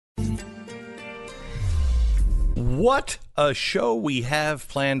What a show we have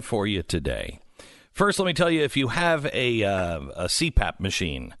planned for you today. First, let me tell you, if you have a CPAP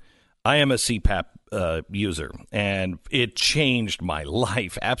machine, I am a CPAP user, and it changed my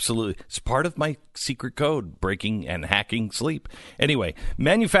life. Absolutely. It's part of my secret code, breaking and hacking sleep. Anyway,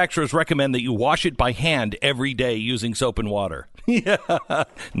 manufacturers recommend that you wash it by hand every day using soap and water. Yeah,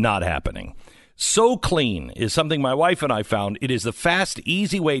 not happening. So Clean is something my wife and I found. It is the fast,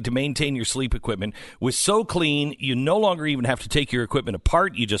 easy way to maintain your sleep equipment. With So Clean, you no longer even have to take your equipment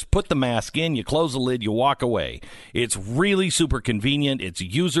apart. You just put the mask in, you close the lid, you walk away. It's really super convenient. It's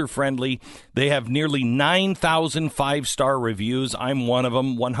user-friendly. They have nearly 9,000 five-star reviews. I'm one of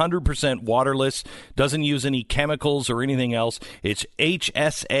them. 100% waterless. Doesn't use any chemicals or anything else. It's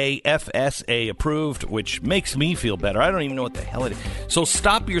HSA, FSA approved, which makes me feel better. I don't even know what the hell it is. So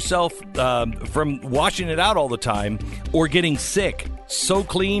stop yourself from washing it out all the time or getting sick. So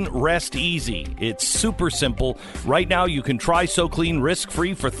Clean, rest easy. It's super simple. Right now, you can try So Clean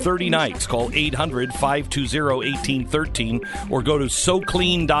risk-free for 30 nights. Call 800-520-1813 or go to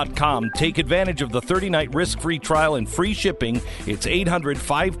SoClean.com. Take advantage of the 30-night risk-free trial and free shipping. It's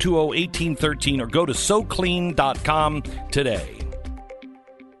 800-520-1813 or go to SoClean.com today.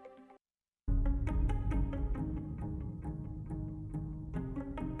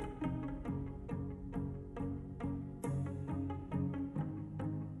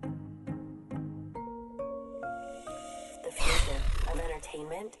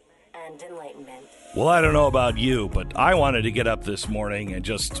 And enlightenment. Well, I don't know about you, but I wanted to get up this morning and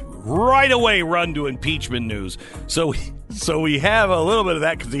just right away run to impeachment news. So we have a little bit of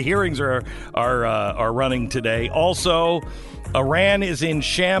that because the hearings are running today. Also, Iran is in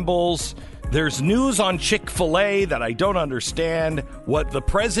shambles. There's news on Chick-fil-A that I don't understand. What the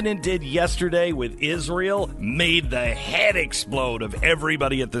president did yesterday with Israel made the head explode of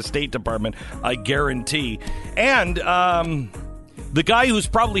everybody at the State Department, I guarantee. And the guy who's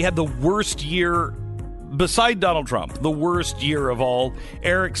probably had the worst year, beside Donald Trump, the worst year of all,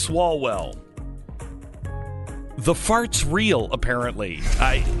 Eric Swalwell. The fart's real, apparently.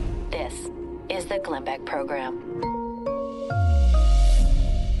 This is the Glenn Beck Program.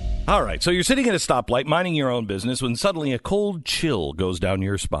 All right, so you're sitting at a stoplight, minding your own business, when suddenly a cold chill goes down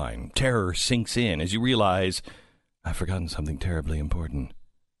your spine. Terror sinks in as you realize, I've forgotten something terribly important.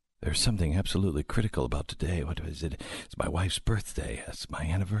 There's something absolutely critical about today. What is it? It's my wife's birthday. It's my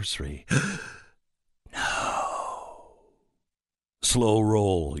anniversary. No. Slow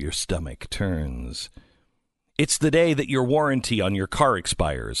roll. Your stomach turns. It's the day that your warranty on your car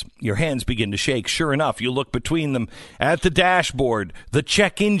expires. Your hands begin to shake. Sure enough, you look between them. At the dashboard, the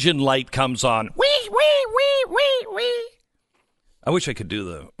check engine light comes on. Wee, wee, wee, wee, wee. I wish I could do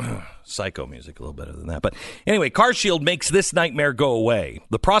the psycho music a little better than that. But anyway, CarShield makes this nightmare go away.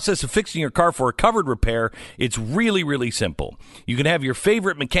 The process of fixing your car for a covered repair, it's really, really simple. You can have your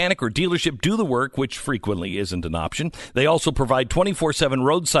favorite mechanic or dealership do the work, which frequently isn't an option. They also provide 24/7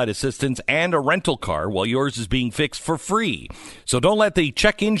 roadside assistance and a rental car while yours is being fixed for free. So don't let the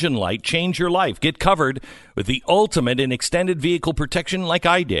check engine light change your life. Get covered with the ultimate in extended vehicle protection like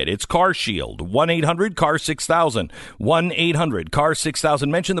I did. It's CarShield. 1-800-CAR-6000. 1-800-CAR-6000.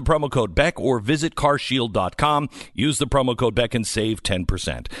 Mention the promo code Beck or visit carshield.com. Use the promo code Beck and save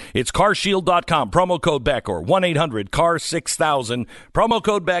 10%. It's carshield.com. Promo code Beck or 1-800-CAR-6000. Promo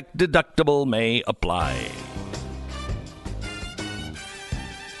code Beck. Deductible may apply.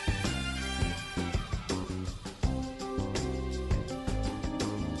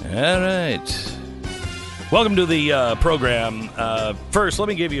 All right. Welcome to the program. First, let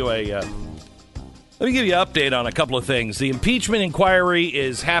me give you an update on a couple of things. The impeachment inquiry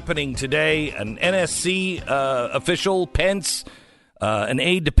is happening today. An NSC official, Pence, an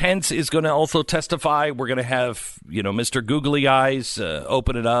aide to Pence, is going to also testify. We're going to have, Mr. Googly Eyes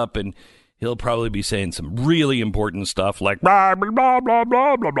open it up, and he'll probably be saying some really important stuff like blah, blah, blah, blah,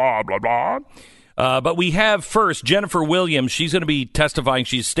 blah, blah, blah, blah. But we have first Jennifer Williams. She's going to be testifying.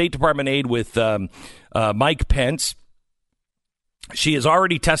 She's State Department aide with Mike Pence. She has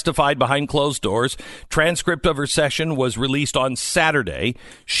already testified behind closed doors. Transcript of her session was released on Saturday.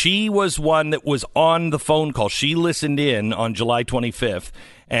 She was one that was on the phone call. She listened in on July 25th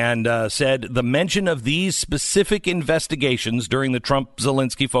and said the mention of these specific investigations during the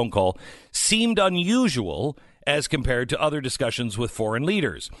Trump-Zelensky phone call seemed unusual as compared to other discussions with foreign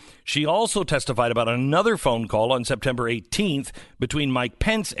leaders. She also testified about another phone call on September 18th between Mike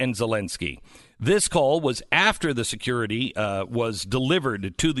Pence and Zelensky. This call was after the security was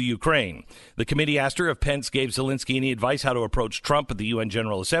delivered to the Ukraine. The committee asked her if Pence gave Zelensky any advice how to approach Trump at the UN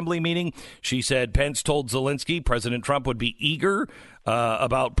General Assembly meeting. She said Pence told Zelensky President Trump would be eager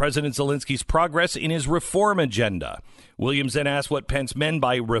about President Zelensky's progress in his reform agenda. Williams then asked what Pence meant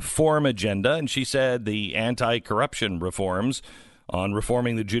by reform agenda, and she said the anti-corruption reforms on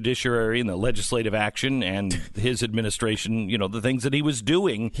reforming the judiciary and the legislative action and his administration, you know, the things that he was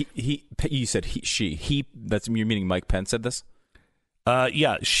doing. You said he, that's, you're meaning Mike Pence said this?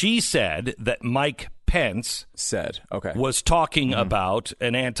 Yeah, she said that Mike Pence was talking about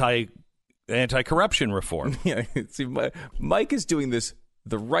an anti-corruption reform. Yeah, see, Mike is doing this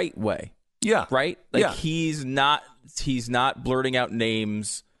the right way. Yeah. Right? Like yeah. he's not blurting out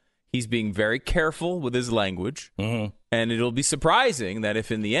names. He's being very careful with his language. Mm-hmm. And it'll be surprising that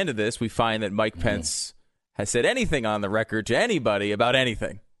if in the end of this we find that Mike Pence has said anything on the record to anybody about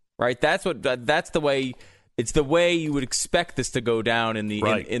anything. Right? That's the way, it's the way you would expect this to go down in the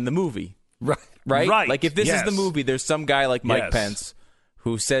in the movie. Right. Right? Like if this is the movie, there's some guy like Mike Pence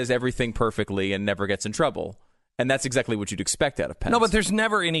who says everything perfectly and never gets in trouble. And that's exactly what you'd expect out of Pence. No, but there's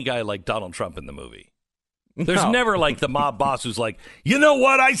never any guy like Donald Trump in the movie. There's never like the mob boss who's like, you know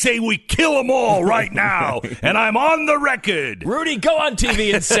what? I say we kill them all right now, and I'm on the record. Rudy, go on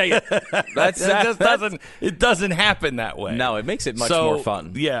TV and say it. It doesn't happen that way. No, it makes it much more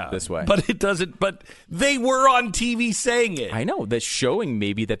fun. Yeah, this way. But it doesn't. But they were on TV saying it. I know, that's showing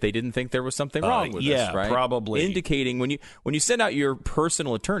maybe that they didn't think there was something wrong with this. Right? Probably indicating when you send out your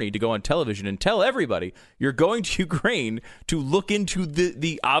personal attorney to go on television and tell everybody you're going to Ukraine to look into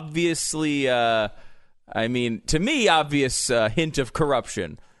the obviously. To me, obvious hint of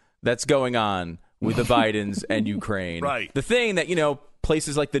corruption that's going on with the Bidens and Ukraine. Right. The thing that,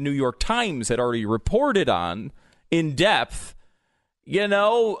 places like the New York Times had already reported on in depth,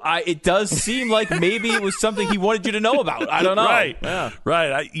 it does seem like maybe it was something he wanted you to know about. I don't know. Right. Yeah.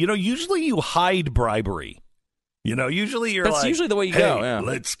 Right. Usually you hide bribery. Usually That's usually the way you go. Yeah.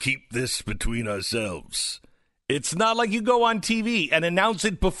 Let's keep this between ourselves. It's not like you go on TV and announce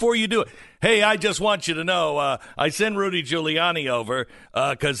it before you do it. Hey, I just want you to know, I sent Rudy Giuliani over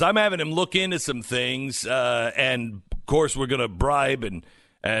because I'm having him look into some things, and of course we're going to bribe and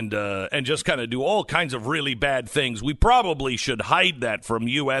just kind of do all kinds of really bad things. We probably should hide that from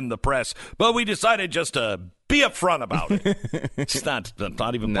you and the press, but we decided just to be upfront about it. It's not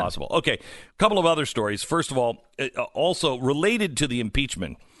even possible. Okay, a couple of other stories. First of all, also related to the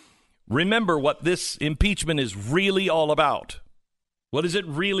impeachment. Remember what this impeachment is really all about. What is it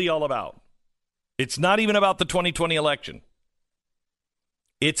really all about? It's not even about the 2020 election.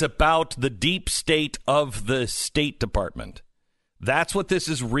 It's about the deep state of the State Department. That's what this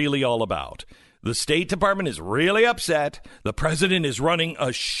is really all about. The State Department is really upset. The president is running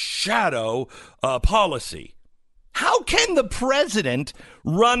a shadow policy. How can the president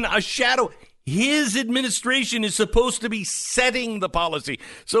run a shadow? His administration is supposed to be setting the policy.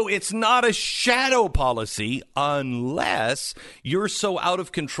 So it's not a shadow policy unless you're so out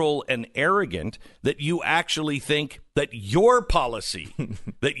of control and arrogant that you actually think that your policy,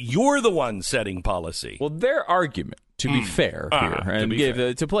 that you're the one setting policy. Well, their argument, to be fair here, and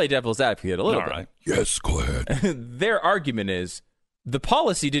to play devil's advocate a little bit. Right. Yes, go ahead. Their argument is the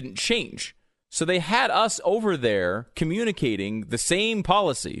policy didn't change. So they had us over there communicating the same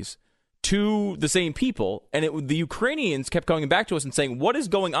policies to the same people, and the Ukrainians kept coming back to us and saying, what is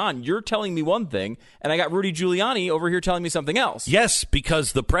going on? You're telling me one thing, and I got Rudy Giuliani over here telling me something else. Yes,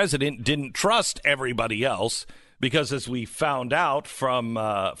 because the president didn't trust everybody else, because as we found out from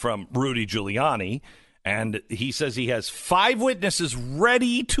Rudy Giuliani, and he says he has 5 witnesses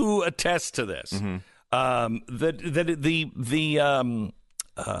ready to attest to this, the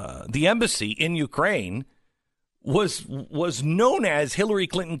embassy in Ukraine was known as Hillary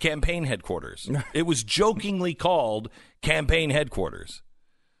Clinton campaign headquarters. It was jokingly called campaign headquarters.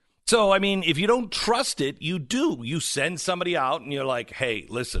 So, I mean, if you don't trust it, you do. You send somebody out and you're like, hey,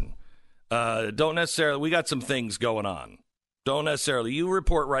 listen, don't necessarily, we got some things going on. Don't necessarily, you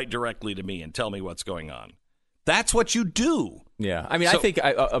report right directly to me and tell me what's going on. That's what you do. Yeah. I mean, I think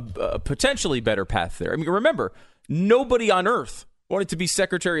a potentially better path there. I mean, remember, nobody on earth wanted to be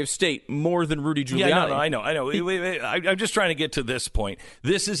Secretary of State more than Rudy Giuliani. Yeah, no, I know. I'm just trying to get to this point.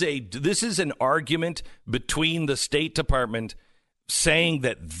 This is an argument between the State Department saying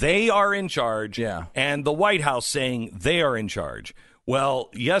that they are in charge, and the White House saying they are in charge. Well,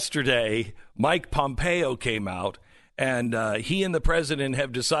 yesterday, Mike Pompeo came out, and he and the president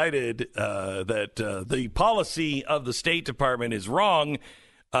have decided that the policy of the State Department is wrong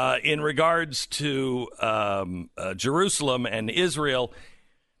in regards to Jerusalem and Israel.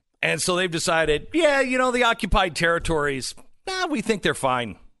 And so they've decided, the occupied territories, we think they're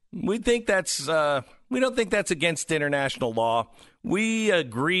fine. We think we don't think that's against international law. We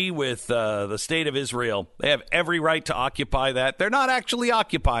agree with the state of Israel. They have every right to occupy that. They're not actually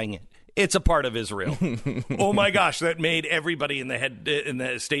occupying it. It's a part of Israel. Oh my gosh, that made everybody in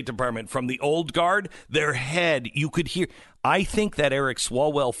the State Department, from the old guard, their head, you could hear. I think that Eric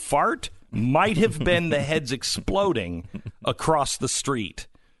Swalwell fart might have been the heads exploding across the street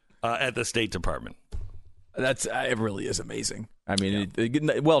at the State Department. It really is amazing. I mean,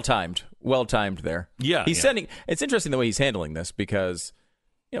 well timed there. Yeah, sending. It's interesting the way he's handling this, because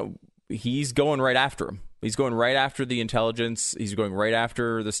he's going right after him. He's going right after the intelligence. He's going right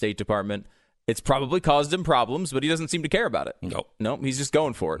after the State Department. It's probably caused him problems, but he doesn't seem to care about it. No, he's just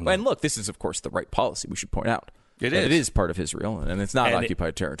going for it. And look, this is, of course, the right policy, we should point out. It is part of Israel, and it's not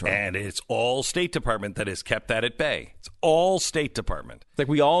occupied territory. And it's all State Department that has kept that at bay. It's all State Department. It's like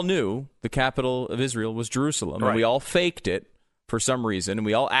we all knew the capital of Israel was Jerusalem, and we all faked it for some reason, and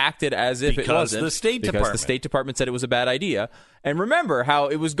we all acted as if it wasn't. Because the State Department said it was a bad idea. And remember how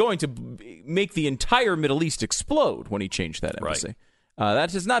it was going to make the entire Middle East explode when he changed that embassy. Right.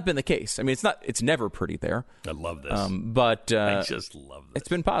 That has not been the case. I mean, it's never pretty there. I love this. But I just love this. It's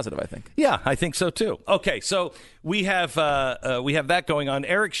been positive, I think. Yeah, I think so too. Okay, so we have that going on.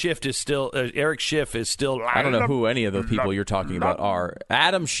 Eric Schiff is still. I don't know who any of the people you're talking about are.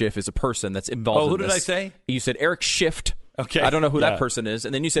 Adam Schiff is a person that's involved. Who in did this. I say? You said Eric Schiff. Okay. I don't know who that person is.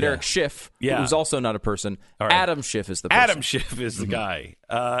 And then you said Eric Schiff, who's also not a person. Right. Adam Schiff is the person. Adam Schiff is the guy.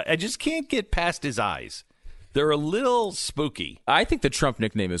 I just can't get past his eyes. They're a little spooky. I think the Trump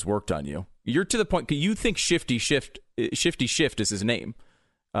nickname has worked on you. You're to the point, you think Shifty Shift is his name.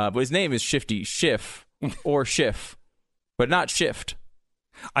 But his name is Shifty Schiff or Schiff, but not Shift.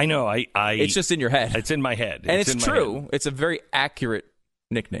 I know. It's just in your head. It's in my head. And it's true. It's a very accurate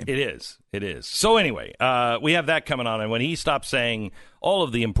nickname. It is. So anyway, we have that coming on, and when he stops saying all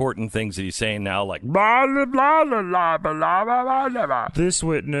of the important things that he's saying now, like blah blah blah blah blah blah blah blah. This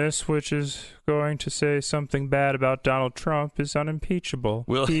witness, which is going to say something bad about Donald Trump, is unimpeachable.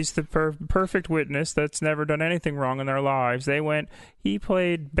 He's the perfect witness that's never done anything wrong in their lives. He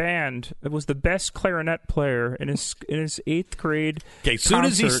played band. It was the best clarinet player in his 8th grade. Okay, as soon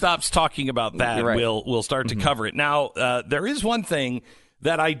as he stops talking about that, right. we'll start to cover it. Now, there is one thing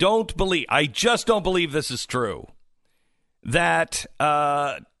that I don't believe. I just don't believe this is true. That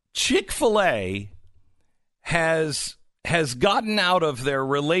Chick-fil-A has gotten out of their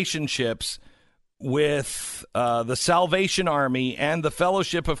relationships with the Salvation Army and the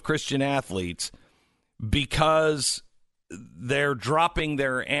Fellowship of Christian Athletes because they're dropping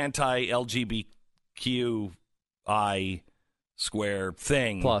their anti-LGBTQI square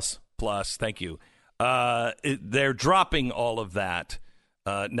thing. Plus, thank you. They're dropping all of that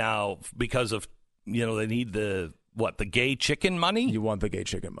now because of, they need the gay chicken money? You want the gay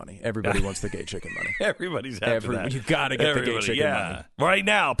chicken money. Everybody wants the gay chicken money. Everybody's after that. You got to get the gay chicken money. Right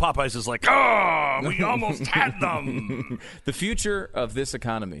now, Popeyes is like, we almost had them. The future of this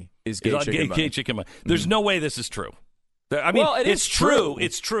economy is gay chicken money. There's no way this is true. I mean, it's true.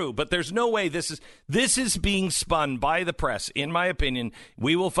 It's true, but there's no way this is being spun by the press. In my opinion,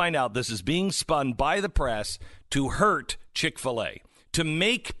 we will find out this is being spun by the press to hurt Chick-fil-A, to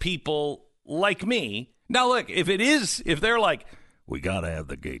make people like me. Now, look, if they're like, we got to have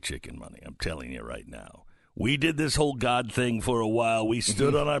the gay chicken money, I'm telling you right now. We did this whole God thing for a while. We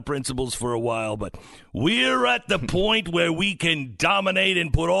stood on our principles for a while, but we're at the point where we can dominate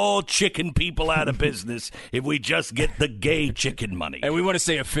and put all chicken people out of business if we just get the gay chicken money. And we want to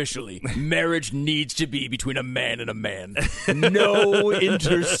say officially, marriage needs to be between a man and a man. No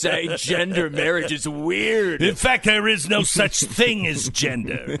gender marriage is weird. In fact, there is no such thing as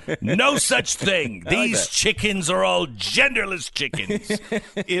gender. No such thing. These chickens are all genderless chickens.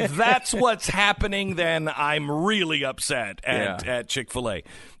 If that's what's happening, then I'm really upset at Chick-fil-A.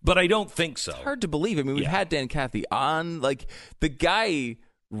 But I don't think so. It's hard to believe. I mean, we've had Dan Cathy on. Like, the guy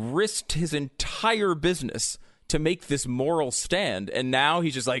risked his entire business to make this moral stand, and now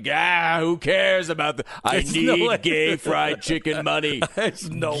he's just like, who cares about I need gay fried chicken money. There's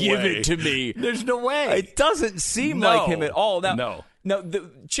no Give way. it to me. There's no way. It doesn't seem like him at all. No.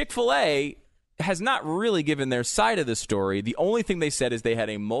 The Chick-fil-A has not really given their side of the story. The only thing they said is they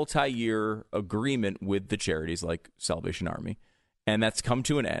had a multi-year agreement with the charities like Salvation Army, and that's come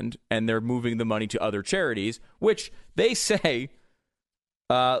to an end, and they're moving the money to other charities, which they say it's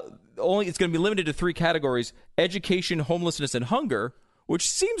going to be limited to 3 categories: education, homelessness, and hunger, which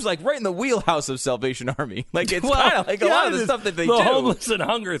seems like right in the wheelhouse of Salvation Army. Like it's kind of like a lot of the stuff that they do. The homeless and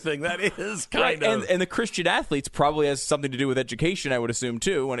hunger thing, that is kind of. And the Christian athletes probably has something to do with education, I would assume,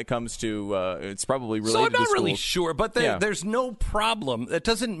 too, when it comes to, it's probably related to So I'm not schools. really sure, but there's no problem. That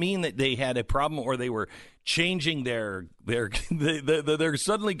doesn't mean that they had a problem or they were changing they're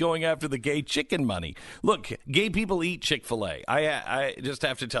suddenly going after the gay chicken money. Look, gay people eat Chick-fil-A. I just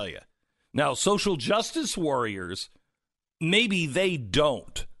have to tell you. Now, social justice warriors, maybe they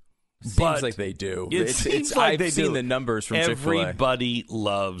don't. Seems like they do. I've seen the numbers from Chick-fil-A. Everybody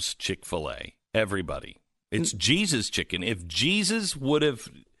loves Chick-fil-A. Everybody. It's Jesus chicken. If Jesus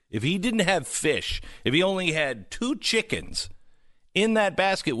if he didn't have fish, if he only had 2 chickens, in that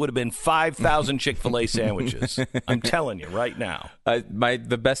basket would have been 5,000 Chick-fil-A sandwiches. I'm telling you right now.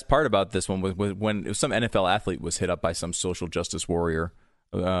 The best part about this one was when some NFL athlete was hit up by some social justice warrior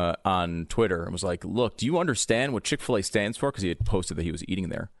on Twitter and was like, look, do you understand what Chick-fil-A stands for? Because he had posted that he was eating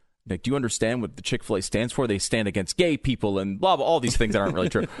there. Like, do you understand what the Chick-fil-A stands for? They stand against gay people and blah, blah, all these things that aren't really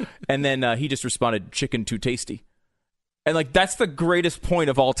true. And then he just responded, chicken too tasty. And, like, that's the greatest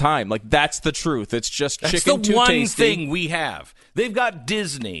point of all time. Like, that's the truth. It's just chicken too tasty. That's the one thing we have. They've got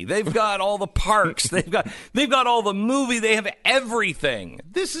Disney. They've got all the parks. They've got all the movie. They have everything.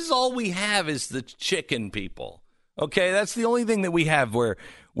 This is all we have is the chicken people. Okay, that's the only thing that we have where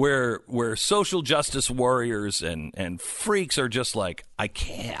social justice warriors and freaks are just like,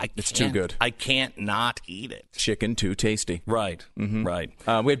 it's too good. I can't not eat it. Chicken too tasty. Right, right.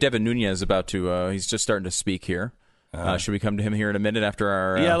 We have Devin Nunes about to, he's just starting to speak here. Should we come to him here in a minute after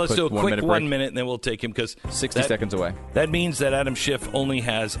our let's do a quick 1 minute, and then we'll take him because 60 seconds away. That means that Adam Schiff only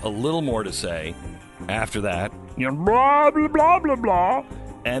has a little more to say after that. Blah, blah, blah, blah, blah.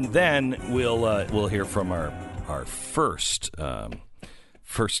 And then we'll hear from our first what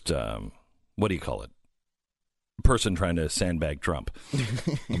do you call it? Person trying to sandbag Trump.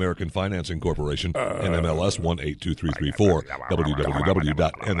 American Financing Corporation, NMLS 182334,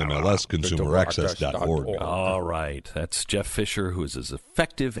 www.nmlsconsumeraccess.org. All right. That's Jeff Fisher, who is as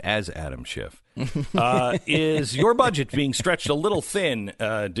effective as Adam Schiff. Is your budget being stretched a little thin?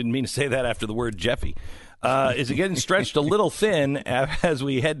 Didn't mean to say that after the word Jeffy. Is it getting stretched a little thin as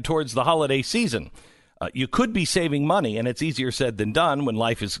we head towards the holiday season? You could be saving money, and it's easier said than done when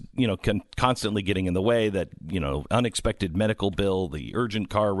life is, constantly getting in the way. That, unexpected medical bill, the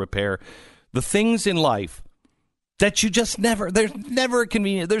urgent car repair, the things in life that you just there's never a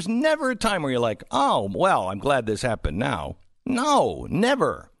convenient. There's never a time where you're like, oh, well, I'm glad this happened now. No,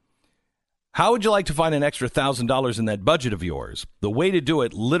 never. How would you like to find an extra $1,000 in that budget of yours? The way to do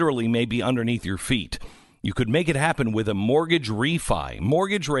it literally may be underneath your feet. You could make it happen with a mortgage refi.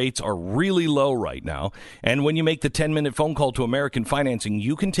 Mortgage rates are really low right now. And when you make the 10-minute phone call to American Financing,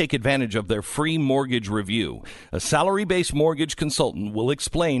 you can take advantage of their free mortgage review. A salary-based mortgage consultant will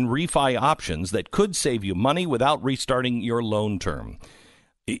explain refi options that could save you money without restarting your loan term.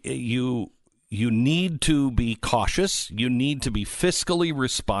 You need to be cautious. You need to be fiscally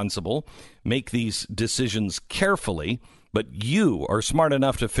responsible. Make these decisions carefully. But you are smart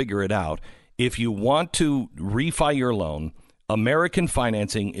enough to figure it out. If you want to refi your loan, American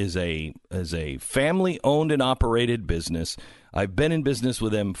Financing is a family-owned and operated business. I've been in business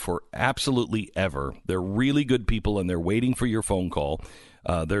with them for absolutely ever. They're really good people, and they're waiting for your phone call.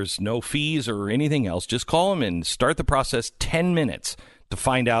 There's no fees or anything else. Just call them and start the process 10 minutes to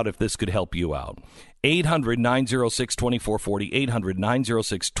find out if this could help you out. 800-906-2440,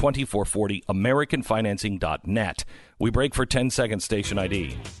 800-906-2440, AmericanFinancing.net. We break for 10 seconds, station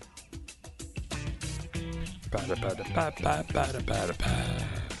ID.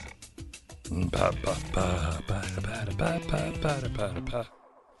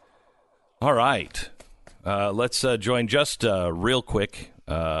 All right. Let's join just real quick.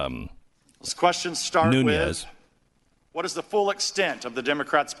 This question starts with, what is the full extent of the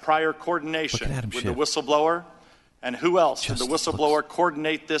Democrats' prior coordination with the whistleblower, and who else did the whistleblower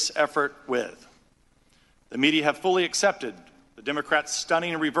coordinate this effort with? The media have fully accepted the Democrats'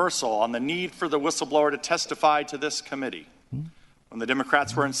 stunning reversal on the need for the whistleblower to testify to this committee. When the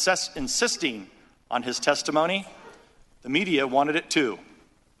Democrats were insisting on his testimony, the media wanted it too.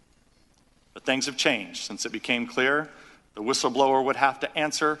 But things have changed since it became clear the whistleblower would have to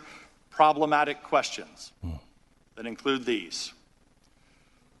answer problematic questions that include these.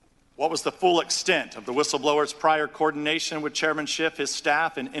 What was the full extent of the whistleblower's prior coordination with Chairman Schiff, his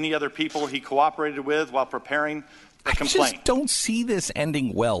staff, and any other people he cooperated with while preparing the complaint? I just don't see this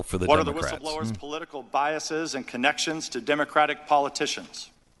ending well for the Democrats. What are the whistleblower's political biases and connections to Democratic politicians?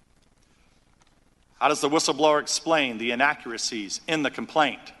 How does the whistleblower explain the inaccuracies in the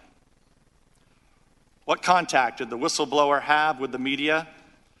complaint? What contact did the whistleblower have with the media,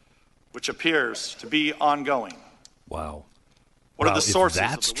 which appears to be ongoing? Wow. What are the sources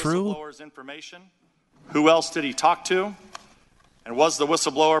of the whistleblower's information? Who else did he talk to? And was the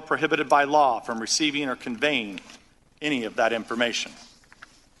whistleblower prohibited by law from receiving or conveying any of that information?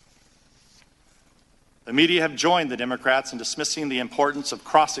 The media have joined the Democrats in dismissing the importance of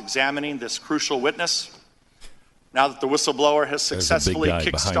cross-examining this crucial witness. Now that the whistleblower has successfully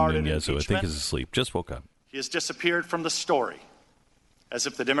kick-started impeachment, I think he's asleep. Just woke up. He has disappeared from the story, as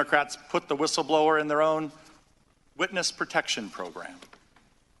if the Democrats put the whistleblower in their own witness protection program.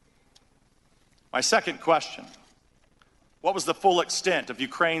 My second question: what was the full extent of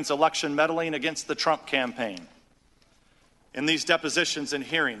Ukraine's election meddling against the Trump campaign? In these depositions and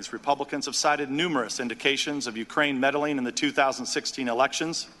hearings, Republicans have cited numerous indications of Ukraine meddling in the 2016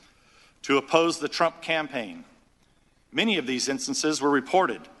 elections to oppose the Trump campaign. Many of these instances were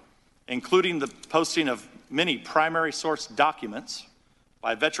reported, including the posting of many primary source documents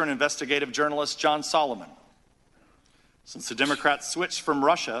by veteran investigative journalist John Solomon. Since the Democrats switched from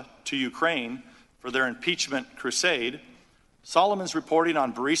Russia to Ukraine for their impeachment crusade, Solomon's reporting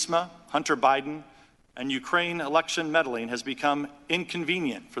on Burisma, Hunter Biden, and Ukraine election meddling has become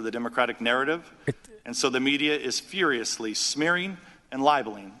inconvenient for the Democratic narrative, and so the media is furiously smearing and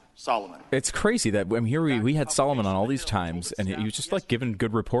libeling Solomon. It's crazy that here we had Solomon on all these times, and he was just like given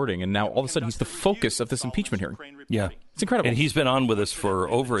good reporting, and now all of a sudden he's the focus of this impeachment hearing. Yeah. It's incredible. And he's been on with us for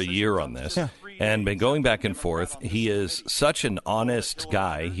over a year on this, and been going back and forth. He is such an honest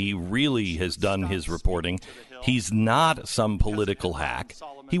guy. He really has done his reporting. He's not some political hack.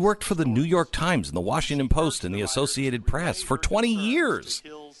 He worked for the New York Times and the Washington Post and the Associated Press for 20 years,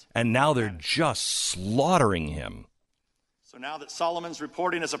 and now they're just slaughtering him. So now that Solomon's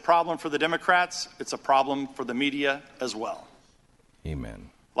reporting is a problem for the Democrats, it's a problem for the media as well. Amen.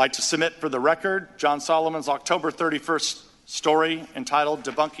 I'd like to submit for the record John Solomon's October 31st story entitled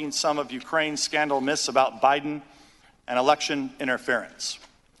 "Debunking Some of Ukraine's Scandal Myths About Biden and Election Interference."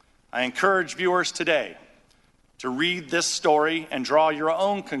 I encourage viewers today to read this story and draw your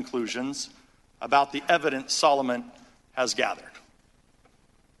own conclusions about the evidence Solomon has gathered.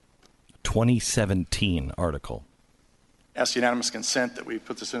 2017 article. Ask unanimous consent that we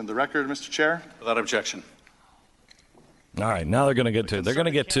put this into the record, Mr. Chair. Without objection. All right, now they're going to get to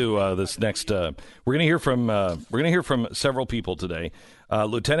this next. We're going to hear from several people today.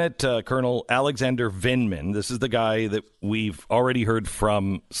 Lieutenant Colonel Alexander Vindman. This is the guy that we've already heard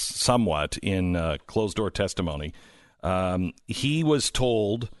from somewhat in closed door testimony. He was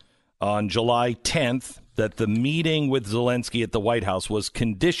told on July 10th that the meeting with Zelensky at the White House was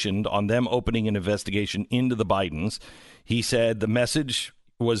conditioned on them opening an investigation into the Bidens. He said the message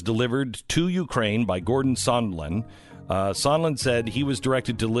was delivered to Ukraine by Gordon Sondland. Sondland said he was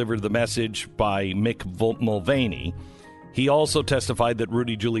directed to deliver the message by Mick Mulvaney. He also testified that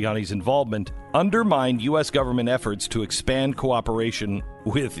Rudy Giuliani's involvement undermined U.S. government efforts to expand cooperation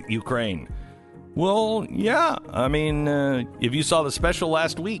with Ukraine. Well, yeah. I mean, if you saw the special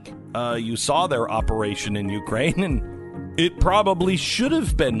last week, you saw their operation in Ukraine, and it probably should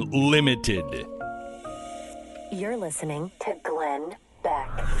have been limited. You're listening to Glenn Beck.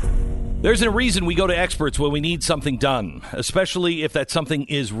 There's a reason we go to experts when we need something done, especially if that something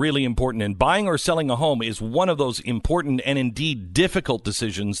is really important. And buying or selling a home is one of those important and indeed difficult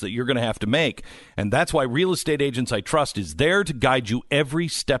decisions that you're going to have to make. And that's why Real Estate Agents I Trust is there to guide you every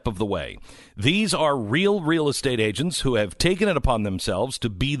step of the way. These are real estate agents who have taken it upon themselves to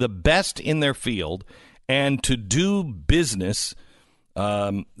be the best in their field and to do business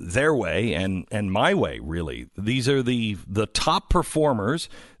their way and my way, really. These are the top performers.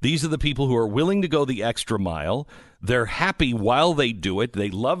 These are the people who are willing to go the extra mile. They're happy while they do it. They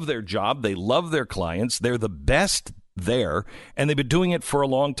love their job. They love their clients. They're the best there, and they've been doing it for a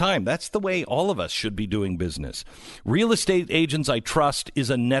long time. That's the way all of us should be doing business. Real Estate Agents I Trust is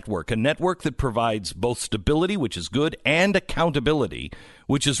a network that provides both stability, which is good, and accountability,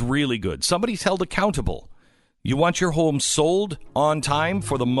 which is really good. Somebody's held accountable. You want your home sold on time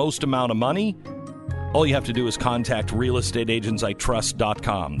for the most amount of money? All you have to do is contact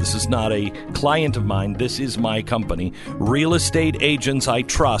realestateagentsitrust.com. This is not a client of mine. This is my company,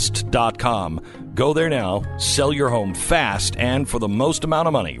 realestateagentsitrust.com. Go there now, sell your home fast and for the most amount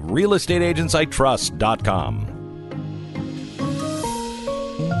of money. realestateagentsitrust.com.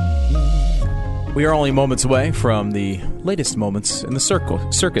 We are only moments away from the latest moments in the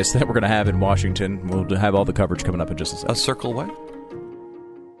circus that we're going to have in Washington. We'll have all the coverage coming up in just a second. A circle what?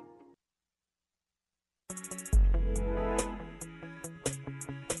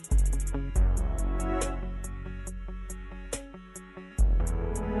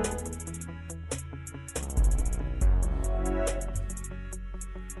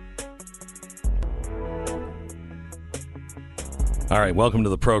 All right, welcome to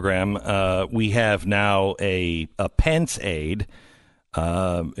the program. We have now a Pence aide,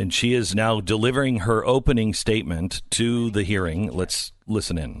 and she is now delivering her opening statement to the hearing. Let's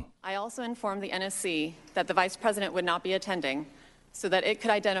listen in. I also informed the NSC that the Vice President would not be attending so that it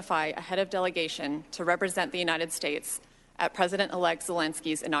could identify a head of delegation to represent the United States at President-elect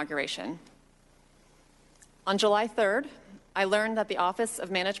Zelensky's inauguration. On July 3rd, I learned that the Office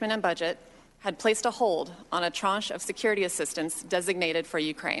of Management and Budget had placed a hold on a tranche of security assistance designated for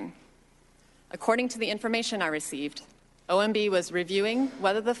Ukraine. According to the information I received, OMB was reviewing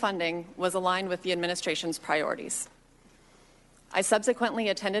whether the funding was aligned with the administration's priorities. I subsequently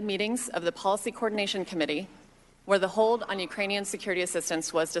attended meetings of the Policy Coordination Committee where the hold on Ukrainian security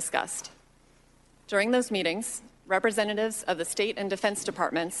assistance was discussed. During those meetings, representatives of the state and defense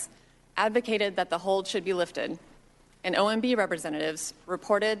departments advocated that the hold should be lifted, and OMB representatives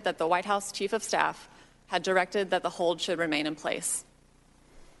reported that the White House Chief of Staff had directed that the hold should remain in place.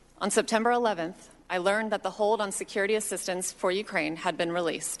 On September 11th, I learned that the hold on security assistance for Ukraine had been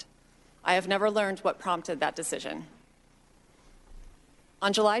released. I have never learned what prompted that decision.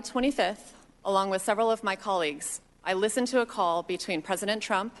 On July 25th, along with several of my colleagues, I listened to a call between President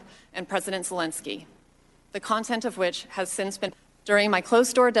Trump and President Zelensky, the content of which has since been. During my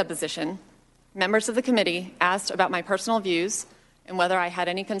closed-door deposition, members of the committee asked about my personal views and whether I had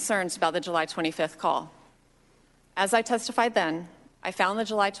any concerns about the July 25th call. As I testified then, I found the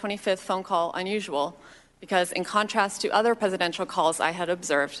July 25th phone call unusual because, in contrast to other presidential calls I had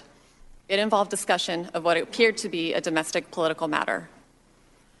observed, it involved discussion of what appeared to be a domestic political matter.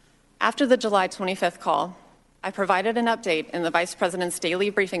 After the July 25th call, I provided an update in the Vice President's daily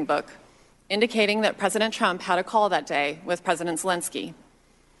briefing book, indicating that President Trump had a call that day with President Zelensky.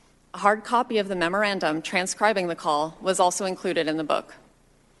 A hard copy of the memorandum transcribing the call was also included in the book.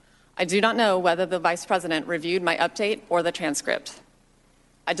 I do not know whether the Vice President reviewed my update or the transcript.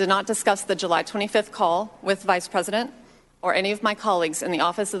 I did not discuss the July 25th call with the Vice President or any of my colleagues in the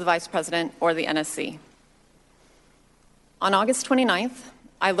Office of the Vice President or the NSC. On August 29th,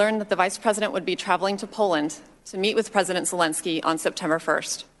 I learned that the Vice President would be traveling to Poland to meet with President Zelensky on September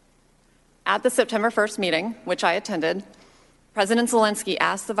 1st. At the September 1st meeting, which I attended, President Zelensky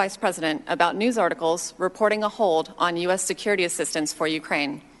asked the Vice President about news articles reporting a hold on U.S. security assistance for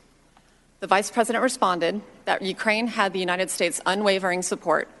Ukraine. The Vice President responded that Ukraine had the United States' unwavering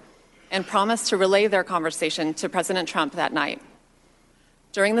support and promised to relay their conversation to President Trump that night.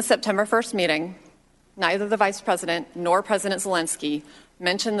 During the September 1st meeting, neither the Vice President nor President Zelensky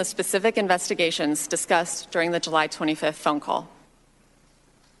mentioned the specific investigations discussed during the July 25th phone call.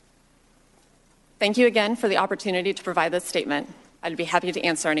 Thank you again for the opportunity to provide this statement. I'd be happy to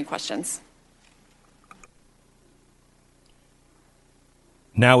answer any questions.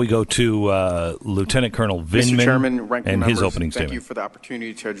 Now we go to Lieutenant Colonel Vindman Mr. Chairman, ranking and members, his opening statement. Thank you for the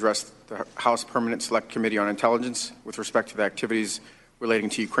opportunity to address the House Permanent Select Committee on Intelligence with respect to the activities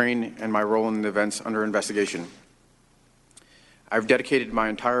relating to Ukraine and my role in the events under investigation. I've dedicated my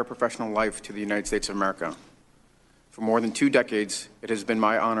entire professional life to the United States of America. For more than 2 decades, it has been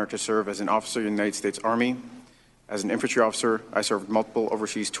my honor to serve as an officer in the United States Army. As an infantry officer, I served multiple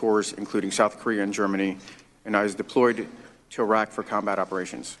overseas tours, including South Korea and Germany, and I was deployed to Iraq for combat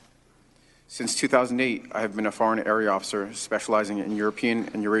operations. Since 2008, I have been a foreign area officer specializing in European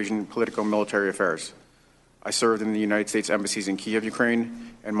and Eurasian political and military affairs. I served in the United States embassies in Kiev,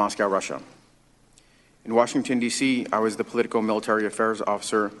 Ukraine, and Moscow, Russia. In Washington, D.C., I was the political and military affairs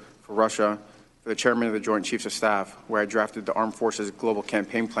officer for Russia for the chairman of the Joint Chiefs of Staff, where I drafted the Armed Forces Global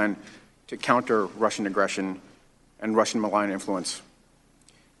Campaign Plan to counter Russian aggression and Russian malign influence.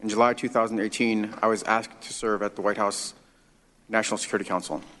 In July 2018, I was asked to serve at the White House National Security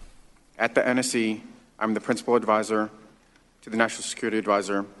Council. At the NSC, I'm the principal advisor to the National Security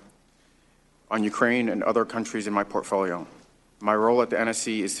Advisor on Ukraine and other countries in my portfolio. My role at the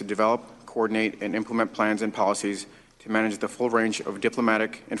NSC is to develop, coordinate, and implement plans and policies to manage the full range of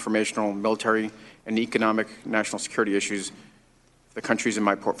diplomatic, informational, military, and economic national security issues for the countries in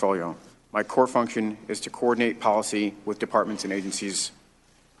my portfolio. My core function is to coordinate policy with departments and agencies.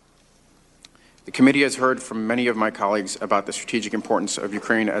 The committee has heard from many of my colleagues about the strategic importance of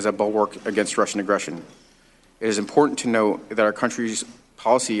Ukraine as a bulwark against Russian aggression. It is important to note that our country's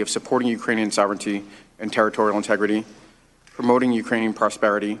policy of supporting Ukrainian sovereignty and territorial integrity, promoting Ukrainian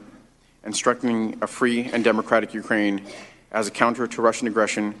prosperity, and strengthening a free and democratic Ukraine as a counter to Russian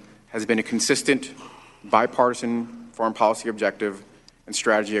aggression has been a consistent, bipartisan foreign policy objective and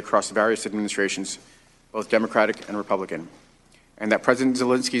strategy across various administrations, both Democratic and Republican, and that President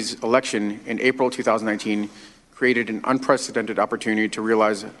Zelensky's election in April 2019 created an unprecedented opportunity to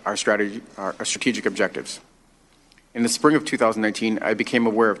realize our strategic objectives. In the spring of 2019, I became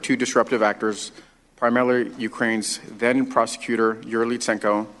aware of two disruptive actors, primarily Ukraine's then prosecutor Yuri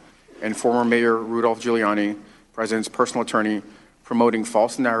Lutsenko and former Mayor Rudolph Giuliani, President's personal attorney, promoting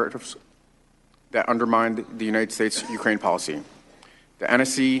false narratives that undermined the United States Ukraine policy. The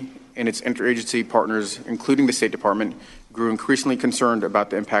NSC and its interagency partners, including the State Department, grew increasingly concerned about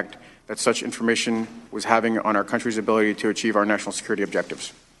the impact that such information was having on our country's ability to achieve our national security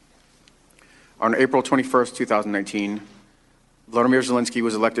objectives. On April 21, 2019, Volodymyr Zelensky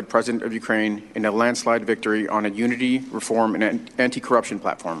was elected president of Ukraine in a landslide victory on a unity, reform, and anti-corruption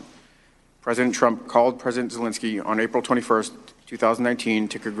platform. President Trump called President Zelensky on April 21, 2019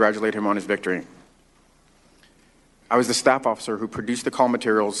 to congratulate him on his victory. I was the staff officer who produced the call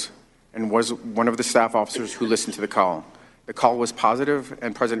materials and was one of the staff officers who listened to the call. The call was positive,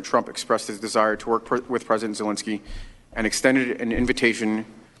 and President Trump expressed his desire to work with President Zelensky and extended an invitation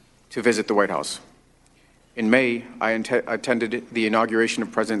to visit the White House. In May, I attended the inauguration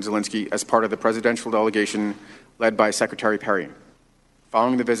of President Zelensky as part of the presidential delegation led by Secretary Perry.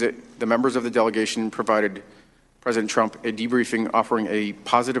 Following the visit, the members of the delegation provided President Trump a debriefing offering a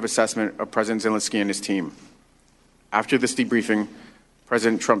positive assessment of President Zelensky and his team. After this debriefing,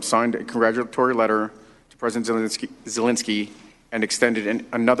 President Trump signed a congratulatory letter to President Zelensky and extended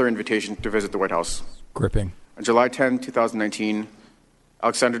another invitation to visit the White House. Gripping. On July 10, 2019,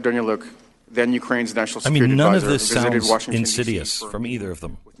 Alexander Danylyuk, then Ukraine's national security none advisor, of this visited sounds Washington, insidious D.C. from either of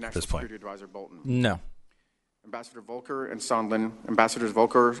them with at this National point. Security Advisor Bolton. No. Ambassadors Volker and Sondland,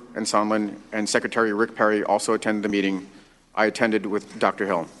 and Secretary Rick Perry also attended the meeting. I attended with Dr.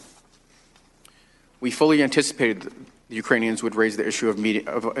 Hill. We fully anticipated the Ukrainians would raise the issue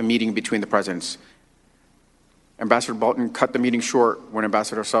of a meeting between the presidents. Ambassador Bolton cut the meeting short when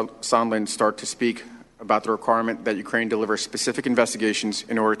Ambassador Sondland started to speak about the requirement that Ukraine deliver specific investigations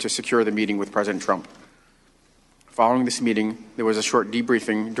in order to secure the meeting with President Trump. Following this meeting, there was a short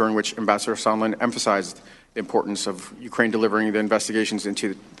debriefing during which Ambassador Sondland emphasized the importance of Ukraine delivering the investigations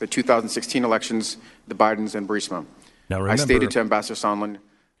into the 2016 elections, the Bidens, and Burisma. Now remember, I stated to Ambassador Sondland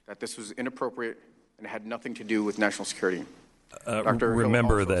that this was inappropriate and had nothing to do with national security.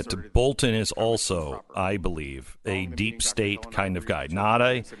 Remember that Bolton is also, I believe, a deep state kind of guy. Not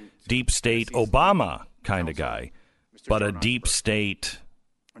a deep state Obama kind of guy, but a deep state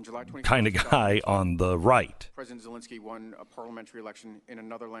kind of guy on the right. President Zelensky won a parliamentary election in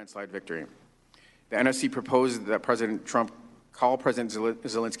another landslide victory. The NSC proposed that President Trump call President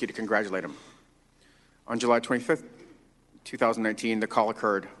Zelensky to congratulate him. On July 25th, 2019, the call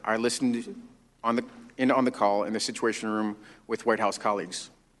occurred. I listened on the call in the Situation Room with White House colleagues.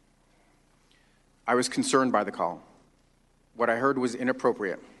 I was concerned by the call. What I heard was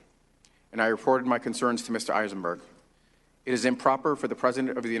inappropriate, and I reported my concerns to Mr. Eisenberg. It is improper for the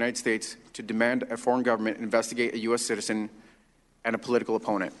President of the United States to demand a foreign government investigate a U.S. citizen and a political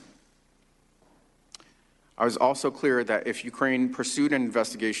opponent. I was also clear that if Ukraine pursued an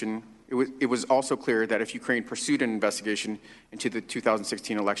investigation, it was also clear that if Ukraine pursued an investigation into the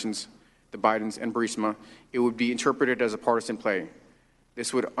 2016 elections, the Bidens and Burisma, it would be interpreted as a partisan play.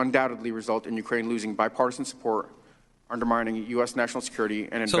 This would undoubtedly result in Ukraine losing bipartisan support, undermining U.S. national security,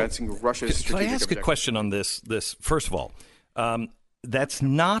 and advancing Russia's strategic objectives. Can I ask a question on this? First of all, that's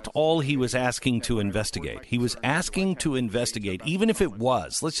not all he was asking to investigate. He was asking to investigate, even if it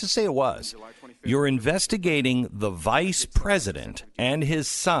was, let's just say it was, you're investigating the vice president and his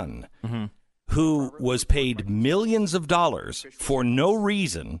son, who was paid millions of dollars for no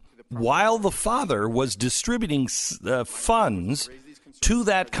reason, while the father was distributing funds to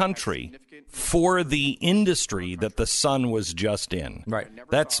that country for the industry that the son was just in. Right.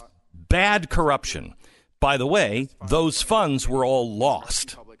 That's bad corruption. By the way, those funds were all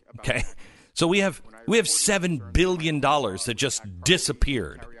lost. Okay? So we have $7 billion that just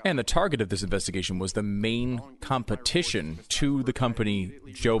disappeared. And the target of this investigation was the main competition to the company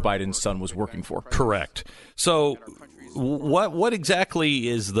Joe Biden's son was working for. Correct. So what exactly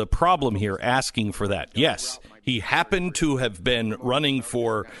is the problem here asking for that? Yes, he happened to have been running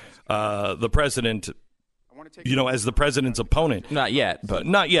for the president, as the president's opponent. Not yet,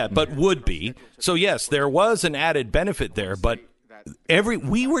 but would be. So yes, there was an added benefit there, but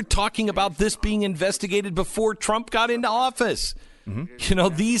we were talking about this being investigated before Trump got into office.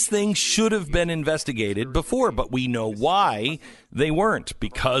 These things should have been investigated before, but we know why they weren't,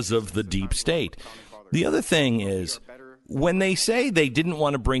 because of the deep state. The other thing is, when they say they didn't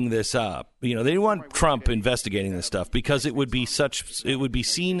want to bring this up, they didn't want Trump investigating this stuff because it would be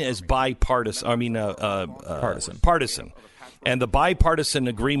seen as partisan. And the bipartisan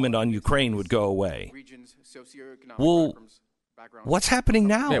agreement on Ukraine would go away. Well, What's happening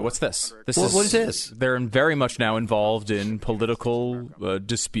now? Yeah, what's this? What is this? They're very much now involved in political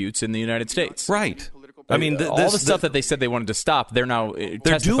disputes in the United States. Right. I mean, all the stuff that they said they wanted to stop, they're now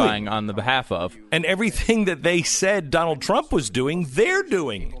testifying on the behalf of. And everything that they said Donald Trump was doing, they're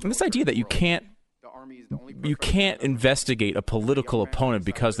doing. And this idea that you can't investigate a political opponent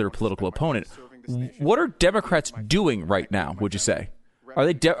because they're a political opponent. What are Democrats doing right now, would you say?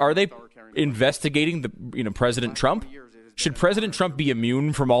 Are they investigating President Trump? Should President Trump be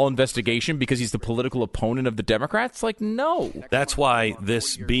immune from all investigation because he's the political opponent of the Democrats? Like, no. That's why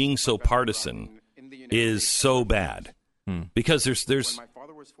this being so partisan is so bad. Because there's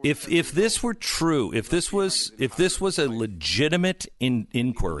if this were true, if this was a legitimate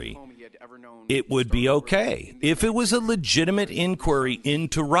inquiry, it would be okay. If it was a legitimate inquiry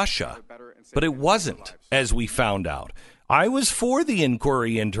into Russia, but it wasn't, as we found out. I was for the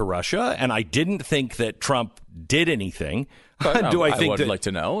inquiry into Russia, and I didn't think that Trump did anything. I would like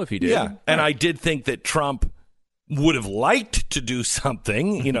to know if he did. Yeah, and I did think that Trump would have liked to do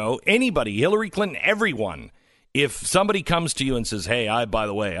something. Anybody, Hillary Clinton, everyone. If somebody comes to you and says, "Hey, by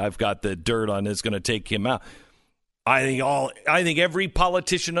the way, I've got the dirt on this, going to take him out," I think every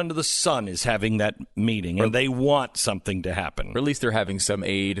politician under the sun is having that meeting, and they want something to happen. Or at least they're having some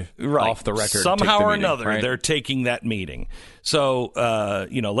aide off the record. Somehow or another, right? They're taking that meeting. So,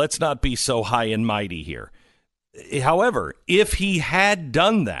 let's not be so high and mighty here. However, if he had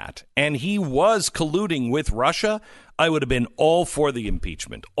done that and he was colluding with Russia, I would have been all for the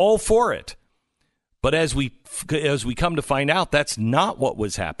impeachment, all for it. But as we come to find out, that's not what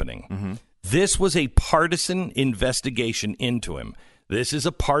was happening. Mm-hmm. This was a partisan investigation into him. This is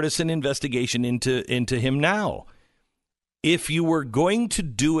a partisan investigation into him now. If you were going to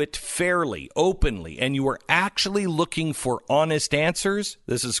do it fairly, openly, and you were actually looking for honest answers,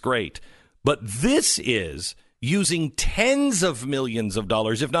 this is great. But this is using tens of millions of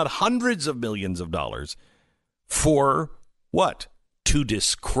dollars, if not hundreds of millions of dollars, for what? To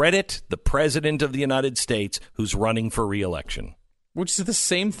discredit the president of the United States who's running for re-election. Which is the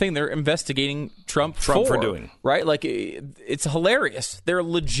same thing they're investigating Trump for doing. Right? Like, it's hilarious. They're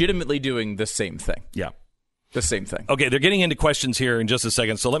legitimately doing the same thing. Yeah. The same thing. Okay, they're getting into questions here in just a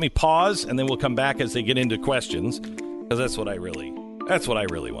second. So let me pause, and then we'll come back as they get into questions, because that's what I really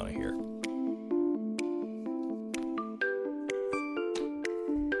want to hear.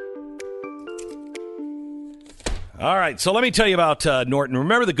 All right, so let me tell you about Norton.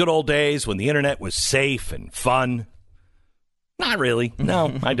 Remember the good old days when the internet was safe and fun? Not really.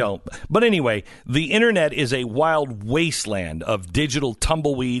 No, I don't. But anyway, the internet is a wild wasteland of digital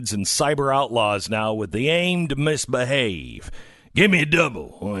tumbleweeds and cyber outlaws now with the aim to misbehave. Give me a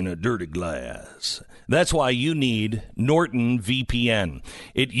double on a dirty glass. That's why you need Norton VPN.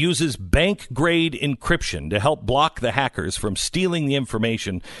 It uses bank-grade encryption to help block the hackers from stealing the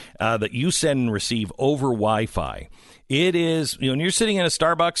information that you send and receive over Wi-Fi. It is, when you're sitting in a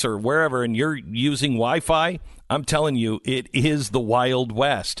Starbucks or wherever and you're using Wi-Fi, I'm telling you, it is the Wild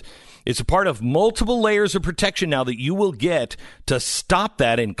West. It's a part of multiple layers of protection now that you will get to stop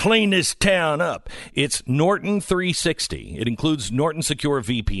that and clean this town up. It's Norton 360. It includes Norton Secure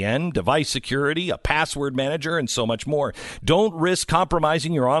VPN, device security, a password manager, and so much more. Don't risk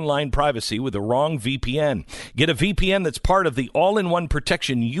compromising your online privacy with the wrong VPN. Get a VPN that's part of the all-in-one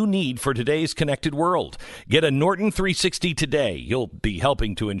protection you need for today's connected world. Get a Norton 360 today. You'll be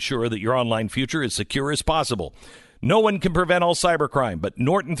helping to ensure that your online future is secure as possible. No one can prevent all cybercrime, but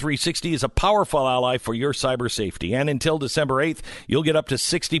Norton 360 is a powerful ally for your cyber safety. And until December 8th, you'll get up to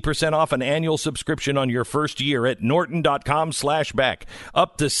 60% off an annual subscription on your first year at norton.com/Beck.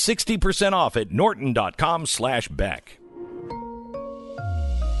 Up to 60% off at norton.com/Beck.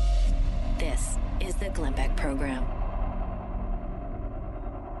 This is the Glenn Beck Program.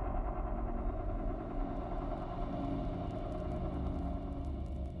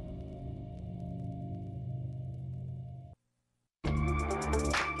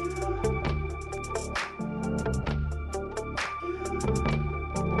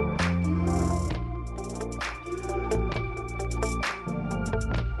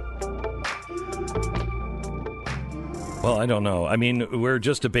 Well, I don't know. I mean, we're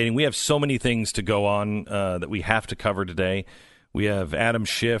just debating. We have so many things to go on that we have to cover today. We have Adam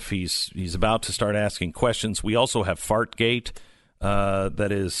Schiff. He's about to start asking questions. We also have Fartgate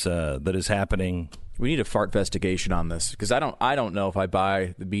that is happening. We need a fart investigation on this because I don't know if I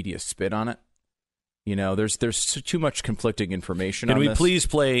buy the media spin on it. You know, there's too much conflicting information on this. Can we please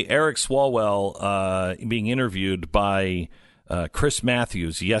play Eric Swalwell being interviewed by Chris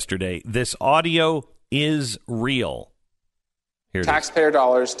Matthews yesterday? This audio is real. taxpayer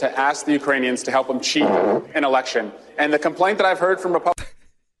dollars to ask the Ukrainians to help them cheat an election. And the complaint that I've heard from Republicans...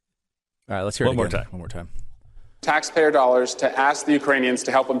 All right, let's hear it again. One more time. Taxpayer dollars to ask the Ukrainians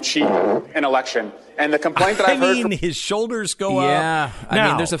to help them cheat an election. And the complaint that I've heard from... his shoulders go up. Yeah. I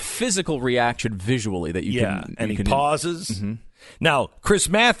mean, there's a physical reaction visually that you can... and he pauses. Mm-hmm. Now, Chris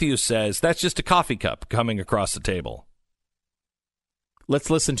Matthews says that's just a coffee cup coming across the table.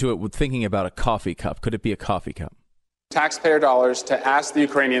 Let's listen to it with thinking about a coffee cup. Could it be a coffee cup? Taxpayer dollars to ask the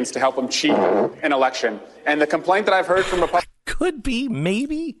Ukrainians to help them cheat an election. And the complaint that I've heard from Republicans... Could be,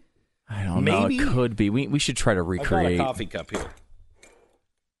 maybe. I don't know. It could be. We should try to recreate. I've got a coffee cup here.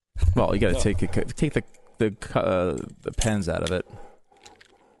 Well, you got to take the pens out of it.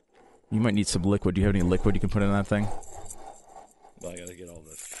 You might need some liquid. Do you have any liquid you can put in that thing? Well, I got to get all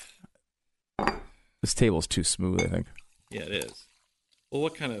this. This table's too smooth, I think. Yeah, it is. Well,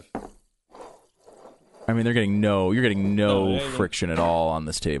 what kind of... I mean, you're getting no friction at all on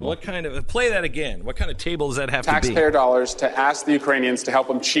this table. What kind of... Play that again. What kind of table does that have to be? Taxpayer dollars to ask the Ukrainians to help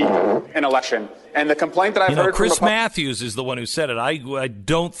them cheat an election. And the complaint that I've heard Chris from... Matthews is the one who said it. I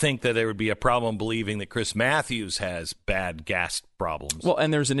don't think that there would be a problem believing that Chris Matthews has bad gas problems. Well,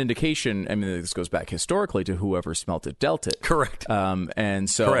 and there's an indication, I mean, this goes back historically to whoever smelt it, dealt it. Correct. And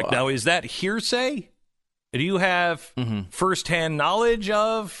so... Correct. Now, is that hearsay? Do you have firsthand knowledge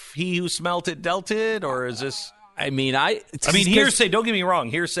of he who smelt it, dealt it, or is this... I mean, hearsay, don't get me wrong,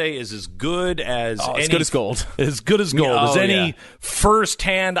 hearsay is as good as as good as gold. As good as gold. As any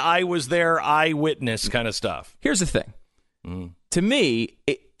firsthand, I was there, eyewitness kind of stuff. Here's the thing. To me,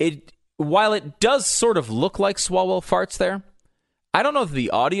 it while it does sort of look like Swalwell farts there, I don't know if the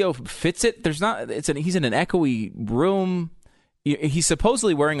audio fits it. He's in an echoey room. He's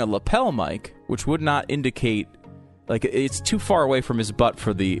supposedly wearing a lapel mic, which would not indicate, like, it's too far away from his butt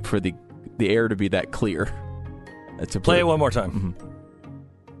for the air to be that clear. Play it one more time.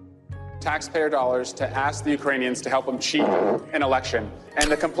 Taxpayer dollars to ask the Ukrainians to help them cheat an election.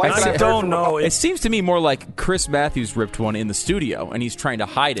 And the complaint that I don't know. It seems to me more like Chris Matthews ripped one in the studio, and he's trying to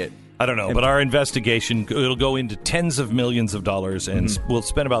hide it. I don't know, but our investigation, it'll go into tens of millions of dollars, and we'll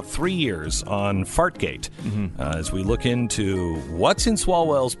spend about 3 years on Fartgate as we look into what's in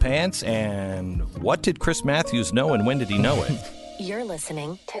Swalwell's pants and what did Chris Matthews know and when did he know it. You're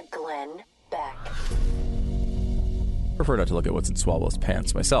listening to Glenn Beck. I prefer not to look at what's in Swalwell's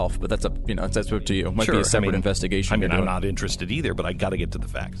pants myself, but that's up to you. It might be a separate investigation. I mean, I'm not interested either, but I got to get to the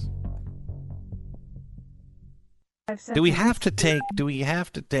facts. Do we have to take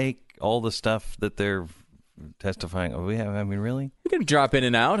all the stuff that they're testifying? Really? We can drop in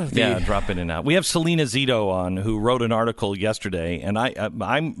and out. Drop in and out. We have Salena Zito on, who wrote an article yesterday, and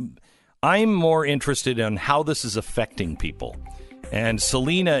I'm more interested in how this is affecting people. And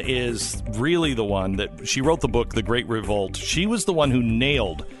Salena is really the one that she wrote the book, The Great Revolt. She was the one who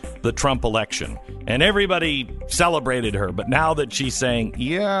nailed the Trump election, and everybody celebrated her. But now that she's saying,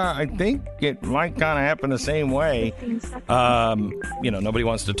 yeah, I think it might kind of happen the same way, nobody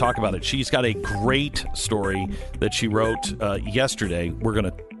wants to talk about it. She's got a great story that she wrote yesterday. We're going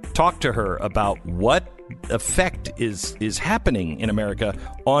to talk to her about what effect is happening in America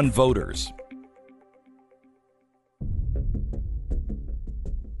on voters.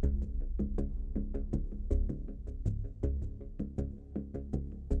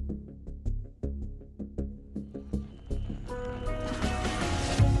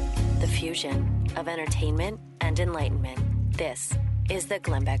 Fusion of entertainment and enlightenment. This is the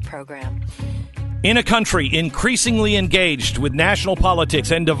Glenn Beck Program. In a country increasingly engaged with national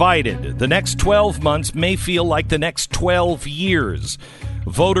politics and divided, the next 12 months may feel like the next 12 years.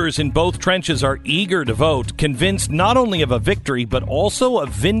 Voters in both trenches are eager to vote, convinced not only of a victory, but also of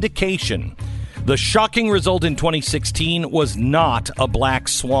vindication. The shocking result in 2016 was not a black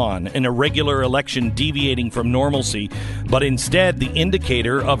swan, an irregular election deviating from normalcy, but instead the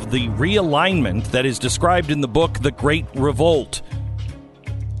indicator of the realignment that is described in the book The Great Revolt.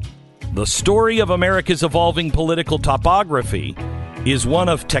 The story of America's evolving political topography is one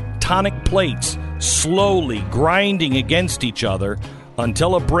of tectonic plates slowly grinding against each other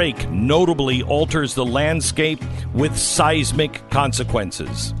until a break notably alters the landscape with seismic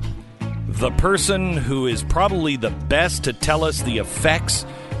consequences. The person who is probably the best to tell us the effects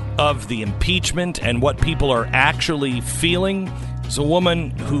of the impeachment and what people are actually feeling is a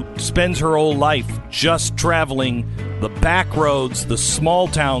woman who spends her whole life just traveling the back roads, the small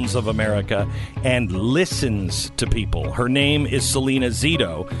towns of America, and listens to people. Her name is Salena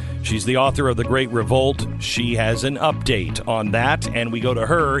Zito. She's the author of The Great Revolt. She has an update on that, and we go to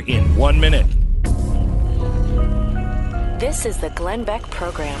her in 1 minute. This is the Glenn Beck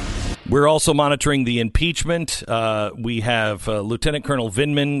Program. We're also monitoring the impeachment. We have Lieutenant Colonel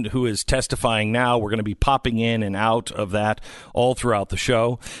Vindman, who is testifying now. We're going to be popping in and out of that all throughout the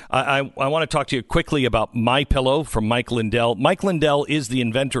show. I want to talk to you quickly about MyPillow from Mike Lindell. Mike Lindell is the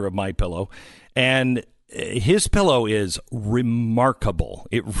inventor of MyPillow, and his pillow is remarkable.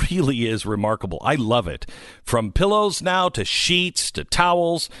 It really is remarkable. I love it. From pillows now to sheets to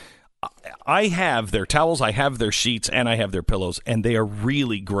towels. I have their towels, I have their sheets, and I have their pillows, and they are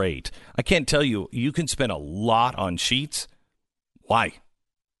really great. I can't tell you, you can spend a lot on sheets. Why?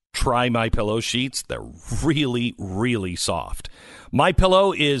 Try MyPillow sheets. They're really, really soft.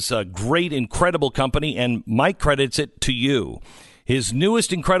 MyPillow is a great, incredible company, and Mike credits it to you. His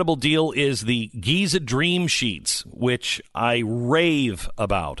newest incredible deal is the Giza Dream Sheets, which I rave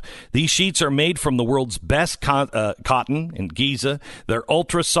about. These sheets are made from the world's best cotton in Giza. They're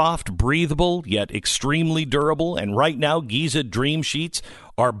ultra soft, breathable, yet extremely durable. And right now, Giza Dream Sheets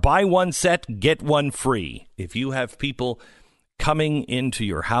are buy one set, get one free. If you have people coming into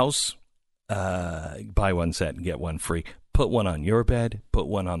your house, buy one set, get one free. Put one on your bed, put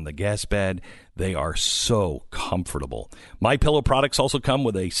one on the guest bed. They are so comfortable. MyPillow products also come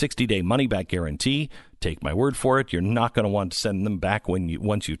with a 60-day money-back guarantee. Take my word for it. You're not going to want to send them back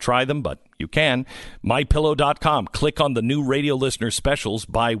once you try them, but you can. MyPillow.com. Click on the new radio listener specials.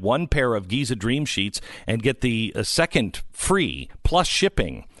 Buy one pair of Giza Dream Sheets and get the second free plus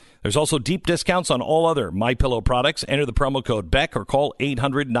shipping. There's also deep discounts on all other MyPillow products. Enter the promo code BECK or call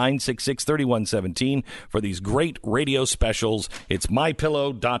 800-966-3117 for these great radio specials. It's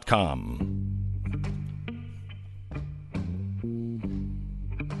MyPillow.com.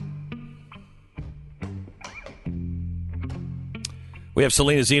 We have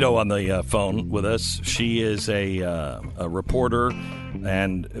Salena Zito on the phone with us. She is a reporter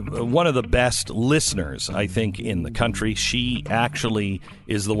and one of the best listeners, I think, in the country. She actually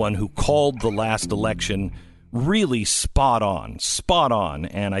is the one who called the last election really spot on.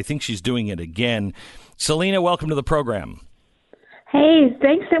 And I think she's doing it again. Salena, welcome to the program. Hey,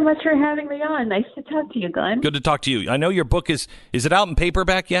 thanks so much for having me on. Nice to talk to you, Glenn. Good to talk to you. I know your book is it out in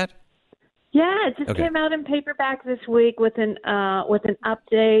paperback yet? Yeah, it just came out in paperback this week with an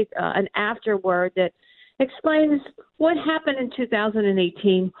update, an afterword that explains what happened in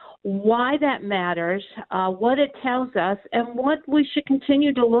 2018, why that matters, what it tells us, and what we should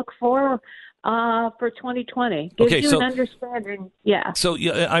continue to look for 2020. Gives you an understanding. Yeah. So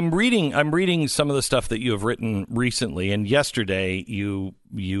I'm reading some of the stuff that you have written recently, and yesterday you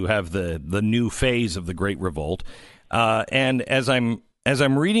have the new phase of the Great Revolt, and as I'm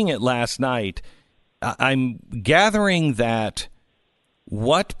reading it last night, I'm gathering that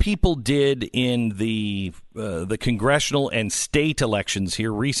what people did in the congressional and state elections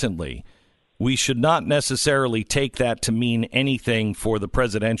here recently, we should not necessarily take that to mean anything for the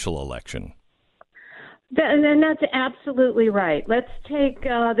presidential election. And that's absolutely right. Let's take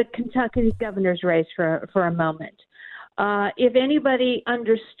the Kentucky governor's race for a moment. If anybody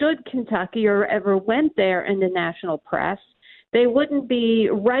understood Kentucky or ever went there in the national press, they wouldn't be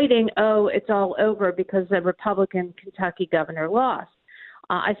writing, oh, it's all over because the Republican Kentucky governor lost.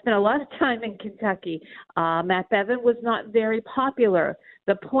 I spent a lot of time in Kentucky. Matt Bevin was not very popular.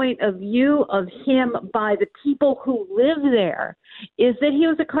 The point of view of him by the people who live there is that he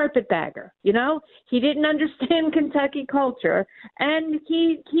was a carpetbagger. You know, he didn't understand Kentucky culture, and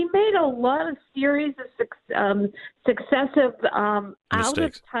he made a lot of series of successive out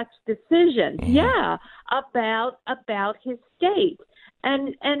of touch decisions. Mm-hmm. Yeah, about his state.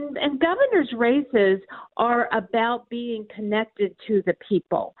 And governors' races are about being connected to the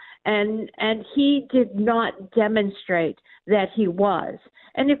people, and he did not demonstrate that he was.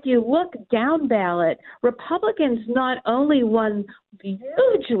 And if you look down ballot, Republicans not only won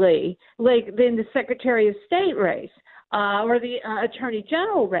hugely, like in the Secretary of State race or the Attorney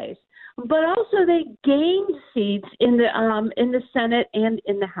General race, but also they gained seats in the Senate and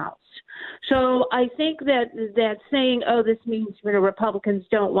in the House. So I think that saying, oh, this means Republicans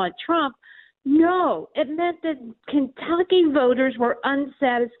don't want Trump, no, it meant that Kentucky voters were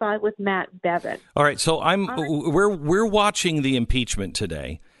unsatisfied with Matt Bevin. All right, so we're watching the impeachment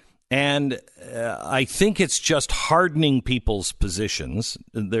today, and I think it's just hardening people's positions.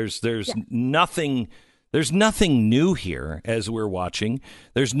 There's nothing new here as we're watching.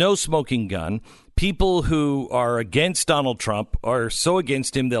 There's no smoking gun. People who are against Donald Trump are so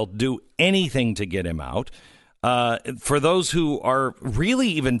against him they'll do anything to get him out. For those who are really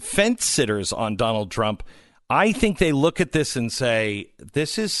even fence sitters on Donald Trump, I think they look at this and say,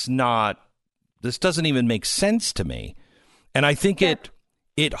 this doesn't even make sense to me. And I think it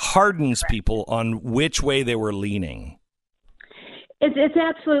hardens people on which way they were leaning. It's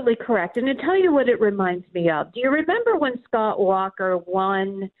absolutely correct. And to tell you what it reminds me of, do you remember when Scott Walker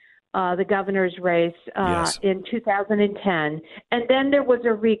won the governor's race in 2010, and then there was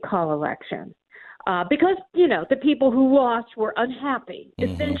a recall election? Because, the people who lost were unhappy.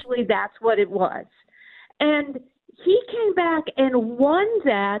 Mm-hmm. Essentially, that's what it was. And he came back and won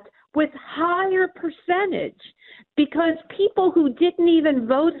that with higher percentage because people who didn't even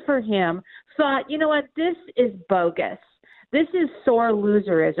vote for him thought, you know what, this is bogus. This is sore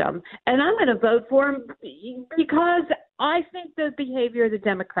loserism, and I'm going to vote for him because I think the behavior of the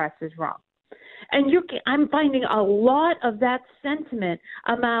Democrats is wrong. And I'm finding a lot of that sentiment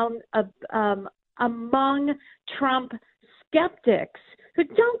among Trump skeptics who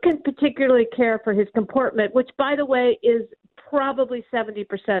don't particularly care for his comportment, which, by the way, is probably 70%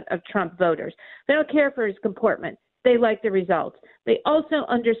 of Trump voters. They don't care for his comportment. They like the results. They also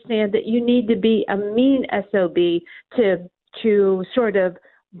understand that you need to be a mean SOB to sort of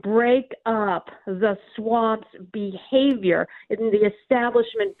break up the swamp's behavior and the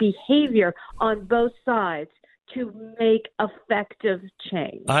establishment behavior on both sides to make effective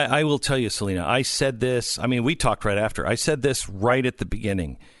change. I will tell you, Salena, I said this. I mean, we talked right after. I said this right at the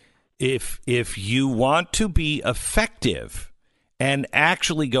beginning. If you want to be effective and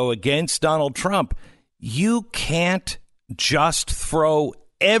actually go against Donald Trump, you can't just throw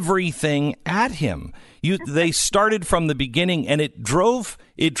everything at him. They started from the beginning, and it drove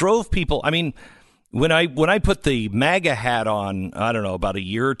people. I mean, when I put the MAGA hat on, I don't know, about a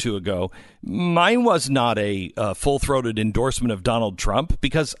year or two ago, mine was not a full-throated endorsement of Donald Trump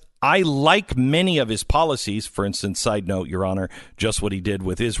because I like many of his policies. For instance, side note, Your Honor, just what he did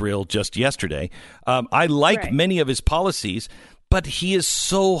with Israel just yesterday. I like many of his policies, but he is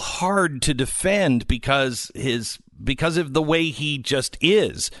so hard to defend because of the way he just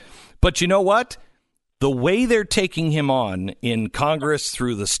is. But you know what? The way they're taking him on in Congress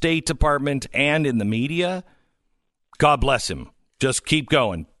through the State Department and in the media, God bless him. Just keep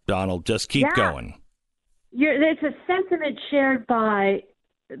going, Donald. Just keep going. It's a sentiment shared by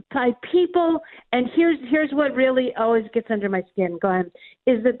people, and here's what really always gets under my skin, Glenn,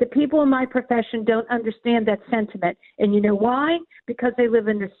 is that the people in my profession don't understand that sentiment. And you know why? Because they live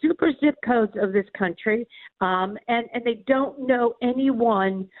in the super zip codes of this country, and they don't know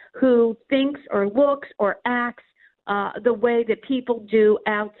anyone who thinks or looks or acts the way that people do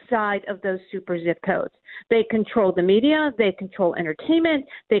outside of those super zip codes. They control the media, they control entertainment,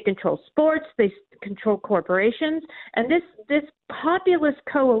 they control sports, they control corporations, and this populist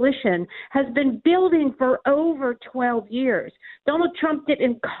coalition has been building for over 12 years. Donald Trump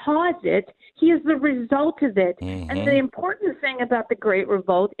didn't cause it. He is the result of it. Mm-hmm. And the important thing about the Great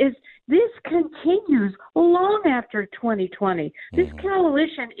Revolt is this continues long after 2020. This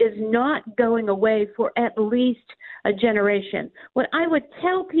coalition is not going away for at least a generation. What I would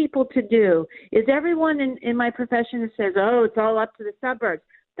tell people to do is everyone in my profession says, oh, it's all up to the suburbs.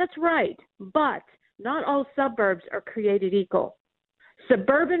 That's right, but not all suburbs are created equal.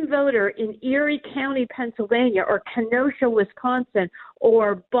 Suburban voter in Erie County, Pennsylvania, or Kenosha, Wisconsin,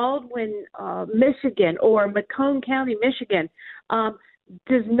 or Baldwin, Michigan, or Macomb County, Michigan,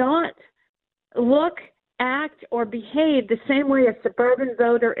 does not look, act, or behave the same way a suburban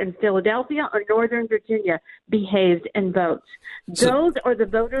voter in Philadelphia or Northern Virginia behaves and votes. Those are the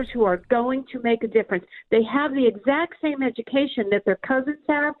voters who are going to make a difference. They have the exact same education that their cousins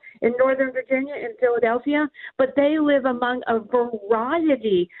have in Northern Virginia and Philadelphia, but they live among a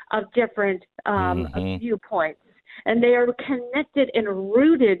variety of different viewpoints. And they are connected and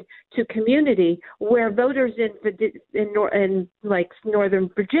rooted to community, where voters in like Northern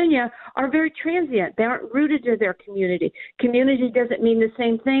Virginia are very transient. They aren't rooted to their community. Community doesn't mean the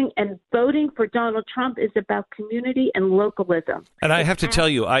same thing. And voting for Donald Trump is about community and localism. And I have to tell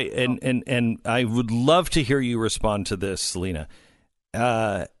you, I would love to hear you respond to this, Salena.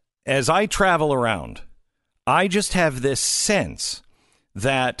 As I travel around, I just have this sense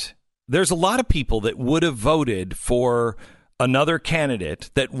that there's a lot of people that would have voted for another candidate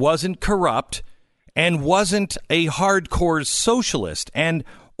that wasn't corrupt and wasn't a hardcore socialist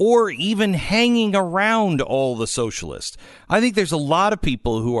or even hanging around all the socialists. I think there's a lot of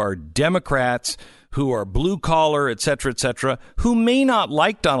people who are Democrats, who are blue collar, et cetera, who may not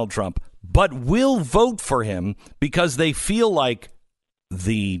like Donald Trump, but will vote for him because they feel like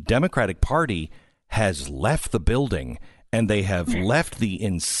the Democratic Party has left the building and they have left the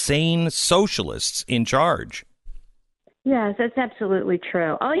insane socialists in charge. Yes, that's absolutely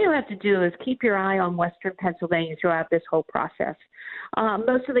true. All you have to do is keep your eye on Western Pennsylvania throughout this whole process.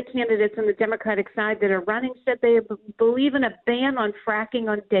 Most of the candidates on the Democratic side that are running said they believe in a ban on fracking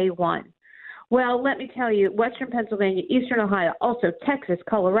on day one. Well, let me tell you, Western Pennsylvania, Eastern Ohio, also Texas,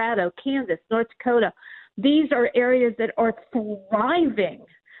 Colorado, Kansas, North Dakota, these are areas that are thriving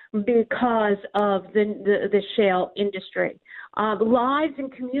because of the shale industry. Lives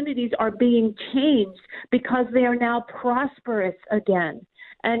and communities are being changed because they are now prosperous again.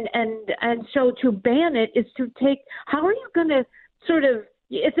 And so to ban it is to take – how are you going to sort of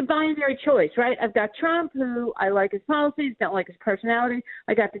 – it's a binary choice, right? I've got Trump, who I like his policies, don't like his personality.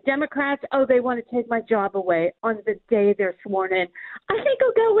 I got the Democrats. Oh, they want to take my job away on the day they're sworn in. I think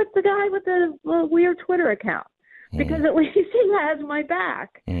I'll go with the guy with the weird Twitter account because at least he has my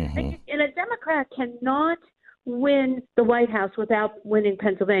back. And a Democrat cannot win the White House without winning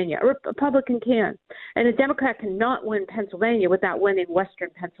Pennsylvania. A Republican can. And a Democrat cannot win Pennsylvania without winning Western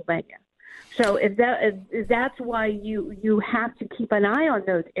Pennsylvania. So if that's why you have to keep an eye on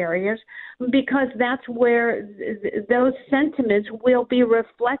those areas, because that's where those sentiments will be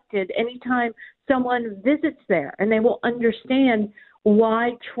reflected anytime someone visits there, and they will understand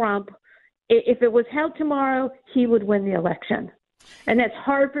why Trump, if it was held tomorrow, he would win the election. And that's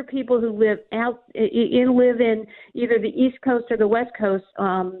hard for people who live in either the East Coast or the West Coast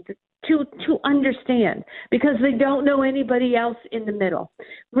to understand, because they don't know anybody else in the middle.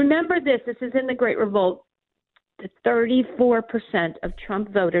 Remember this is in the Great Revolt. 34% of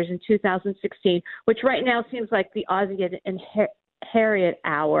Trump voters in 2016, which right now seems like the Ozzie and Harriet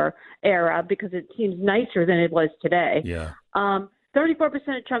hour era because it seems nicer than it was today. Yeah. 34%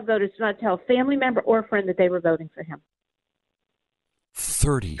 of Trump voters did not tell a family member or friend that they were voting for him.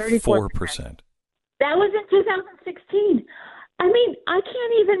 34%. That was in 2016. I mean,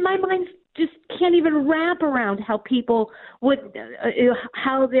 my mind just can't even wrap around how people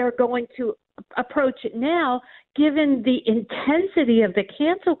how they're going to approach it now, given the intensity of the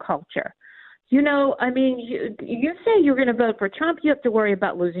cancel culture. You know, I mean, you say you're going to vote for Trump, you have to worry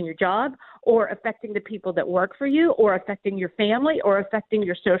about losing your job or affecting the people that work for you or affecting your family or affecting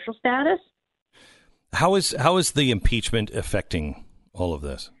your social status. How is the impeachment affecting all of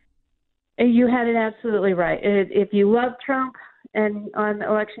this? You had it absolutely right. If you love Trump, and on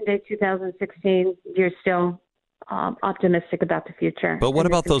Election Day 2016, you're still optimistic about the future. But what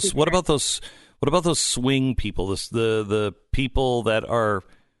about those? What about those swing people? The people that are,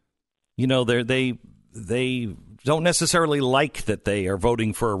 you know, they don't necessarily like that they are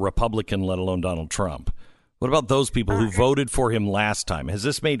voting for a Republican, let alone Donald Trump. What about those people who voted for him last time? Has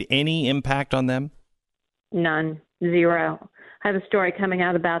this made any impact on them? None, zero. I have a story coming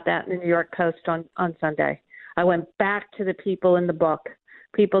out about that in the New York Post on Sunday. I went back to the people in the book,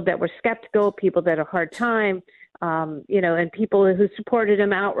 people that were skeptical, people that had a hard time, and people who supported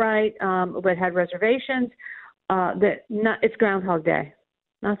him outright but had reservations. It's Groundhog Day.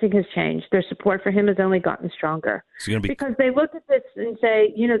 Nothing has changed. Their support for him has only gotten stronger. Because they look at this and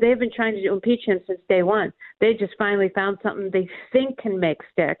say, they've been trying to impeach him since day one. They just finally found something they think can make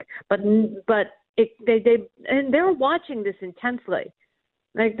stick. But they're watching this intensely.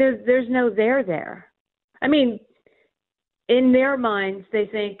 Like there's no there there. I mean, in their minds, they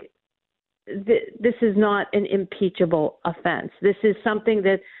think this is not an impeachable offense. This is something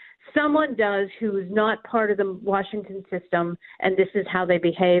that someone does who is not part of the Washington system, and this is how they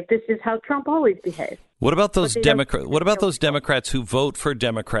behave. This is how Trump always behaved. What about those Democrats who vote for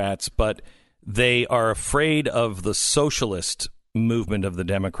Democrats, but they are afraid of the socialist movement of the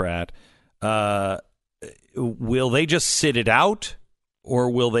Democrat? Will they just sit it out?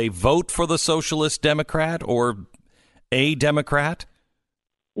 Or will they vote for the socialist Democrat or a Democrat?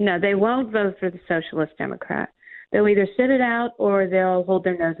 No, they won't vote for the socialist Democrat. They'll either sit it out or they'll hold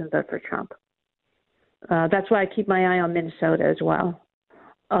their nose and vote for Trump. That's why I keep my eye on Minnesota as well.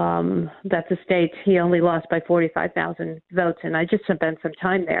 That's a state he only lost by 45,000 votes, and I just spent some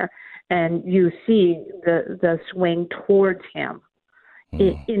time there, and you see the swing towards him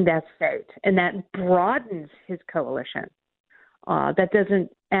in that state, and that broadens his coalition. That doesn't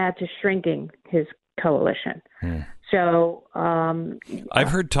add to shrinking his coalition. So I've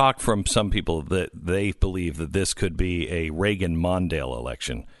heard talk from some people that they believe that this could be a Reagan-Mondale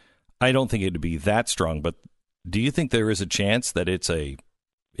election. I don't think it would be that strong, but do you think there is a chance that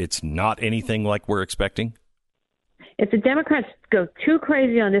it's not anything like we're expecting? If the Democrats go too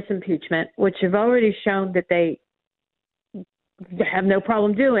crazy on this impeachment, which have already shown that they have no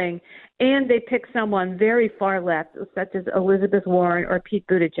problem doing, and they pick someone very far left, such as Elizabeth Warren or Pete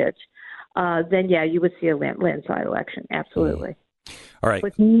Buttigieg, then, yeah, you would see a landslide election. Absolutely. All right.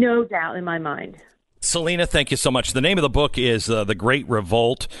 With no doubt in my mind. Salena, thank you so much. The name of the book is The Great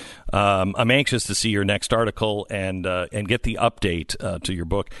Revolt. I'm anxious to see your next article and get the update to your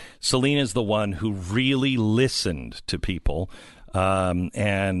book. Salena is the one who really listened to people.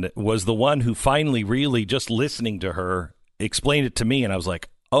 and was the one who finally really, just listening to her, explained it to me, and I was like,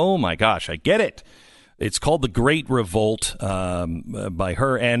 oh my gosh, I get it. It's called The Great Revolt by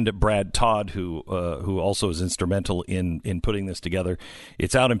her and Brad Todd, who also is instrumental in putting this together.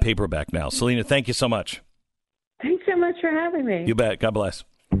 It's out in paperback now. Salena, thank you so much. Thanks so much for having me. You bet. God bless.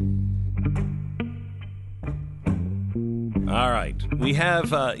 All right. We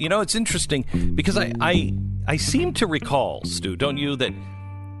have, it's interesting because I seem to recall, Stu, don't you, that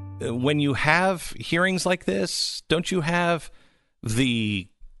when you have hearings like this, don't you have the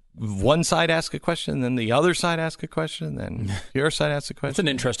one side ask a question, then the other side ask a question, then your side asks a question? That's an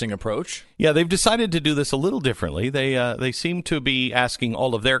interesting approach. Yeah, they've decided to do this a little differently. They seem to be asking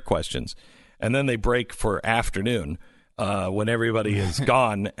all of their questions, and then they break for afternoon when everybody is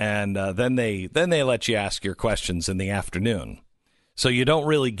gone, and then they let you ask your questions in the afternoon. So you don't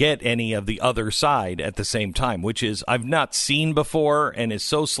really get any of the other side at the same time, which is I've not seen before and is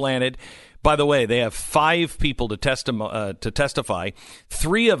so slanted. By the way, they have 5 people to testify.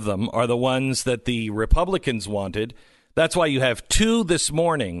 3 of them are the ones that the Republicans wanted. That's why you have 2 this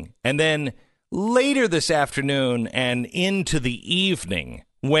morning. And then later this afternoon and into the evening,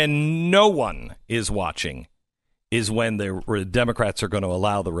 when no one is watching, is when the Democrats are going to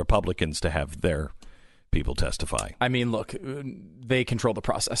allow the Republicans to have their people testify. I mean, look, they control the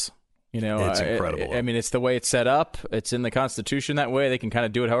process. It's incredible. I mean, it's the way it's set up. It's in the Constitution that way. They can kind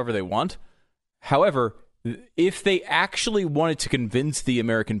of do it however they want. However, if they actually wanted to convince the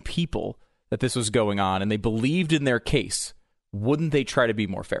American people that this was going on and they believed in their case, wouldn't they try to be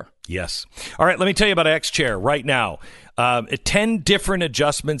more fair? Yes. All right, let me tell you about X-Chair right now. 10 different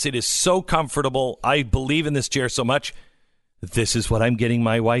adjustments. It is so comfortable. I believe in this chair so much. This is what I'm getting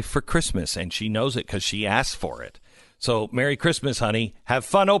my wife for Christmas, and she knows it because she asked for it. So, Merry Christmas, honey. Have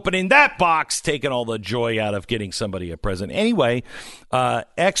fun opening that box, taking all the joy out of getting somebody a present. Anyway,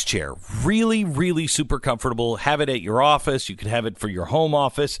 X-Chair, really, really super comfortable. Have it at your office. You can have it for your home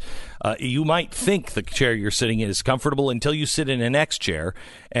office. You might think the chair you're sitting in is comfortable until you sit in an X-Chair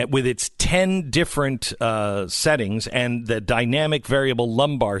with its 10 different settings and the dynamic variable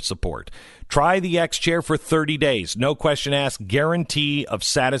lumbar support. Try the X-Chair for 30 days. No question asked. Guarantee of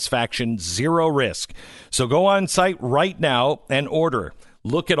satisfaction. 0 risk. So go on site right now and order.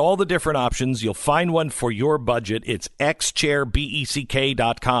 Look at all the different options. You'll find one for your budget. It's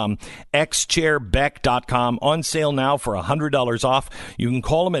xchairbeck.com, xchairbeck.com. On sale now for $100 off. You can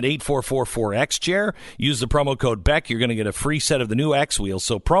call them at 8444-XChair. Use the promo code BECK. You're going to get a free set of the new X wheels.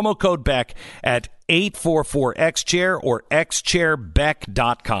 So promo code BECK at 844-XChair or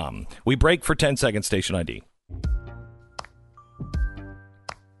xchairbeck.com. We break for 10 seconds. Station ID.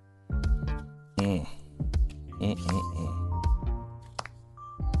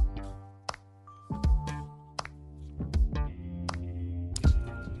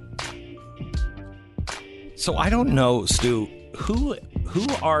 So I don't know, Stu, who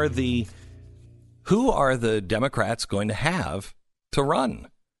are the Democrats going to have to run?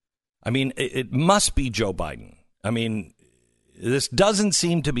 I mean, it must be Joe Biden. I mean, this doesn't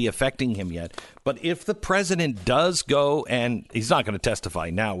seem to be affecting him yet. But if the president does go, and he's not going to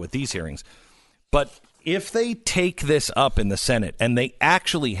testify now with these hearings, but if they take this up in the Senate and they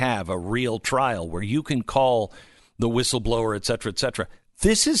actually have a real trial where you can call the whistleblower, et cetera,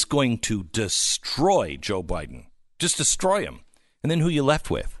 this is going to destroy Joe Biden. Just destroy him. And then who you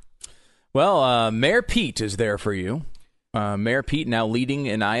left with? Well, Mayor Pete is there for you. Mayor Pete now leading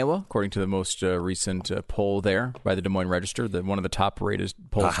in Iowa, according to the most recent poll there by the Des Moines Register, one of the top-rated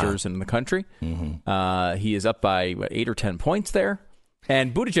pollsters in the country. Mm-hmm. He is up by 8 or 10 points there.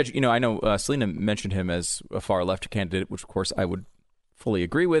 And Buttigieg, I know Salena mentioned him as a far-left candidate, which, of course, I would fully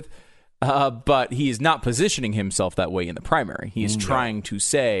agree with. But he is not positioning himself that way in the primary. He is trying to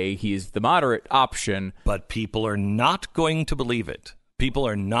say he is the moderate option. But people are not going to believe it. People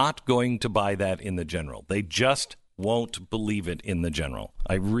are not going to buy that in the general. They just won't believe it in the general.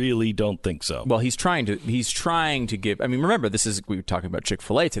 I really don't think so. Well, he's trying to give. I mean, remember, we were talking about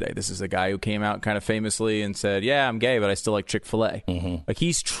Chick-fil-A today. This is a guy who came out kind of famously and said, "Yeah, I'm gay, but I still like Chick-fil-A." Mm-hmm. Like,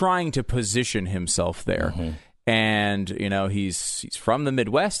 he's trying to position himself there. Mm-hmm. And, he's from the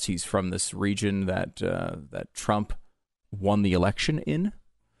Midwest. He's from this region that Trump won the election in.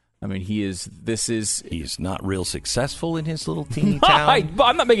 I mean, he's not real successful in his little teeny town.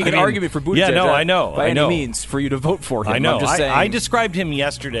 I'm not making an argument for Buttigieg. Yeah, no, I know. By any means for you to vote for him. I know. I'm just saying. I described him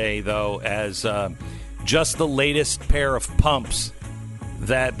yesterday, though, as just the latest pair of pumps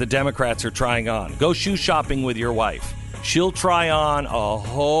that the Democrats are trying on. Go shoe shopping with your wife. She'll try on a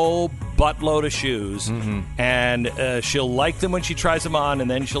whole buttload of shoes, and she'll like them when she tries them on, and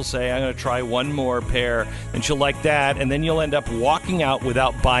then she'll say, I'm going to try one more pair, and she'll like that, and then you'll end up walking out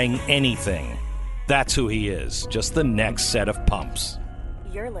without buying anything. That's who he is, just the next set of pumps.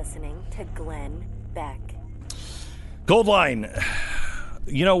 You're listening to Glenn Beck. Goldline.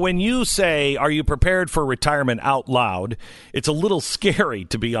 You know, when you say, are you prepared for retirement out loud, it's a little scary,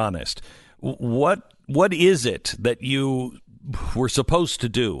 to be honest. What is it that you were supposed to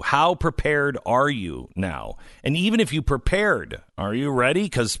do? How prepared are you now? And even if you prepared, are you ready?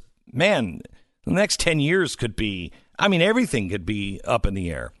 Because, man, the next 10 years could be, everything could be up in the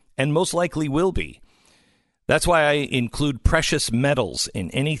air, and most likely will be. That's why I include precious metals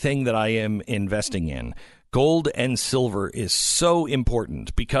in anything that I am investing in. Gold and silver is so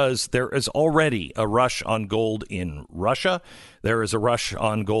important because there is already a rush on gold in Russia. There is a rush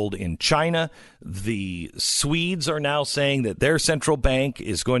on gold in China. The Swedes are now saying that their central bank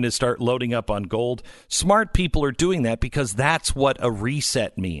is going to start loading up on gold. Smart people are doing that because that's what a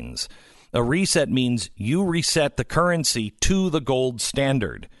reset means. A reset means you reset the currency to the gold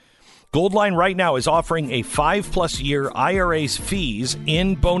standard. Goldline right now is offering a 5+ year IRA's fees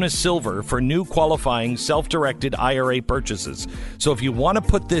in bonus silver for new qualifying self-directed IRA purchases. So if you want to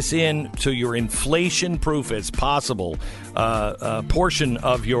put this in to your inflation-proof as possible portion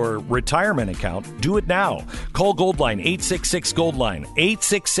of your retirement account, do it now. Call Goldline, 866-GOLDLINE,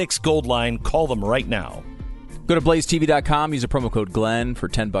 866-GOLDLINE. Call them right now. Go to blazetv.com, use a promo code Glenn for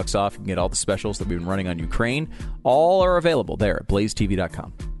 $10 off. You can get all the specials that we've been running on Ukraine. All are available there at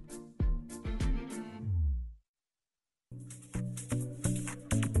blazetv.com.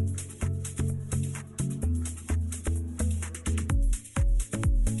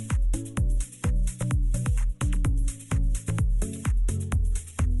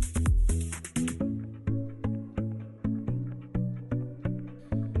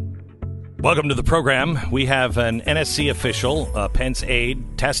 Welcome to the program. We have an NSC official, Pence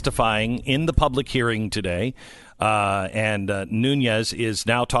aide, testifying in the public hearing today. And Nunes is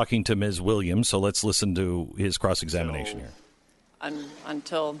now talking to Ms. Williams. So let's listen to his cross-examination here.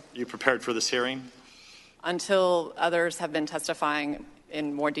 Until you prepared for this hearing? Until others have been testifying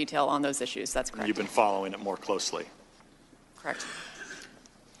in more detail on those issues. That's correct. You've been following it more closely. Correct.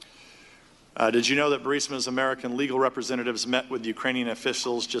 Did you know that Burisma's American legal representatives met with Ukrainian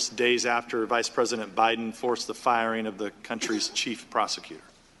officials just days after Vice President Biden forced the firing of the country's chief prosecutor?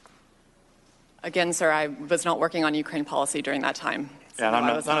 Again, sir, I was not working on Ukraine policy during that time. So yeah,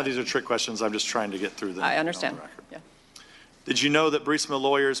 and none of these are trick questions. I'm just trying to get through them. I understand. Yeah. Did you know that Burisma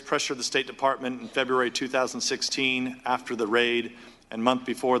lawyers pressured the State Department in February 2016 after the raid and month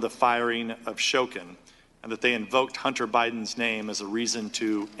before the firing of Shokin, and that they invoked Hunter Biden's name as a reason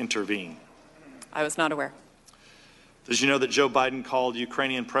to intervene? I was not aware. Did you know that Joe Biden called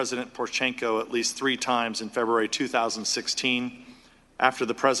Ukrainian President Poroshenko at least 3 times in February 2016 after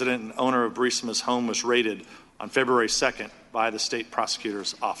the president and owner of Burisma's home was raided on February 2nd by the state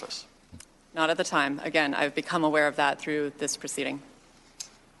prosecutor's office? Not at the time. Again, I've become aware of that through this proceeding.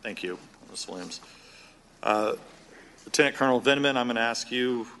 Thank you, Ms. Williams. Lieutenant Colonel Vindman, I'm going to ask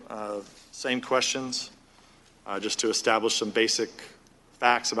you same questions just to establish some basic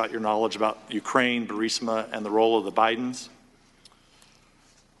facts about your knowledge about Ukraine, Burisma, and the role of the Bidens.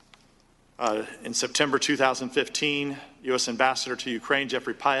 In September 2015, U.S. Ambassador to Ukraine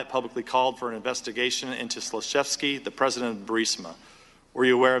Jeffrey Pyatt publicly called for an investigation into Slashevsky, the president of Burisma. Were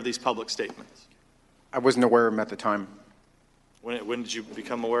you aware of these public statements? I wasn't aware of them at the time. When did you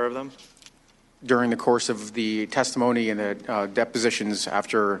become aware of them? During the course of the testimony and the depositions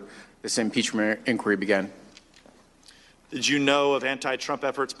after this impeachment inquiry began. Did you know of anti-Trump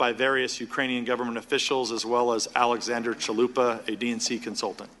efforts by various Ukrainian government officials as well as Alexander Chalupa, a DNC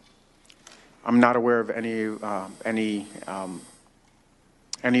consultant? I'm not aware of any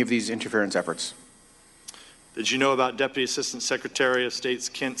of these interference efforts. Did you know about Deputy Assistant Secretary of State's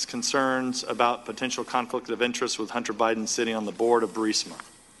Kent's concerns about potential conflict of interest with Hunter Biden sitting on the board of Burisma?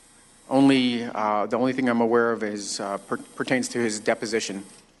 The only thing I'm aware of is pertains to his deposition.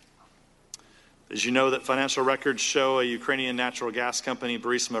 Did you know that financial records show a Ukrainian natural gas company,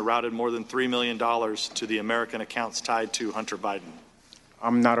 Burisma, routed more than $3 million to the American accounts tied to Hunter Biden?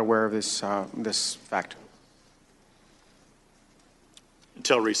 I'm not aware of this fact.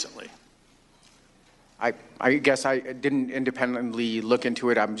 Until recently. I guess I didn't independently look into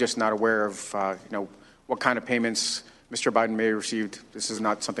it. I'm just not aware of what kind of payments Mr. Biden may have received. This is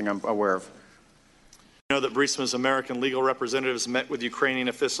not something I'm aware of. You know that Burisma's American legal representatives met with Ukrainian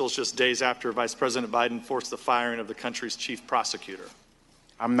officials just days after Vice President Biden forced the firing of the country's chief prosecutor.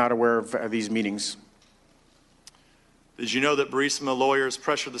 I'm not aware of these meetings. Did you know that Burisma lawyers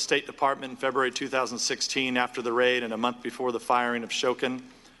pressured the State Department in February 2016 after the raid and a month before the firing of Shokin, and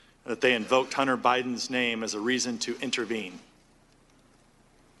that they invoked Hunter Biden's name as a reason to intervene?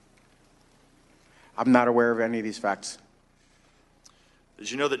 I'm not aware of any of these facts. Did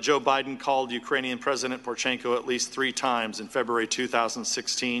you know that Joe Biden called Ukrainian President Poroshenko at least 3 times in February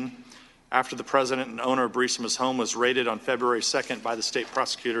 2016 after the president and owner of Burisma's home was raided on February 2nd by the state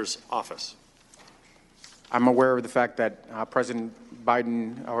prosecutor's office? I'm aware of the fact that President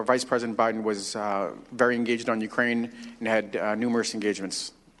Biden, or Vice President Biden, was very engaged on Ukraine and had numerous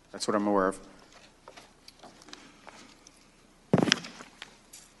engagements. That's what I'm aware of.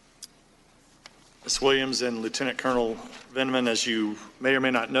 Ms. Williams and Lieutenant Colonel Vindman, as you may or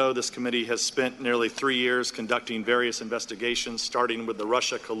may not know, this committee has spent nearly 3 years conducting various investigations, starting with the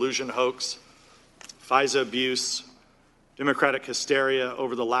Russia collusion hoax, FISA abuse, Democratic hysteria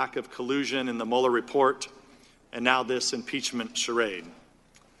over the lack of collusion in the Mueller report, and now this impeachment charade.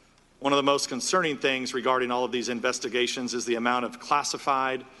 One of the most concerning things regarding all of these investigations is the amount of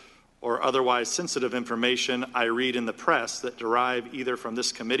classified or otherwise sensitive information I read in the press that derive either from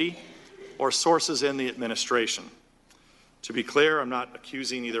this committee or sources in the administration. To be clear, I'm not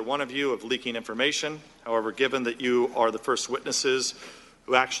accusing either one of you of leaking information. However, given that you are the first witnesses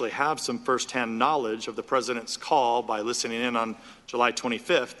who actually have some firsthand knowledge of the president's call by listening in on July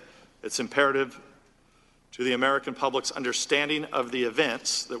 25th, it's imperative to the American public's understanding of the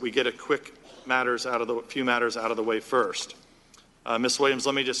events that we get a few matters out of the way first. Ms. Williams,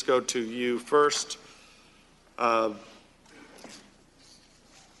 let me just go to you first. For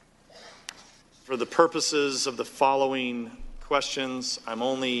the purposes of the following questions, I'm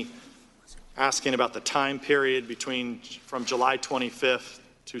only asking about the time period from July 25th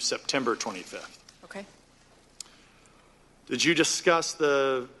to September 25th. Okay. Did you discuss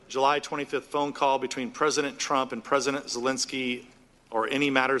the July 25th phone call between President Trump and President Zelensky, or any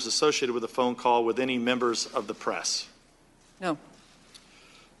matters associated with the phone call, with any members of the press? No.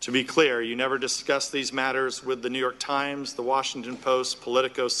 To be clear, you never discussed these matters with the New York Times, the Washington Post,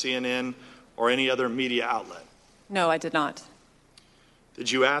 Politico, CNN, or any other media outlet? No, I did not.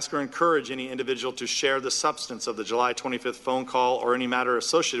 Did you ask or encourage any individual to share the substance of the July 25th phone call or any matter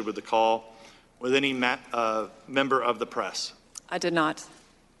associated with the call with any member of the press? I did not.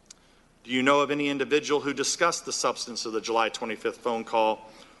 Do you know of any individual who discussed the substance of the July 25th phone call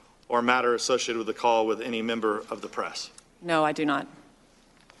or matter associated with the call with any member of the press? No, I do not.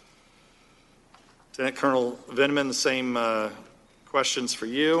 Lieutenant Colonel Vindman, the same questions for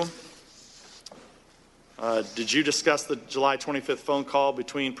you. Did you discuss the July 25th phone call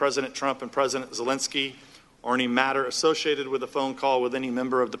between President Trump and President Zelensky or any matter associated with the phone call with any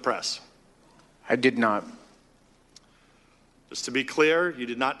member of the press? I did not. Just to be clear, you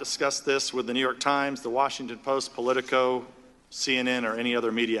did not discuss this with the New York Times, the Washington Post, Politico, CNN, or any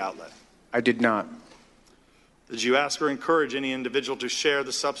other media outlet? I did not. Did you ask or encourage any individual to share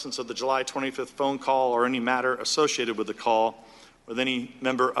the substance of the July 25th phone call or any matter associated with the call with any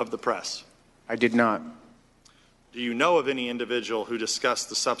member of the press? I did not. Do you know of any individual who discussed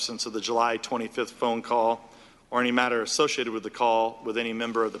the substance of the July 25th phone call or any matter associated with the call with any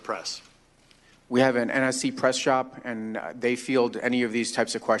member of the press? We have an NSC press shop, and they field any of these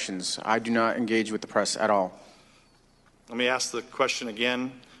types of questions. I do not engage with the press at all. Let me ask the question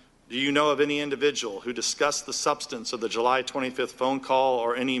again. Do you know of any individual who discussed the substance of the July 25th phone call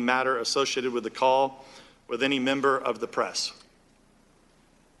or any matter associated with the call with any member of the press?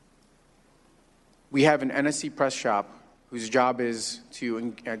 We have an NSC press shop whose job is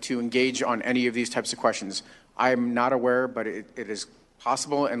to engage on any of these types of questions. I am not aware, but it is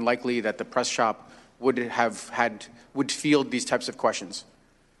possible and likely that the press shop would field these types of questions.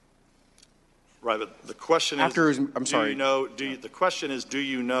 Right, but the question is, the question is, do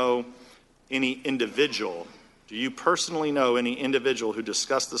you know any individual, do you personally know any individual who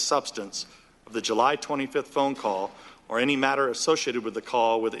discussed the substance of the July 25th phone call or any matter associated with the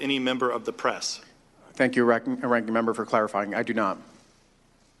call with any member of the press? Thank you, Ranking Member, for clarifying. I do not.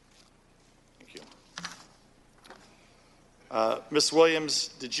 Thank you. Ms. Williams,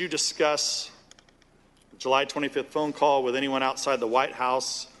 did you discuss the July 25th phone call with anyone outside the White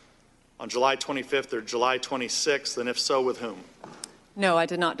House on July 25th or July 26th, and if so, with whom? No, I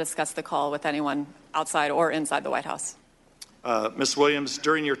did not discuss the call with anyone outside or inside the White House. Ms. Williams,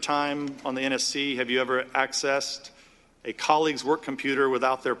 during your time on the NSC, have you ever accessed a colleague's work computer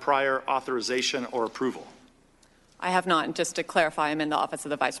without their prior authorization or approval? I have not. And just to clarify, I'm in the office of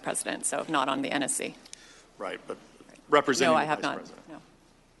the Vice President, so not on the NSC. Right, but representing the Vice President. No.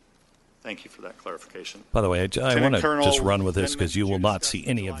 Thank you for that clarification. By the way, I want to just run with this because you will not see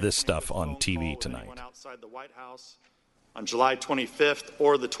any of this stuff on TV tonight. Outside the White House on July 25th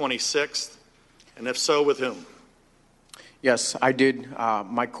or the 26th? And if so, with whom? Yes, I did.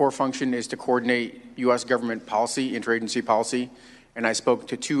 My core function is to coordinate U.S. government policy, interagency policy, and I spoke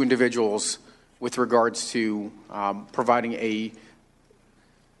to 2 individuals with regards to providing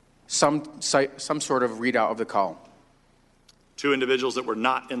some sort of readout of the call. 2 individuals that were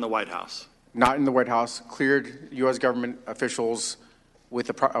not in the White House? Not in the White House, cleared U.S. government officials with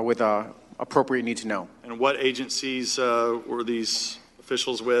appropriate need to know. And what agencies were these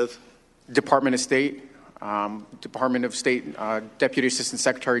officials with? Department of State, Deputy Assistant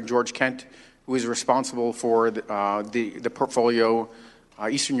Secretary George Kent, who is responsible for the portfolio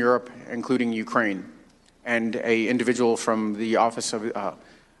Eastern Europe, including Ukraine, and an individual from the office of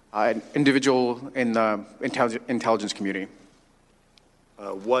an individual in the intelligence community.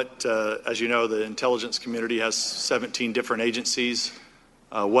 As you know, the intelligence community has 17 different agencies.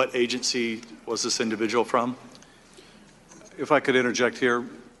 What agency was this individual from? If I could interject here,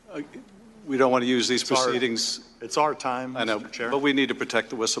 we don't want to use these proceedings. It's our time, I know, Mr. Chair. but we need to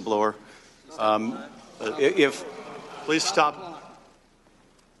protect the whistleblower. Please stop.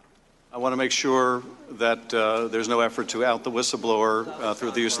 I want to make sure that there's no effort to out the whistleblower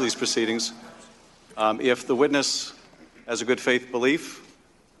through the use of these proceedings. If the witness has a good faith belief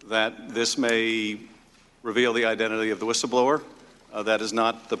that this may reveal the identity of the whistleblower, that is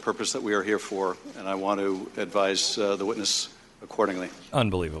not the purpose that we are here for, and I want to advise the witness accordingly.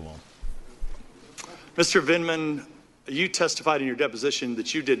 Unbelievable. Mr. Vindman, you testified in your deposition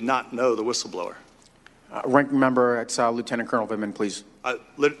that you did not know the whistleblower. Ranking member, it's Lieutenant Colonel Vindman, please.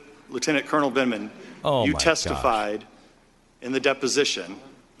 Lieutenant Colonel Vindman, you testified in the deposition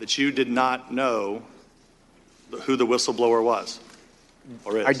that you did not know who the whistleblower was,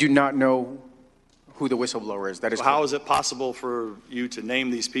 or is. I do not know who the whistleblower is. That is How is it possible for you to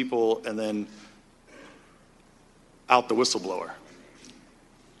name these people and then out the whistleblower?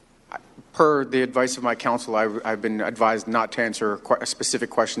 Per the advice of my counsel, I've been advised not to answer specific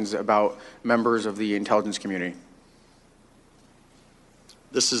questions about members of the intelligence community.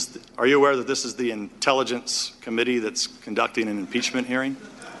 Are you aware that this is the Intelligence Committee that's conducting an impeachment hearing?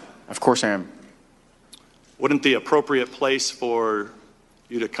 Of course I am. Wouldn't the appropriate place for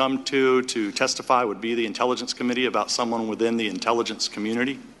you to come to testify would be the Intelligence Committee about someone within the intelligence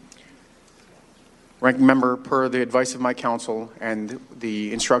community? Ranking member, per the advice of my counsel and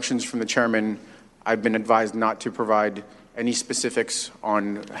the instructions from the chairman, I've been advised not to provide any specifics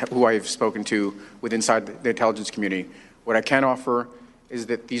on who I've spoken to inside the intelligence community. What I can offer is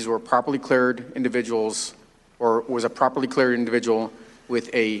that these were properly cleared individuals, or was a properly cleared individual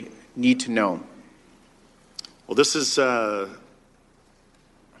with a need to know. Well, this is,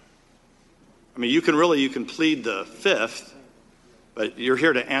 you can plead the fifth, but you're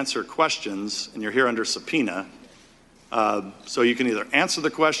here to answer questions, and you're here under subpoena. So you can either answer the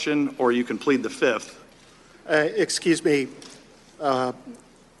question or you can plead the fifth. Excuse me. On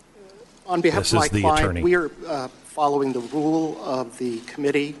behalf of my client, we are following the rule of the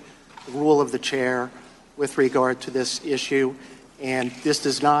committee, the rule of the chair with regard to this issue, and this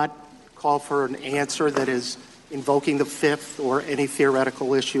does not call for an answer that is invoking the fifth or any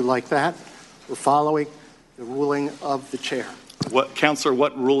theoretical issue like that. We're following the ruling of the chair. Counselor,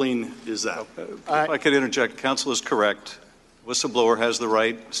 what ruling is that? If I could interject, counsel is correct. Whistleblower has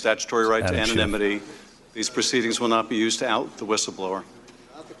the statutory right to anonymity. Schiff. These proceedings will not be used to out the whistleblower.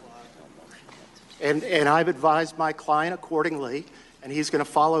 And I've advised my client accordingly, and he's going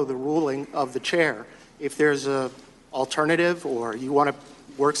to follow the ruling of the chair. If there's an alternative or you want to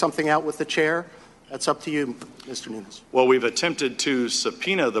work something out with the chair, that's up to you, Mr. Nunes. Well, we've attempted to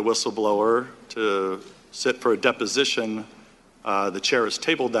subpoena the whistleblower to sit for a deposition. The chair has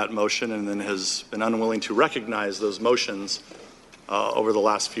tabled that motion and then has been unwilling to recognize those motions over the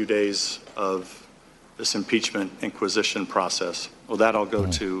last few days of this impeachment inquisition process. Well, that I'll go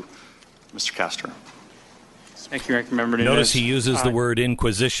to Mr. Castor. Thank you, Ranking Member Nunes. Notice he uses the word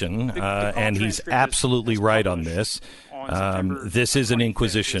inquisition, and he's absolutely right on this. This is an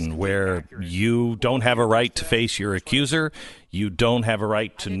inquisition where you don't have a right to face your accuser. You don't have a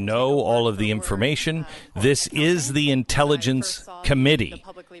right to know all of the information. This is the Intelligence Committee.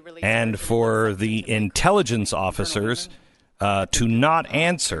 And for the intelligence officers to not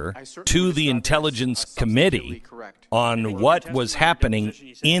answer to the Intelligence Committee on what was happening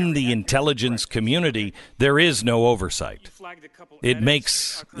in the intelligence community, there is no oversight. It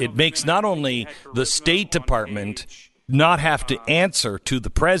makes not only the State Department not have to answer to the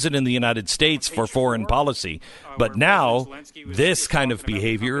President of the United States for foreign policy, but now this kind of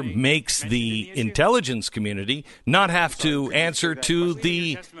behavior makes the intelligence community not have to answer to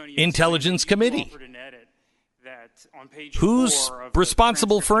the Intelligence Committee. Who's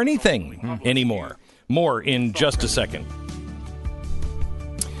responsible for anything anymore? More in just a second.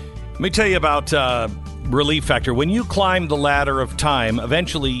 Let me tell you about relief factor. When you climb the ladder of time,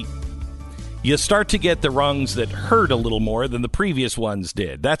 eventually you start to get the rungs that hurt a little more than the previous ones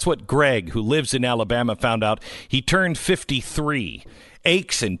did. That's what Greg, who lives in Alabama, found out. He turned 53.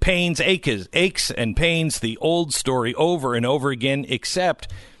 Aches and pains, aches and pains, the old story over and over again, except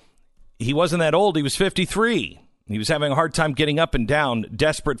he wasn't that old. He was 53. He was having a hard time getting up and down,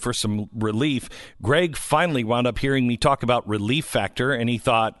 desperate for some relief. Greg finally wound up hearing me talk about relief factor, and he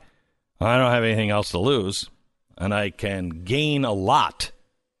thought, I don't have anything else to lose, and I can gain a lot.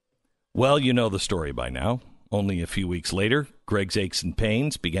 Well, you know the story by now. Only a few weeks later, Greg's aches and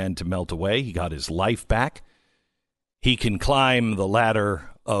pains began to melt away. He got his life back. He can climb the ladder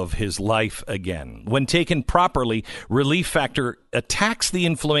of his life again. When taken properly, Relief Factor attacks the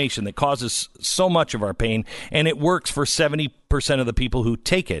inflammation that causes so much of our pain, and it works for 70% of the people who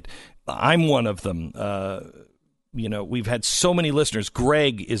take it. I'm one of them. We've had so many listeners.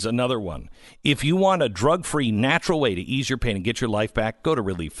 Greg is another one. If you want a drug-free, natural way to ease your pain and get your life back, go to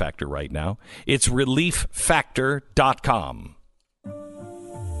Relief Factor right now. It's ReliefFactor.com.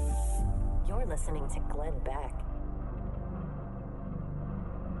 You're listening to Glenn Beck.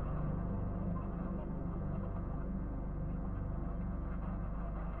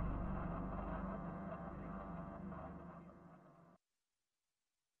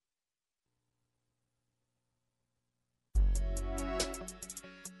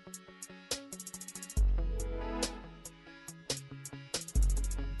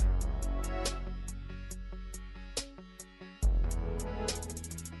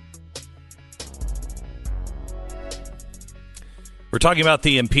 We're talking about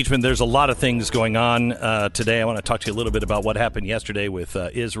the impeachment. There's a lot of things going on today. I want to talk to you a little bit about what happened yesterday with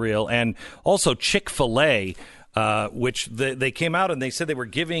Israel and also Chick-fil-A, which they came out and they said they were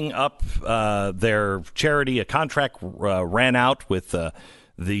giving up their charity. A contract ran out with the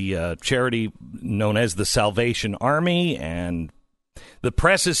charity known as the Salvation Army, and the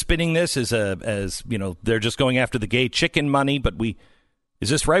press is spinning this as they're just going after the gay chicken money. But is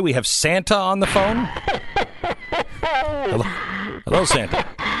this right? We have Santa on the phone. Hello, Santa.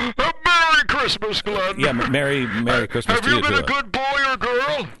 Merry Christmas, Glenn. Yeah, Merry Christmas to you. Have you been a good boy or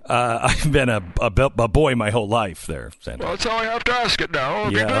girl? I've been a boy my whole life there, Santa. Well, that's how I have to ask it now.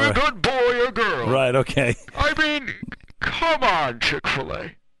 Have you been a good boy or girl? Right, okay. I mean, come on,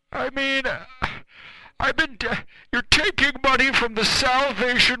 Chick-fil-A. I mean, you're taking money from the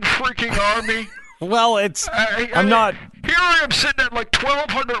Salvation freaking Army. Well, I'm not. Here I am sitting at like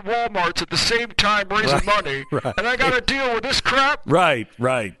 1,200 Walmarts at the same time raising money, and I got to deal with this crap. Right.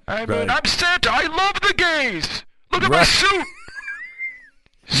 I mean, I'm Santa. I love the gays. Look at my suit.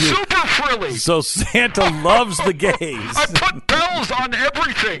 Super frilly. So Santa loves the gays. I put bells on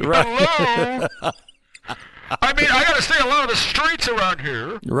everything. Right. Hello. I mean, I got to say, a lot of the streets around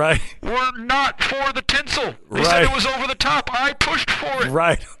here were not for the tinsel. They said it was over the top. I pushed for it.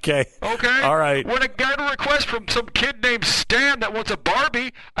 Right, okay. Okay? All right. When I get a request from some kid named Stan that wants a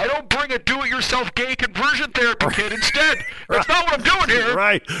Barbie, I don't bring a do-it-yourself gay conversion therapy kit instead. That's not what I'm doing here.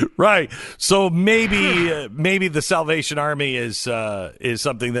 Right. So maybe the Salvation Army is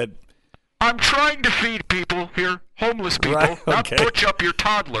something that... I'm trying to feed people here, homeless people, not butch up your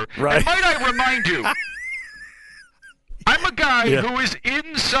toddler. Right. And might I remind you... I'm a guy who is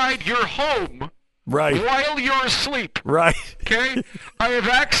inside your home while you're asleep. Right. Okay? I have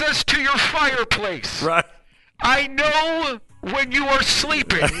access to your fireplace. Right. I know when you are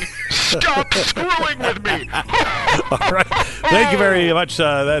sleeping. Stop screwing with me. All right. Thank you very much.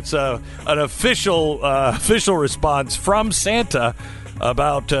 That's an official response from Santa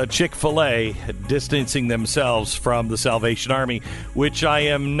about Chick-fil-A distancing themselves from the Salvation Army, which I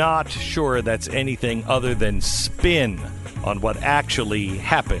am not sure that's anything other than spin on what actually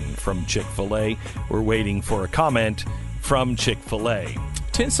happened from Chick-fil-A. We're waiting for a comment from Chick-fil-A.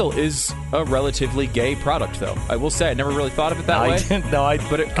 Tinsel is a relatively gay product, though. I will say, I never really thought of it that way.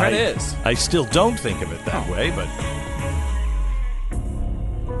 But it kind of is. I still don't think of it that way, but...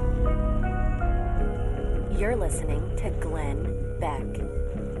 You're listening to Glenn Beck.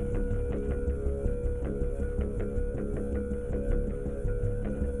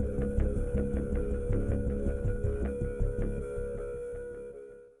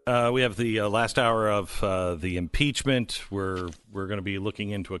 We have the last hour of the impeachment. We're going to be looking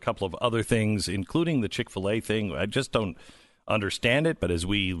into a couple of other things, including the Chick-fil-A thing. I just don't understand it, but as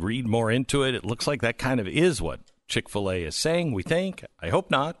we read more into it, it looks like that kind of is what Chick-fil-A is saying. We think. I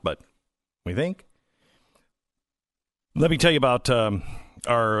hope not, but we think. Let me tell you about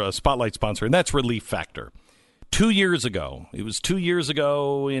our Spotlight sponsor, and that's Relief Factor. 2 years ago, it was 2 years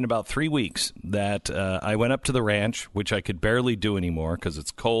ago in about 3 weeks that I went up to the ranch, which I could barely do anymore because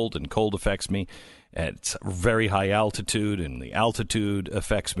it's cold and cold affects me. It's very high altitude and the altitude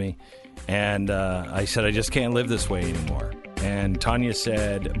affects me. And I said, I just can't live this way anymore. And Tanya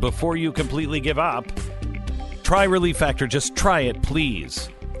said, before you completely give up, try Relief Factor. Just try it, please.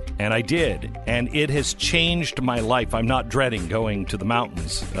 And I did. And it has changed my life. I'm not dreading going to the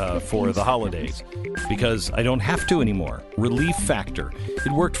mountains for the holidays because I don't have to anymore. Relief Factor.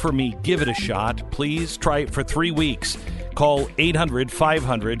 It worked for me. Give it a shot. Please try it for 3 weeks. Call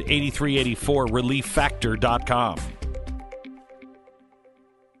 800-500-8384, relieffactor.com.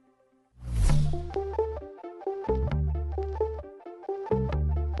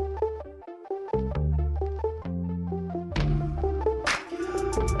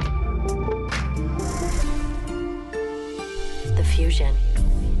 The fusion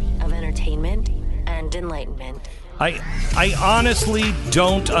of entertainment and enlightenment. I honestly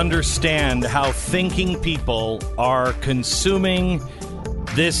don't understand how thinking people are consuming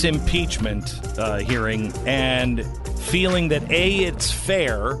this impeachment hearing and feeling that, A, it's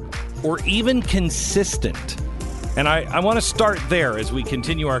fair or even consistent. And I want to start there as we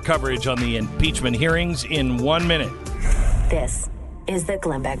continue our coverage on the impeachment hearings in 1 minute. This is the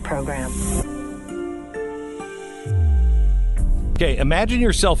Glenn Beck Program. Okay, imagine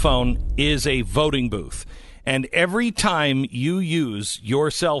your cell phone is a voting booth. And every time you use your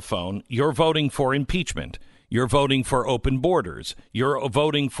cell phone, you're voting for impeachment. You're voting for open borders. You're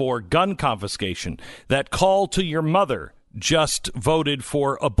voting for gun confiscation. That call to your mother just voted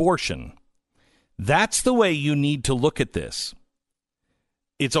for abortion. That's the way you need to look at this.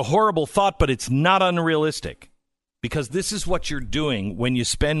 It's a horrible thought, but it's not unrealistic. Because this is what you're doing when you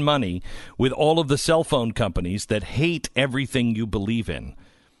spend money with all of the cell phone companies that hate everything you believe in.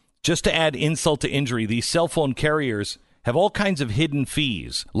 Just to add insult to injury, these cell phone carriers have all kinds of hidden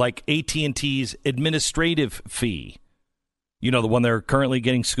fees, like AT&T's administrative fee. You know, the one they're currently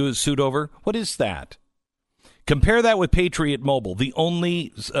getting sued over? What is that? Compare that with Patriot Mobile, the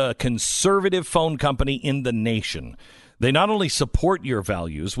only conservative phone company in the nation. They not only support your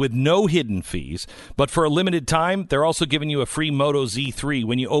values with no hidden fees, but for a limited time, they're also giving you a free Moto Z3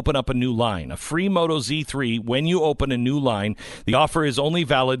 when you open up a new line. A free Moto Z3 when you open a new line. The offer is only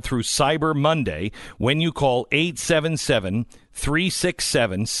valid through Cyber Monday when you call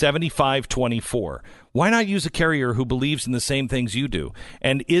 877-367-7524. Why not use a carrier who believes in the same things you do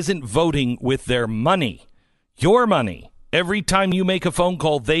and isn't voting with their money? Your money. Every time you make a phone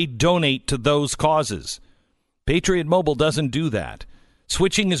call, they donate to those causes. Patriot Mobile doesn't do that.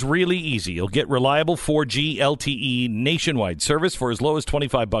 Switching is really easy. You'll get reliable 4G LTE nationwide service for as low as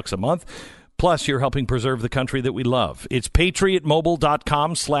 $25 a month. Plus, you're helping preserve the country that we love. It's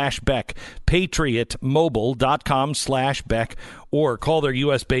patriotmobile.com/Beck. patriotmobile.com/Beck. Or call their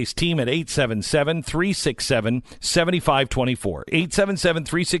U.S.-based team at 877-367-7524.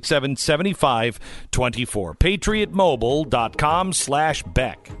 877-367-7524.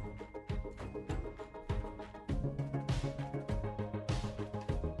 patriotmobile.com/Beck.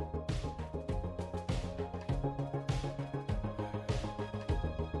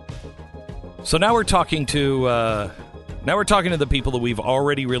 So now we're talking to the people that we've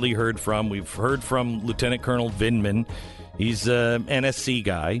already really heard from. We've heard from Lieutenant Colonel Vindman. He's an NSC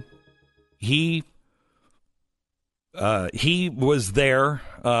guy. He was there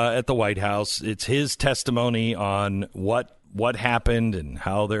at the White House. It's his testimony on what happened and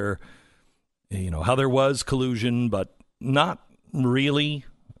how there was collusion, but not really.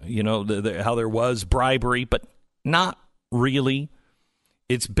 How there was bribery, but not really.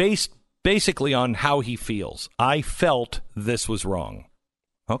 It's basically on how he feels. I felt this was wrong.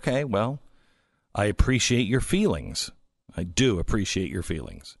 Okay, well, I appreciate your feelings. I do appreciate your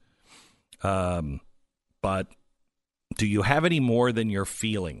feelings. But do you have any more than your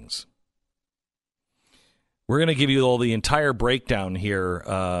feelings? We're going to give you all the entire breakdown here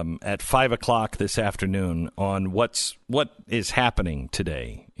at 5 o'clock this afternoon on what is happening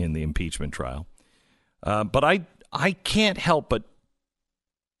today in the impeachment trial. But I can't help but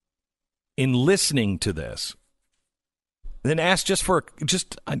in listening to this, then ask just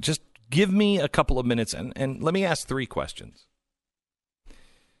give me a couple of minutes and let me ask 3 questions.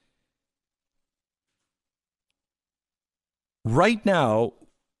 Right now,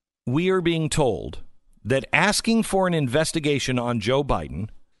 we are being told that asking for an investigation on Joe Biden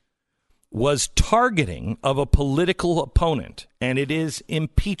was targeting of a political opponent, and it is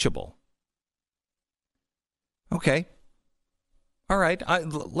impeachable. Okay. All right.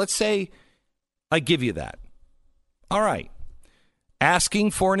 Let's say I give you that. All right.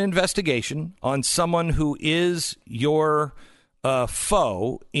 asking for an investigation on someone who is your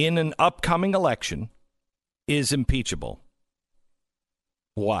foe in an upcoming election is impeachable.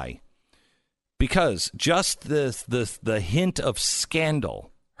 Why? Because just the hint of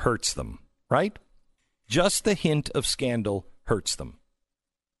scandal hurts them, right? Just the hint of scandal hurts them.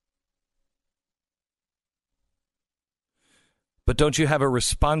 But don't you have a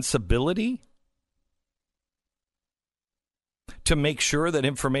responsibility to make sure that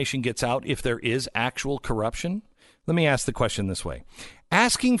information gets out if there is actual corruption? Let me ask the question this way.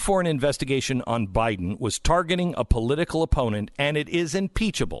 Asking for an investigation on Biden was targeting a political opponent, and it is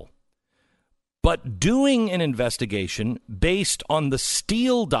impeachable. But doing an investigation based on the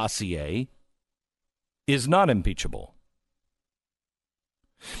Steele dossier is not impeachable.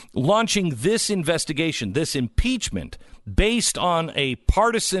 Launching this investigation, this impeachment, based on a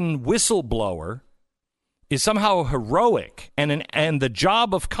partisan whistleblower is somehow heroic and the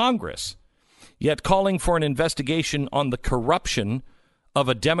job of Congress, yet calling for an investigation on the corruption of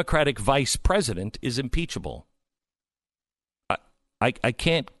a Democratic vice president is impeachable. I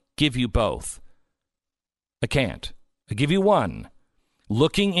can't give you both. I can't. I give you one.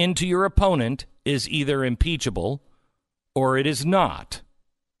 Looking into your opponent is either impeachable or it is not.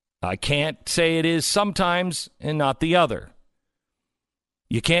 I can't say it is sometimes and not the other.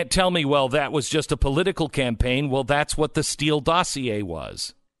 You can't tell me, well, that was just a political campaign. Well, that's what the Steele dossier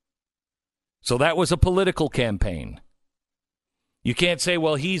was. So that was a political campaign. You can't say,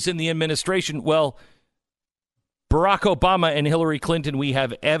 well, he's in the administration. Well, Barack Obama and Hillary Clinton, we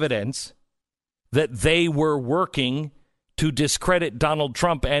have evidence that they were working to discredit Donald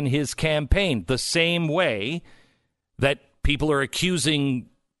Trump and his campaign, the same way that people are accusing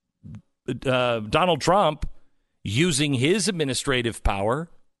Donald Trump using his administrative power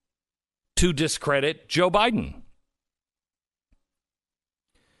to discredit Joe Biden.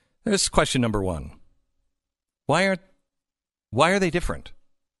 This is question number one. Why are they different?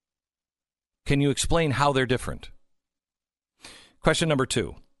 Can you explain how they're different? Question number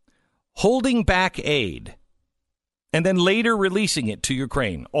two. Holding back aid and then later releasing it to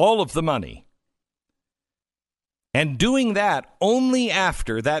Ukraine, all of the money, and doing that only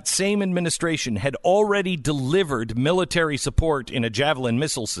after that same administration had already delivered military support in a Javelin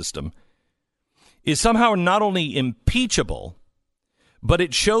missile system, is somehow not only impeachable, but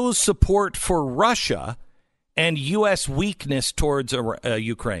it shows support for Russia and U.S. weakness towards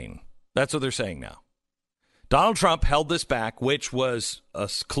Ukraine. That's what they're saying now. Donald Trump held this back, which was a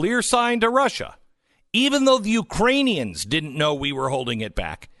clear sign to Russia. Even though the Ukrainians didn't know we were holding it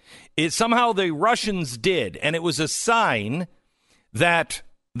back, somehow the Russians did, and it was a sign that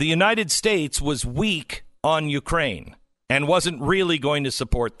the United States was weak on Ukraine and wasn't really going to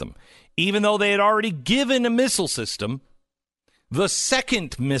support them. Even though they had already given a missile system, the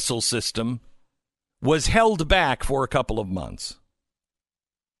second missile system was held back for a couple of months.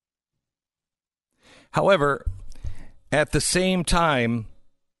 However, at the same time,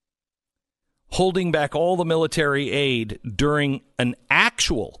 holding back all the military aid during an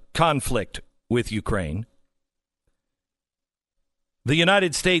actual conflict with Ukraine, the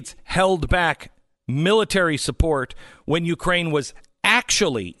United States held back military support when Ukraine was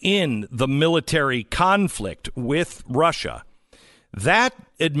actually in the military conflict with Russia. That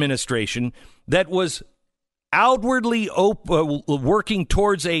administration that was outwardly working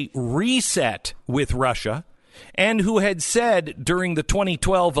towards a reset with Russia, and who had said during the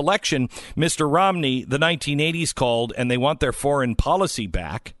 2012 election, Mr. Romney, the 1980s called, and they want their foreign policy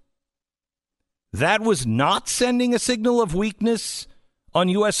back, that was not sending a signal of weakness on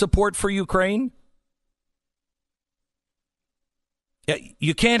U.S. support for Ukraine?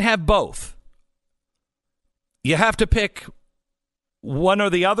 You can't have both. You have to pick one or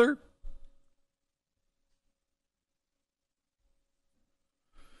the other.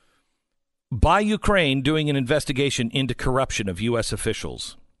 By Ukraine doing an investigation into corruption of U.S.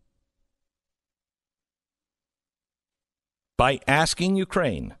 officials. By asking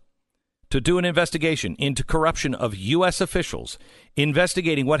Ukraine to do an investigation into corruption of U.S. officials,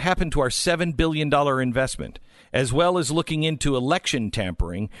 investigating what happened to our $7 billion investment, as well as looking into election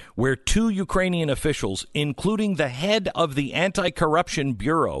tampering, where 2 Ukrainian officials, including the head of the Anti-Corruption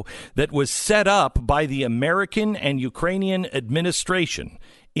Bureau that was set up by the American and Ukrainian administration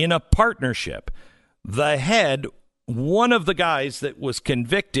in a partnership, the head, one of the guys that was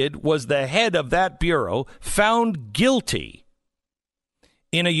convicted was the head of that bureau, found guilty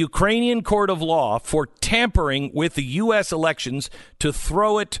in a Ukrainian court of law for tampering with the U.S. elections to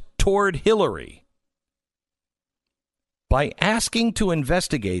throw it toward Hillary. By asking to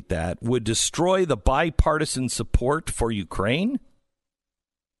investigate that would destroy the bipartisan support for Ukraine?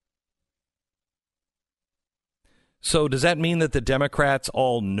 So does that mean that the Democrats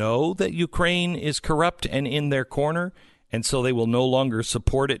all know that Ukraine is corrupt and in their corner, and so they will no longer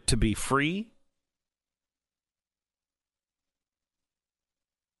support it to be free?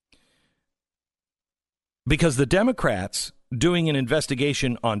 Because the Democrats doing an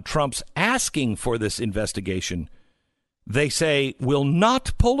investigation on Trump's asking for this investigation, they say will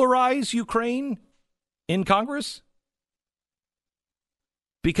not polarize Ukraine in Congress?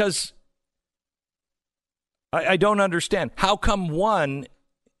 Because I don't understand. How come one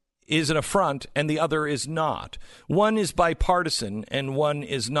is an affront and the other is not? One is bipartisan and one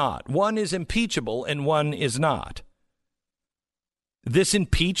is not. One is impeachable and one is not. This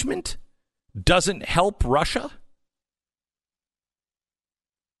impeachment doesn't help Russia?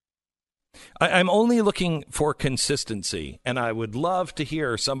 I'm only looking for consistency, and I would love to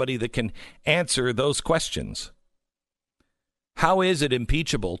hear somebody that can answer those questions. How is it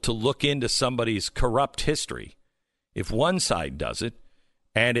impeachable to look into somebody's corrupt history if one side does it,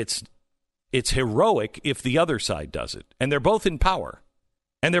 and it's heroic if the other side does it, and they're both in power,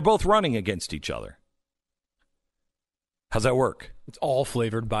 and they're both running against each other? How's that work? It's all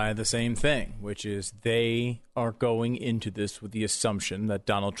flavored by the same thing, which is they are going into this with the assumption that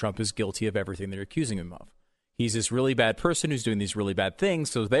Donald Trump is guilty of everything they're accusing him of. He's this really bad person who's doing these really bad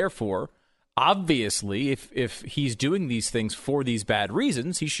things, so therefore, obviously, if he's doing these things for these bad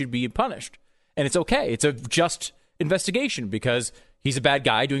reasons, he should be punished. And it's okay. It's a just investigation because he's a bad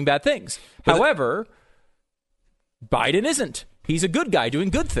guy doing bad things. However, Biden isn't. He's a good guy doing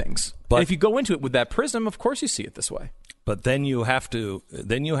good things. But and if you go into it with that prism, of course you see it this way. But then you have to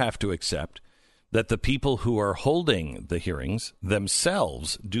accept that the people who are holding the hearings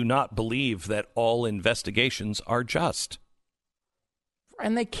themselves do not believe that all investigations are just.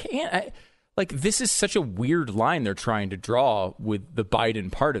 And they can't. This is such a weird line they're trying to draw with the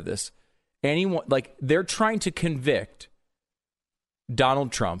Biden part of this. They're trying to convict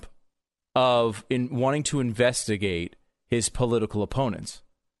Donald Trump of wanting to investigate his political opponents.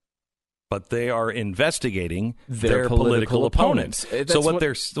 But they are investigating their political opponents. So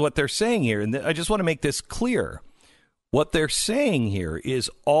what they're saying here, and I just want to make this clear, what they're saying here is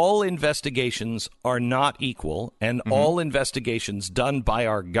all investigations are not equal, and all investigations done by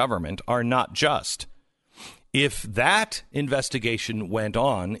our government are not just. If that investigation went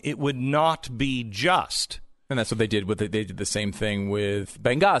on, it would not be just. And that's what they did. They did the same thing with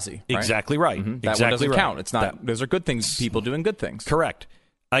Benghazi. Right? Exactly right. That one doesn't count. It's not. Those are good things. People doing good things. Correct.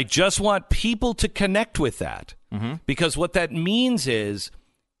 I just want people to connect with that, because what that means is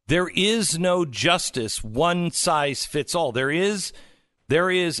there is no justice, one size fits all. There is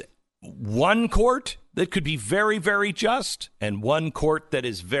one court that could be very, very just and one court that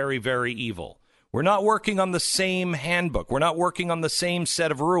is very, very evil. We're not working on the same handbook. We're not working on the same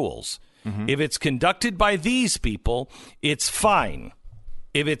set of rules. If it's conducted by these people, it's fine.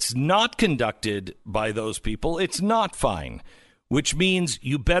 If it's not conducted by those people, it's not fine. Which means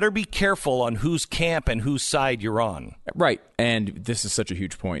you better be careful on whose camp and whose side you're on. Right. And this is such a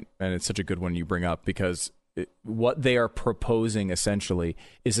huge point, and it's such a good one you bring up, because what they are proposing essentially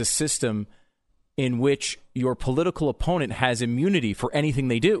is a system in which your political opponent has immunity for anything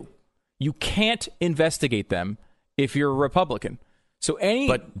they do. You can't investigate them if you're a Republican. So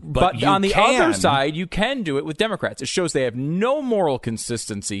but on the other side, you can do it with Democrats. It shows they have no moral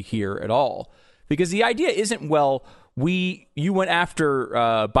consistency here at all, because the idea isn't, well, you went after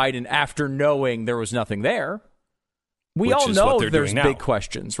Biden after knowing there was nothing there. We all know there's big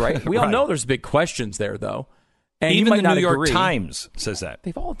questions, right? We all know there's big questions there, though. And even the New York Times says that.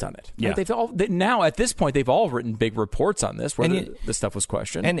 They've all done it. Yeah. Now, at this point, they've all written big reports on this, where the stuff was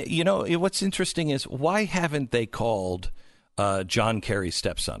questioned. And, what's interesting is, why haven't they called John Kerry's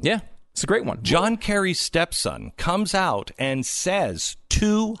stepson? Yeah, it's a great one. John Kerry's stepson comes out and says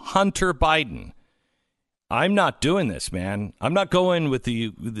to Hunter Biden, I'm not doing this, man. I'm not going with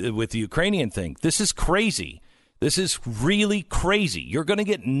the Ukrainian thing. This is crazy. This is really crazy. You're going to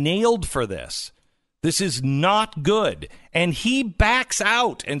get nailed for this. This is not good. And he backs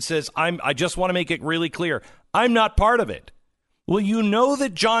out and says, I just want to make it really clear, I'm not part of it. Well, you know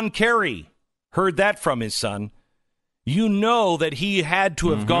that John Kerry heard that from his son. You know that he had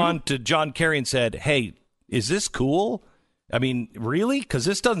to have gone to John Kerry and said, hey, is this cool? I mean, really? Because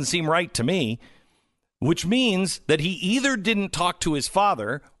this doesn't seem right to me. Which means that he either didn't talk to his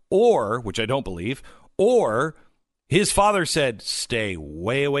father, or, which I don't believe, or his father said, stay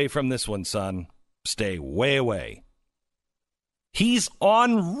way away from this one, son. Stay way away. He's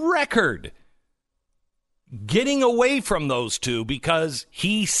on record getting away from those two because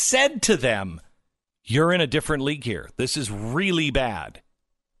he said to them, you're in a different league here. This is really bad.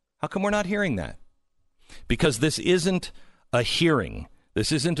 How come we're not hearing that? because this isn't a hearing.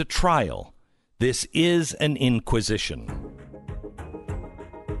 This isn't a trial. This is an inquisition.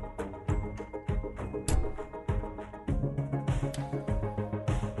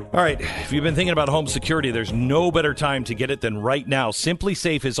 All right, if you've been thinking about home security, there's no better time to get it than right now. Simply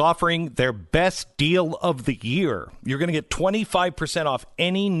Safe is offering their best deal of the year. You're going to get 25% off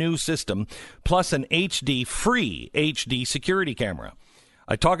any new system, plus an free HD security camera.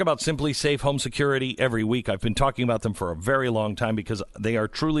 I talk about Simply Safe Home Security every week. I've been talking about them for a very long time because they are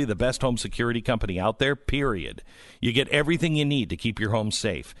truly the best home security company out there, period. You get everything you need to keep your home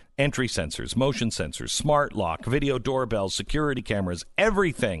safe. Entry sensors, motion sensors, smart lock, video doorbells, security cameras,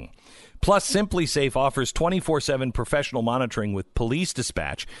 everything. Plus, Simply Safe offers 24/7 professional monitoring with police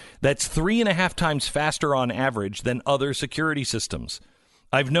dispatch that's 3.5 times faster on average than other security systems.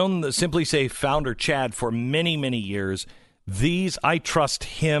 I've known the Simply Safe founder, Chad, for many, many years. I trust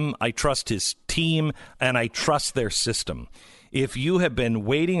him, I trust his team, and I trust their system. If you have been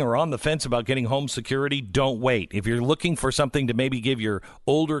waiting or on the fence about getting home security, don't wait. If you're looking for something to maybe give your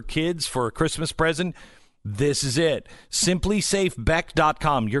older kids for a Christmas present, this is it.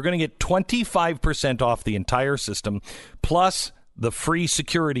 SimplySafeBeck.com. You're going to get 25% off the entire system, plus the free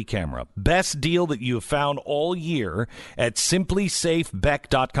security camera. Best deal that you have found all year at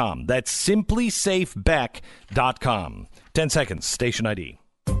SimplySafeBeck.com. That's SimplySafeBeck.com. 10 seconds. Station ID.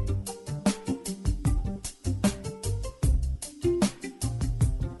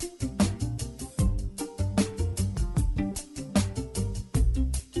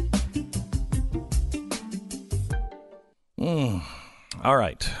 All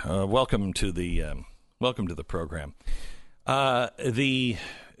right. Welcome to the program. The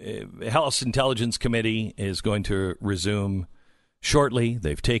House Intelligence Committee is going to resume shortly.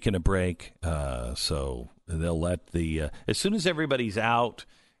 They've taken a break, so they'll let as soon as everybody's out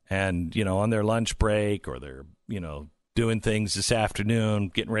and on their lunch break, or they're doing things this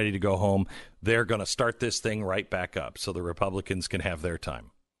afternoon, getting ready to go home, they're going to start this thing right back up so the Republicans can have their time.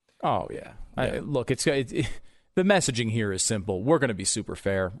 Oh yeah. Look, the messaging here is simple. We're going to be super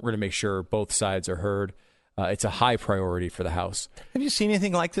fair. We're going to make sure both sides are heard. It's a high priority for the House. Have you seen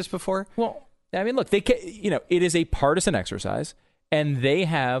anything like this before? Well, I mean, look, it is a partisan exercise, and they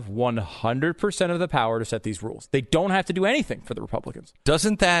have 100% of the power to set these rules. They don't have to do anything for the Republicans.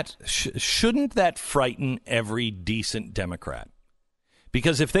 Shouldn't that frighten every decent Democrat?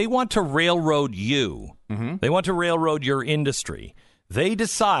 Because if they want to railroad you, they want to railroad your industry, they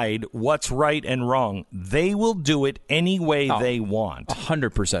decide what's right and wrong, they will do it any way they want.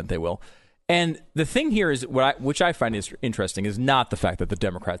 100% they will. And the thing here is, which I find is interesting, is not the fact that the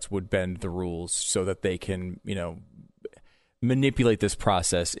Democrats would bend the rules so that they can, manipulate this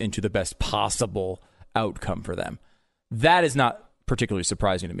process into the best possible outcome for them. That is not particularly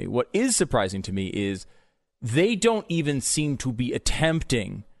surprising to me. What is surprising to me is they don't even seem to be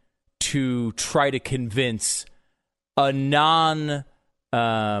attempting to try to convince a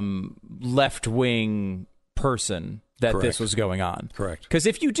left-wing person that Correct. This was going on. Correct. Because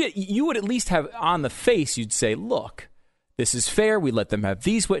if you did, you would at least have on the face, you'd say, look, this is fair. We let them have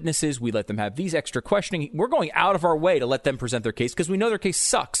these witnesses. We let them have these extra questioning. We're going out of our way to let them present their case because we know their case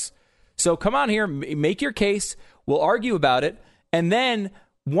sucks. So come on here, make your case. We'll argue about it. And then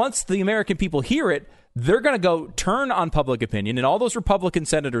once the American people hear it, they're going to go turn on public opinion. And all those Republican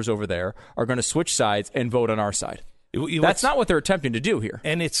senators over there are going to switch sides and vote on our side. That's not what they're attempting to do here.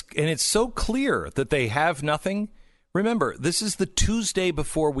 And it's so clear that they have nothing. Remember, this is the Tuesday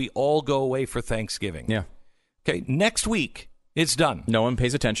before we all go away for Thanksgiving. Yeah. Okay, next week, it's done. No one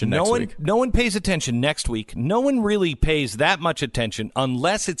pays attention next week. No one pays attention next week. No one really pays that much attention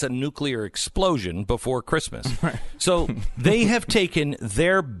unless it's a nuclear explosion before Christmas. Right. So they have taken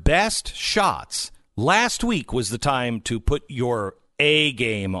their best shots. Last week was the time to put your A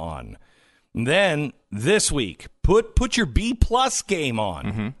game on. Then this week, put your B+ game on.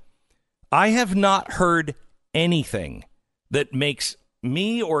 Mm-hmm. I have not heard anything that makes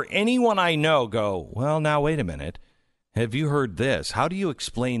me or anyone I know go, well, now, wait a minute. Have you heard this? How do you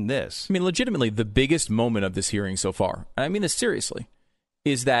explain this? I mean, legitimately, the biggest moment of this hearing so far, and I mean this seriously,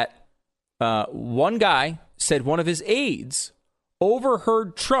 is that one guy said one of his aides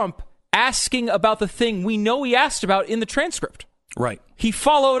overheard Trump asking about the thing we know he asked about in the transcript. Right. He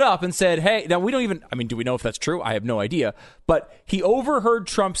followed up and said, hey, now we don't even, I mean, do we know if that's true? I have no idea. But he overheard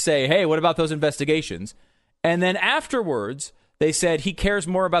Trump say, hey, what about those investigations? And then afterwards, they said he cares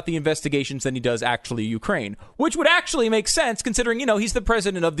more about the investigations than he does actually Ukraine, which would actually make sense considering, he's the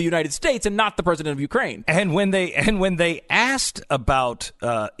president of the United States and not the president of Ukraine. And when they asked about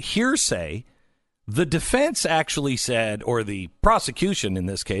hearsay, the defense actually said, or the prosecution in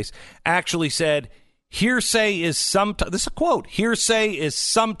this case, actually said, Hearsay is sometimes, this is a quote, hearsay is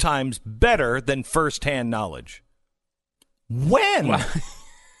sometimes better than firsthand knowledge. When?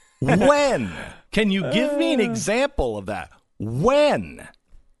 When? Can you give me an example of that? When?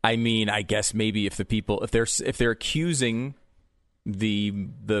 I mean, I guess maybe if they're accusing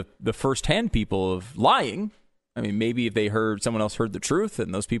the firsthand people of lying, I mean, maybe if someone else heard the truth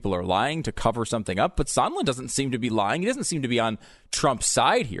and those people are lying to cover something up. But Sondland doesn't seem to be lying. He doesn't seem to be on Trump's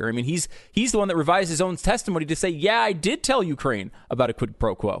side here. I mean, he's the one that revised his own testimony to say, yeah, I did tell Ukraine about a quid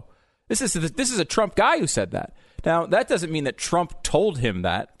pro quo. This is a Trump guy who said that. Now, that doesn't mean that Trump told him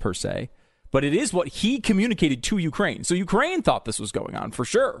that per se, but it is what he communicated to Ukraine. So Ukraine thought this was going on for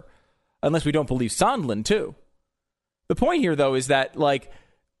sure, unless we don't believe Sondland too. The point here, though, is that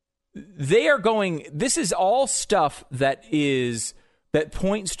they are going. This is all stuff that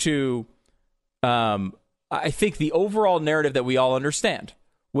points to, I think, the overall narrative that we all understand,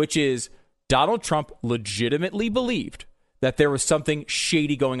 which is Donald Trump legitimately believed that there was something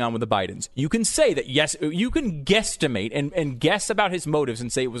shady going on with the Bidens. You can say that, yes, you can guesstimate and guess about his motives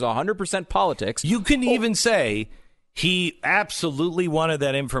and say it was 100% politics. You can even say he absolutely wanted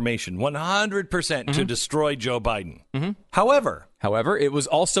that information, 100% to destroy Joe Biden. However, it was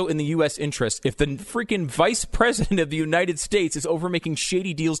also in the U.S. interest if the freaking vice president of the United States is over making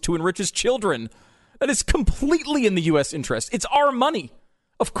shady deals to enrich his children. That is completely in the U.S. interest. It's our money.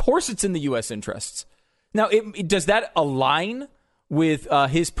 Of course it's in the U.S. interests. Now, does that align with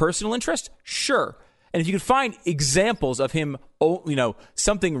his personal interest? Sure. And if you could find examples of him,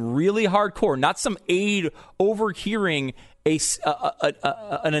 something really hardcore, not some aide overhearing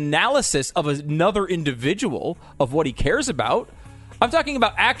an analysis of another individual of what he cares about, I'm talking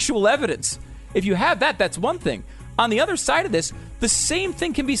about actual evidence. If you have that, that's one thing. On the other side of this, the same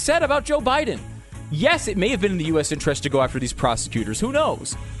thing can be said about Joe Biden. Yes, it may have been in the U.S. interest to go after these prosecutors. Who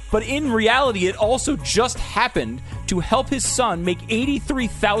knows? But in reality, it also just happened to help his son make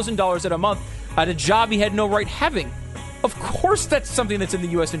 $83,000 a month at a job he had no right having. Of course that's something that's in the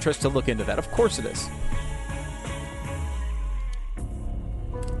U.S. interest to look into that. Of course it is.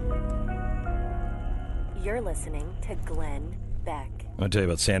 You're listening to Glenn Beck. I'll tell you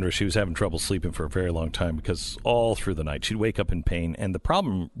about Sandra. She was having trouble sleeping for a very long time because all through the night she'd wake up in pain, and the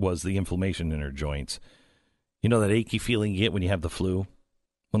problem was the inflammation in her joints. You know that achy feeling you get when you have the flu?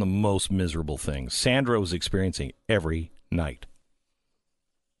 One of the most miserable things. Sandra was experiencing every night.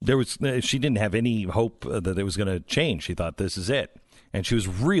 She didn't have any hope that it was going to change. She thought, this is it. And she was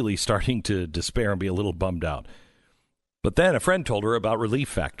really starting to despair and be a little bummed out. But then a friend told her about Relief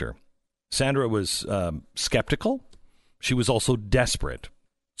Factor. Sandra was skeptical. She was also desperate.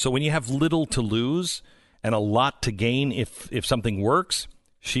 So when you have little to lose and a lot to gain if something works,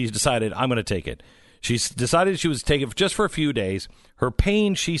 she decided, I'm going to take it. She's decided she was taking it just for a few days. Her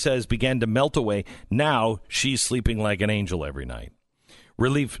pain, she says, began to melt away. Now she's sleeping like an angel every night.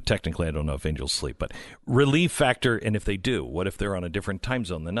 Technically, I don't know if angels sleep, but Relief Factor, and if they do, what if they're on a different time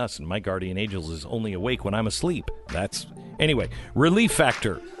zone than us, and my guardian angel is only awake when I'm asleep? Anyway, Relief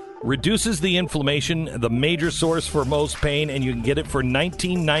Factor reduces the inflammation, the major source for most pain, and you can get it for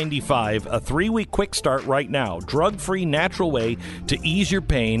 $19.95, a 3-week quick start right now. Drug-free, natural way to ease your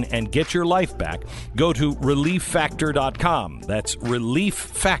pain and get your life back. Go to ReliefFactor.com. That's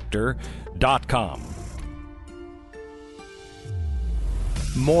ReliefFactor.com.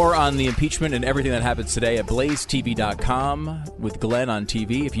 More on the impeachment and everything that happens today at blazetv.com with Glenn on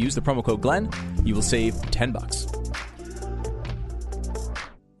TV. If you use the promo code Glenn, you will save $10.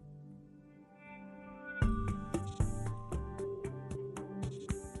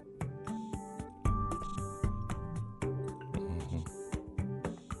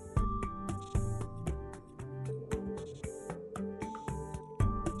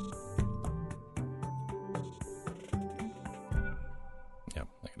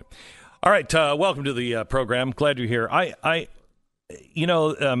 All right, welcome to the program. Glad you're here.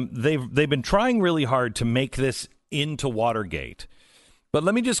 They've been trying really hard to make this into Watergate, but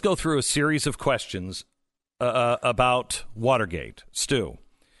let me just go through a series of questions about Watergate. Stu,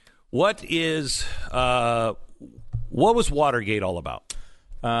 what was Watergate all about?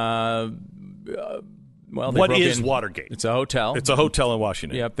 What is Watergate? It's a hotel. It's a hotel in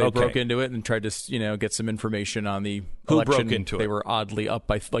Washington. Yep, they broke into it and tried to, get some information on the election. Who broke into it? They were oddly up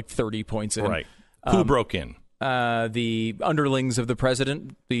by like 30 points in. Right. Who broke in? The underlings of the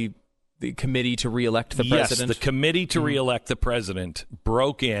president, the committee to reelect the president. Yes, the committee to reelect the president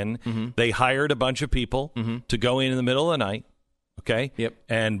broke in. Mm-hmm. They hired a bunch of people to go in the middle of the night, okay? Yep.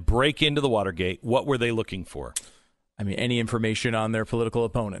 And break into the Watergate. What were they looking for? I mean, any information on their political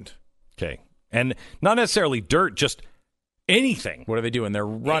opponent. Okay. And not necessarily dirt, just anything. What are they doing? They're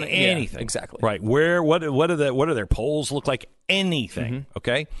running anything. Yeah, exactly. Right. What do their polls look like? Anything.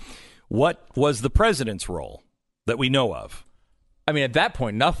 Okay. What was the president's role that we know of? I mean, at that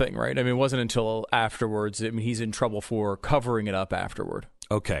point, nothing, right? I mean, it wasn't until afterwards. I mean, he's in trouble for covering it up afterward.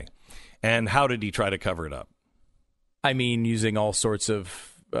 Okay. And how did he try to cover it up? I mean, using all sorts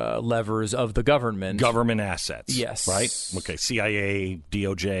of levers of the government. Government assets. Yes. Right? Okay. CIA,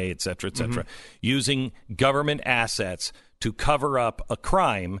 DOJ, et cetera, et cetera. Using government assets to cover up a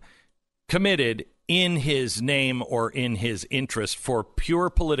crime committed in his name or in his interest for pure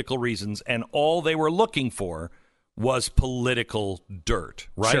political reasons, and all they were looking for was political dirt,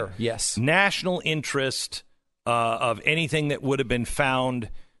 right? Sure, yes. National interest of anything that would have been found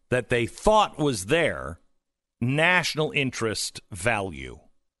that they thought was there, national interest value.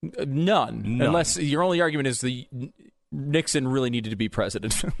 None. Unless your only argument is Nixon really needed to be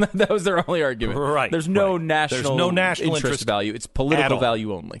president. That was their only argument. Right. There's no national interest value. It's political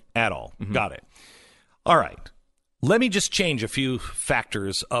value only. At all. Got it. All right. Let me just change a few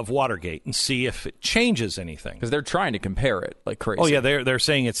factors of Watergate and see if it changes anything. Because they're trying to compare it like crazy. Oh, yeah. They're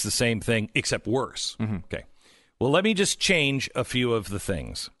saying it's the same thing, except worse. Okay. Well, let me just change a few of the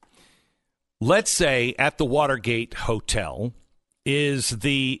things. Let's say at the Watergate Hotel is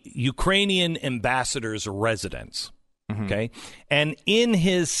the Ukrainian ambassador's residence. Okay. And in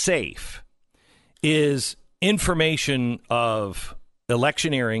his safe is information of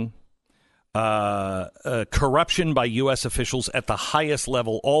electioneering, corruption by U.S. officials at the highest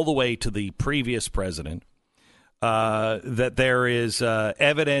level, all the way to the previous president, that there is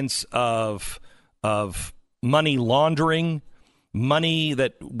evidence of money laundering, money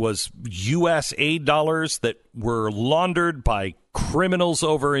that was U.S. aid dollars that were laundered by criminals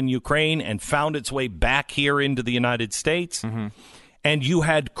over in Ukraine and found its way back here into the United States. And you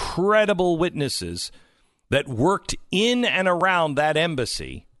had credible witnesses that worked in and around that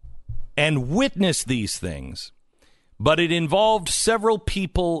embassy and witnessed these things. But it involved several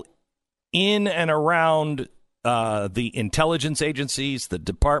people in and around the intelligence agencies, the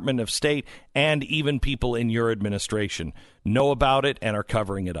Department of State, and even people in your administration know about it and are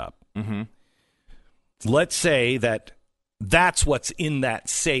covering it up. Let's say that that's what's in that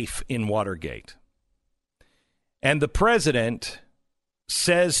safe in Watergate. And the president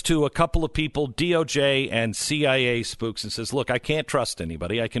says to a couple of people, DOJ and CIA spooks, and says, look, I can't trust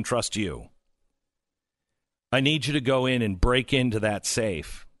anybody. I can trust you. I need you to go in and break into that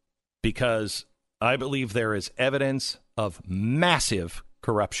safe because I believe there is evidence of massive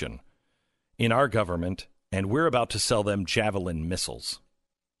corruption in our government, and we're about to sell them Javelin missiles.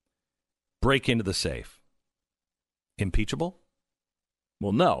 Break into the safe. Impeachable?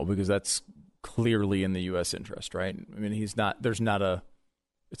 Well, no, because that's clearly in the U.S. interest, right? I mean, it's not a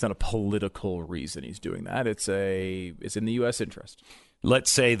political reason he's doing that. It's in the U.S. interest.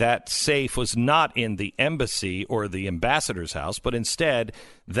 Let's say that safe was not in the embassy or the ambassador's house, but instead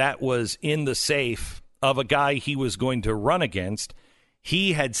that was in the safe of a guy he was going to run against.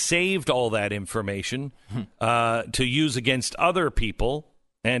 He had saved all that information to use against other people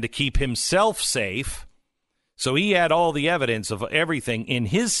and to keep himself safe. So he had all the evidence of everything in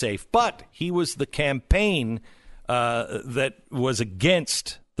his safe, but he was the campaign that was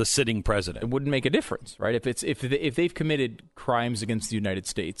against the sitting president. It wouldn't make a difference, right? If they've committed crimes against the United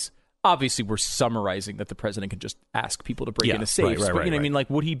States, obviously we're summarizing that the president can just ask people to break into safes. But I mean, like,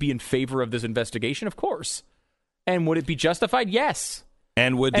 would he be in favor of this investigation? Of course. And would it be justified? Yes.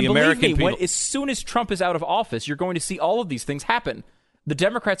 And would the American people... as soon as Trump is out of office, you're going to see all of these things happen. The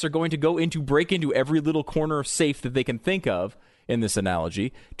Democrats are going to break into every little corner of safe that they can think of in this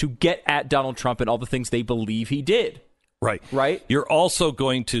analogy to get at Donald Trump and all the things they believe he did. Right. You're also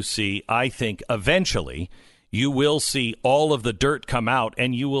going to see, I think, eventually, you will see all of the dirt come out,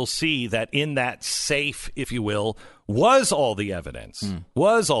 and you will see that in that safe, if you will, was all the evidence.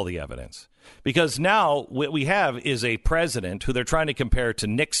 Because now what we have is a president who they're trying to compare to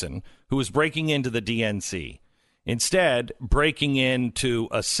Nixon, who was breaking into the DNC. Instead, breaking into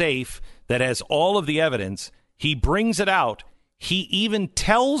a safe that has all of the evidence, he brings it out. He even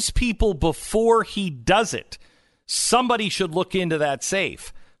tells people before he does it, somebody should look into that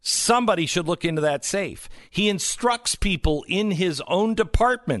safe. Somebody should look into that safe. He instructs people in his own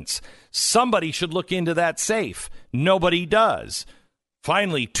departments. Somebody should look into that safe. Nobody does.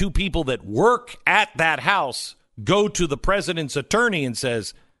 Finally, two people that work at that house go to the president's attorney and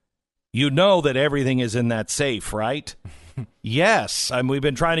says, you know that everything is in that safe, right? Yes. We've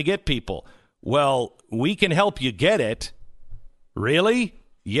been trying to get people. Well, we can help you get it. Really?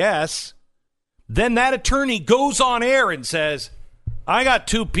 Yes. Then that attorney goes on air and says, I got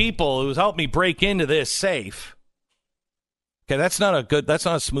two people who's helped me break into this safe. Okay, that's not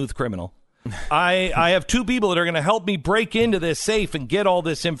a smooth criminal. I have two people that are going to help me break into this safe and get all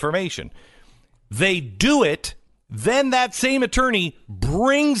this information. They do it. Then that same attorney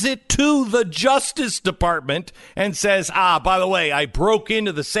brings it to the Justice Department and says, by the way, I broke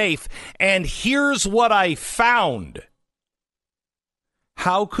into the safe and here's what I found.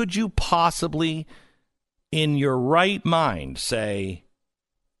 How could you possibly, in your right mind, say,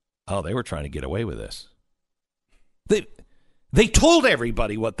 oh, they were trying to get away with this? They told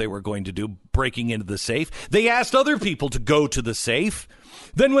everybody what they were going to do, breaking into the safe. They asked other people to go to the safe.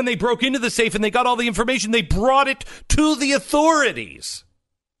 Then when they broke into the safe and they got all the information, they brought it to the authorities.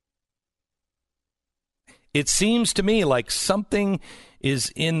 It seems to me like something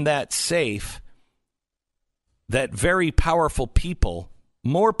is in that safe that very powerful people,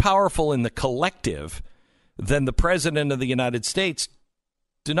 more powerful in the collective than the President of the United States,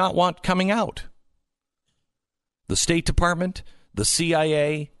 do not want coming out. The State Department, the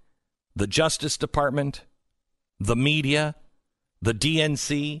CIA, the Justice Department, the media, the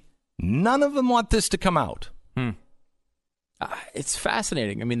DNC, none of them want this to come out. It's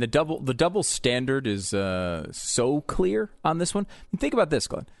fascinating. I mean, the double standard is so clear on this one. Think about this,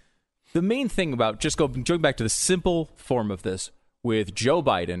 Glenn. The main thing about going back to the simple form of this with Joe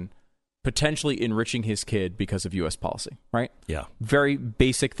Biden potentially enriching his kid because of U.S. policy, right? Yeah. Very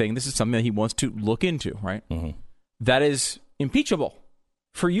basic thing. This is something that he wants to look into, right? Mm-hmm. That is impeachable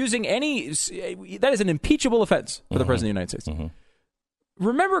for using that is an impeachable offense for the President of the United States. Mm-hmm.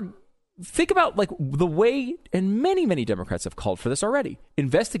 Remember, think about like the way, and many, many Democrats have called for this already,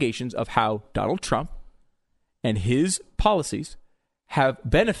 investigations of how Donald Trump and his policies have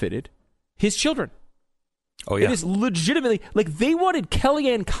benefited his children. Oh, yeah. It is legitimately, like they wanted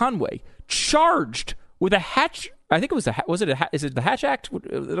Kellyanne Conway charged with a Hatch, I think it was is it the Hatch Act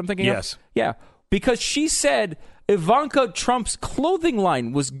that I'm thinking of? Yes. Yeah. Because she said Ivanka Trump's clothing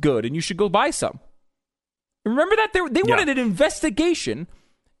line was good and you should go buy some. Remember that? They wanted an investigation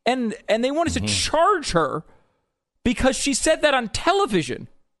and they wanted to charge her because she said that on television.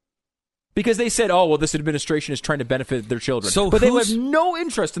 Because they said, oh, well, this administration is trying to benefit their children. But they have no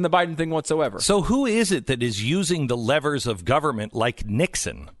interest in the Biden thing whatsoever. So who is it that is using the levers of government like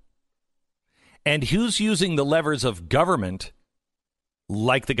Nixon? And who's using the levers of government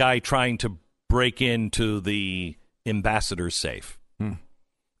like the guy trying to break into the ambassador's safe?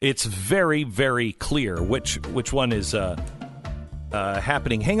 It's very, very clear which one is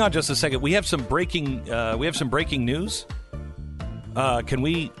happening. Hang on just a second. We have some breaking news.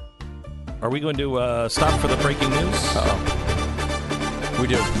 Are we going to stop for the breaking news? Uh-oh. We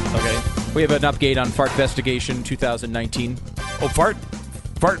do. Okay. We have an update on Fartgate 2019. Oh, Fartgate.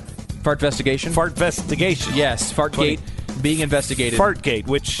 Fartgate. Yes, Fartgate being investigated. Fartgate,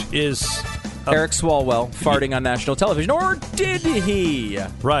 which is Eric Swalwell farting on national television, or did he?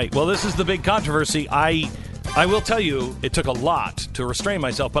 Right. Well, this is the big controversy. I will tell you, it took a lot to restrain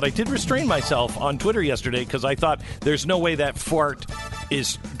myself, but I did restrain myself on Twitter yesterday because I thought there's no way that fart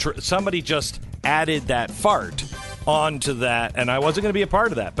is somebody just added that fart onto that, and I wasn't going to be a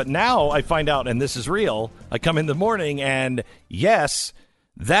part of that. But now I find out, and this is real, I come in the morning, and yes,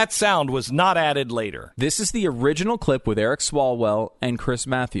 that sound was not added later. This is the original clip with Eric Swalwell and Chris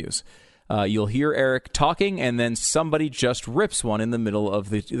Matthews. You'll hear Eric talking, and then somebody just rips one in the middle of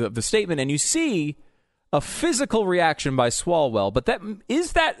the statement, and you see a physical reaction by Swalwell, but that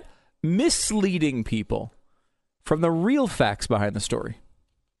misleading people from the real facts behind the story.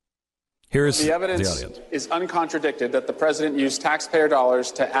 Here's the evidence is uncontradicted that the president used taxpayer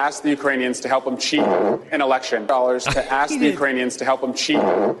dollars to ask the Ukrainians to help him cheat an election.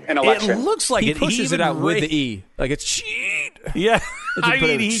 It looks like he pushes it out with the E, like it's cheat. Yeah,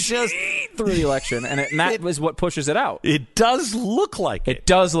 he just through the election, and that is what pushes it out. It does look like it. It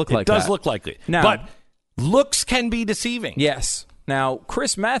does look like it. Now, but looks can be deceiving. Yes. Now,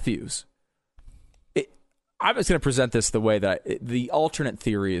 Chris Matthews, I was going to present this the way that the alternate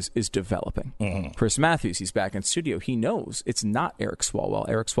theory is developing. Mm-hmm. Chris Matthews, he's back in studio. He knows it's not Eric Swalwell.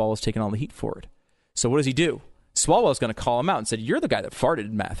 Eric Swalwell's taking all the heat for it. So what does he do? Swalwell's going to call him out and said, you're the guy that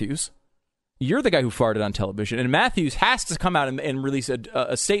farted, Matthews. You're the guy who farted on television. And Matthews has to come out and release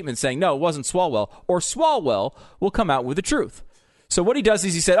a statement saying, no, it wasn't Swalwell, or Swalwell will come out with the truth. So what he does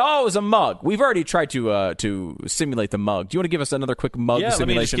is he said, oh, it was a mug. We've already tried to simulate the mug. Do you want to give us another quick mug simulation? Yeah,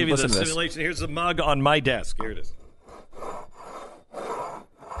 let me just give you the simulation. Here's the mug on my desk. Here it is.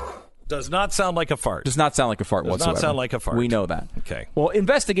 Does not sound like a fart. Does not sound like a fart whatsoever. Does not sound like a fart. We know that. Okay. Well,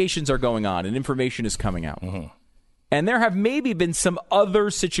 investigations are going on and information is coming out. Mm-hmm. And there have maybe been some other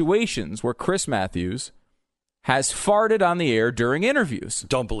situations where Chris Matthews has farted on the air during interviews.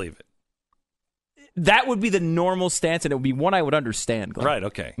 Don't believe it. That would be the normal stance, and it would be one I would understand, Glenn. Right,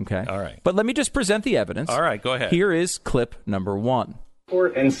 okay. All right. But let me just present the evidence. All right, go ahead. Here is clip number 1.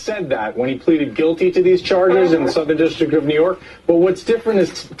 And said that when he pleaded guilty to these charges in the Southern District of New York. But what's different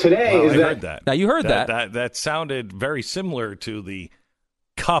is today is I that... heard that. Now, you heard that. That sounded very similar to the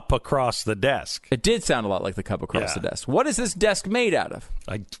cup across the desk. It did sound a lot like the cup across the desk. What is this desk made out of?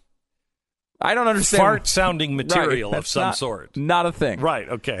 I don't understand. Fart-sounding material of some sort. Not a thing. Right,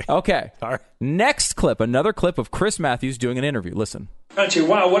 okay. Okay. All right. Next clip, another clip of Chris Matthews doing an interview. Listen.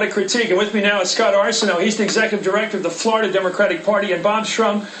 Wow, what a critique. And with me now is Scott Arsenault. He's the executive director of the Florida Democratic Party, and Bob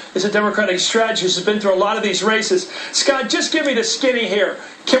Strum is a Democratic strategist who's been through a lot of these races. Scott, just give me the skinny here.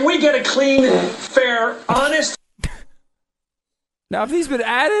 Can we get a clean, fair, honest... Now, have these been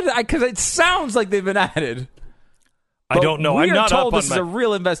added? Because it sounds like they've been added. I don't know. I'm not told up on this is a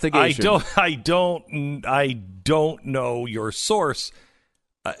real investigation. I don't know your source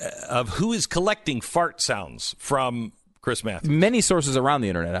of who is collecting fart sounds from Chris Matthews. Many sources around the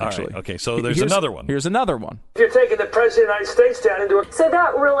internet, actually. All right, okay, so here's another one. Here's another one. You're taking the President of the United States down into a... So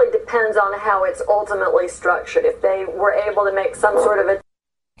that really depends on how it's ultimately structured. If they were able to make some sort of a...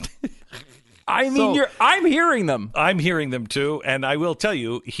 I'm hearing them. I'm hearing them, too, and I will tell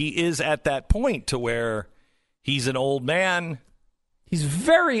you, he is at that point to where... He's an old man. He's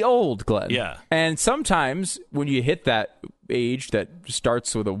very old, Glenn. Yeah. And sometimes when you hit that age that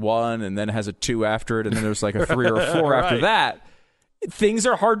starts with a 1 and then has a 2 after it and then there's like a 3 or a 4 after that, things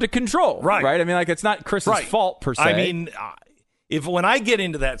are hard to control. Right. I mean, like, it's not Chris's fault per se. I mean, when I get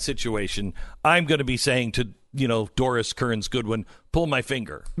into that situation, I'm going to be saying to, Doris Kearns Goodwin, pull my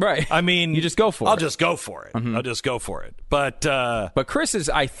finger. Right. I mean, you just go for it. I'll just go for it. Mm-hmm. I'll just go for it. But Chris is,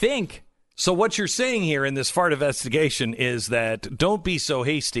 I think... So what you're saying here in this fart investigation is that don't be so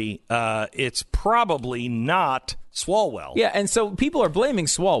hasty. It's probably not Swalwell. Yeah, and so people are blaming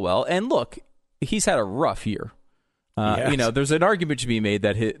Swalwell. And look, he's had a rough year. Yes. There's an argument to be made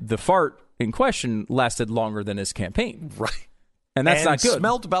that the fart in question lasted longer than his campaign. Right. And that's not good.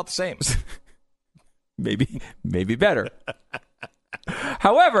 Smelled about the same. maybe better.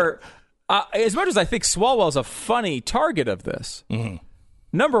 However, as much as I think Swalwell's a funny target of this,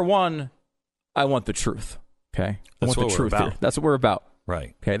 number one, I want the truth. Okay, I want the truth here. That's what we're about.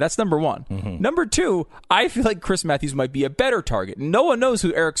 Right. Okay, that's number one. Number two, I feel like Chris Matthews might be a better target. No one knows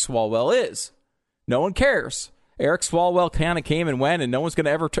who Eric Swalwell is. No one cares. Eric Swalwell kind of came and went, and no one's going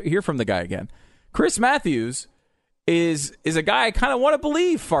to ever hear from the guy again. Chris Matthews is a guy I kind of want to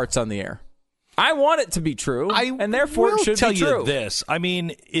believe farts on the air. I want it to be true, and therefore it should be true. Tell you this. I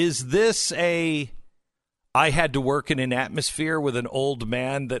mean, is this I had to work in an atmosphere with an old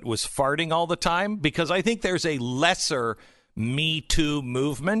man that was farting all the time? Because I think there's a lesser Me Too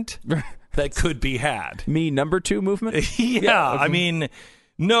movement that could be had. Me number 2 movement? Yeah. I mean,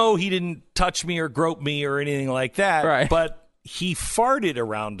 no, he didn't touch me or grope me or anything like that. Right. But he farted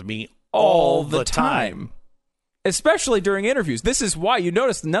around me all the time. Especially during interviews. This is why you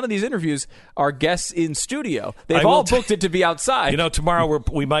notice none of these interviews are guests in studio. They've all booked it to be outside. Tomorrow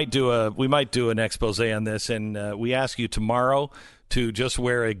we might do an expose on this, and we ask you tomorrow to just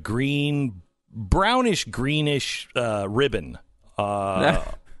wear a brownish greenish ribbon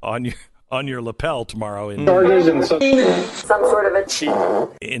on your lapel tomorrow in some sort of a cheat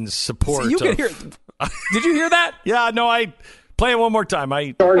in support. So you can hear. Did you hear that? Yeah. No. Play it one more time.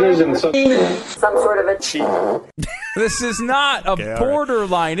 Some sort of a cheat. This is not a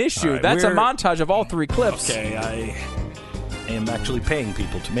borderline issue. Right, that's a montage of all 3 clips. Okay, I am actually paying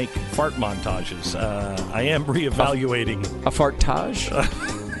people to make fart montages. I am reevaluating. A fartage?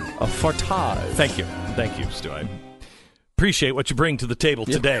 A fartage. Thank you, Stu. I appreciate what you bring to the table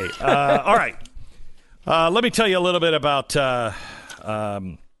today. All right. Let me tell you a little bit about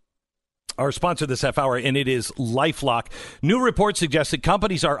our sponsor this half hour, and it is LifeLock. New reports suggest that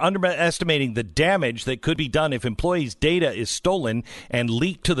companies are underestimating the damage that could be done if employees' data is stolen and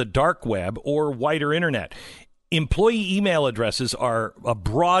leaked to the dark web or wider internet. Employee email addresses are a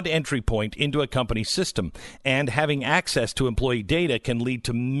broad entry point into a company's system, and having access to employee data can lead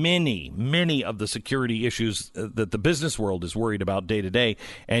to many of the security issues that the business world is worried about day to day,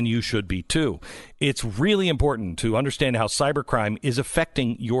 and you should be too. It's really important to understand how cybercrime is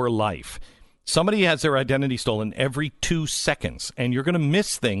affecting your life. Somebody has their identity stolen every 2 seconds, and you're going to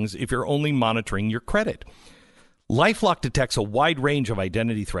miss things if you're only monitoring your credit. LifeLock detects a wide range of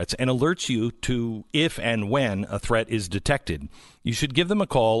identity threats and alerts you to if and when a threat is detected. You should give them a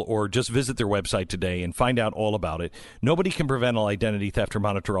call or just visit their website today and find out all about it. Nobody can prevent all identity theft or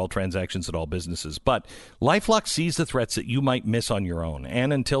monitor all transactions at all businesses, but LifeLock sees the threats that you might miss on your own.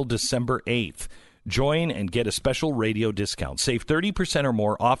 And until December 8th, Join and get a special radio discount. Save 30% or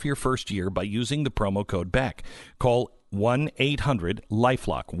more off your first year by using the promo code BECK. Call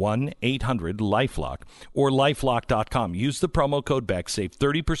 1-800-LifeLock, 1-800-LifeLock, or LifeLock.com. Use the promo code BECK. Save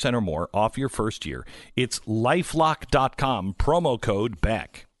 30% or more off your first year. It's LifeLock.com, promo code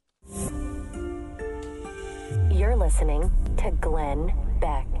BECK. You're listening to Glenn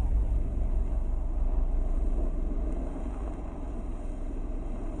Beck.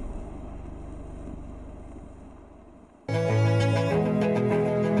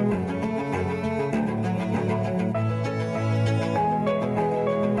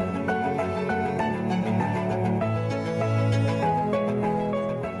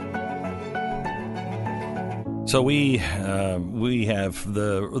 So we have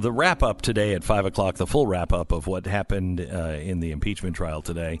the wrap up today at 5 o'clock, the full wrap up of what happened in the impeachment trial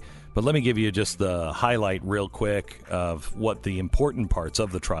today. But let me give you just the highlight real quick of what the important parts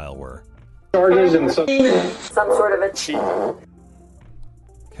of the trial were. Charges and some sort of a cheat.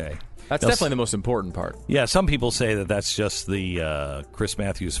 Okay. That's definitely the most important part. Yeah, some people say that that's just the Chris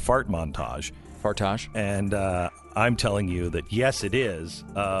Matthews fart montage. Fartage. And I'm telling you that, yes, it is,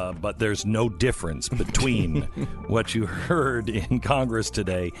 but there's no difference between what you heard in Congress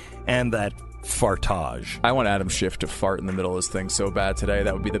today and that fartage. I want Adam Schiff to fart in the middle of this thing so bad today.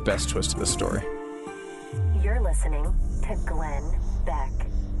 That would be the best twist of the story. You're listening to Glenn Beck.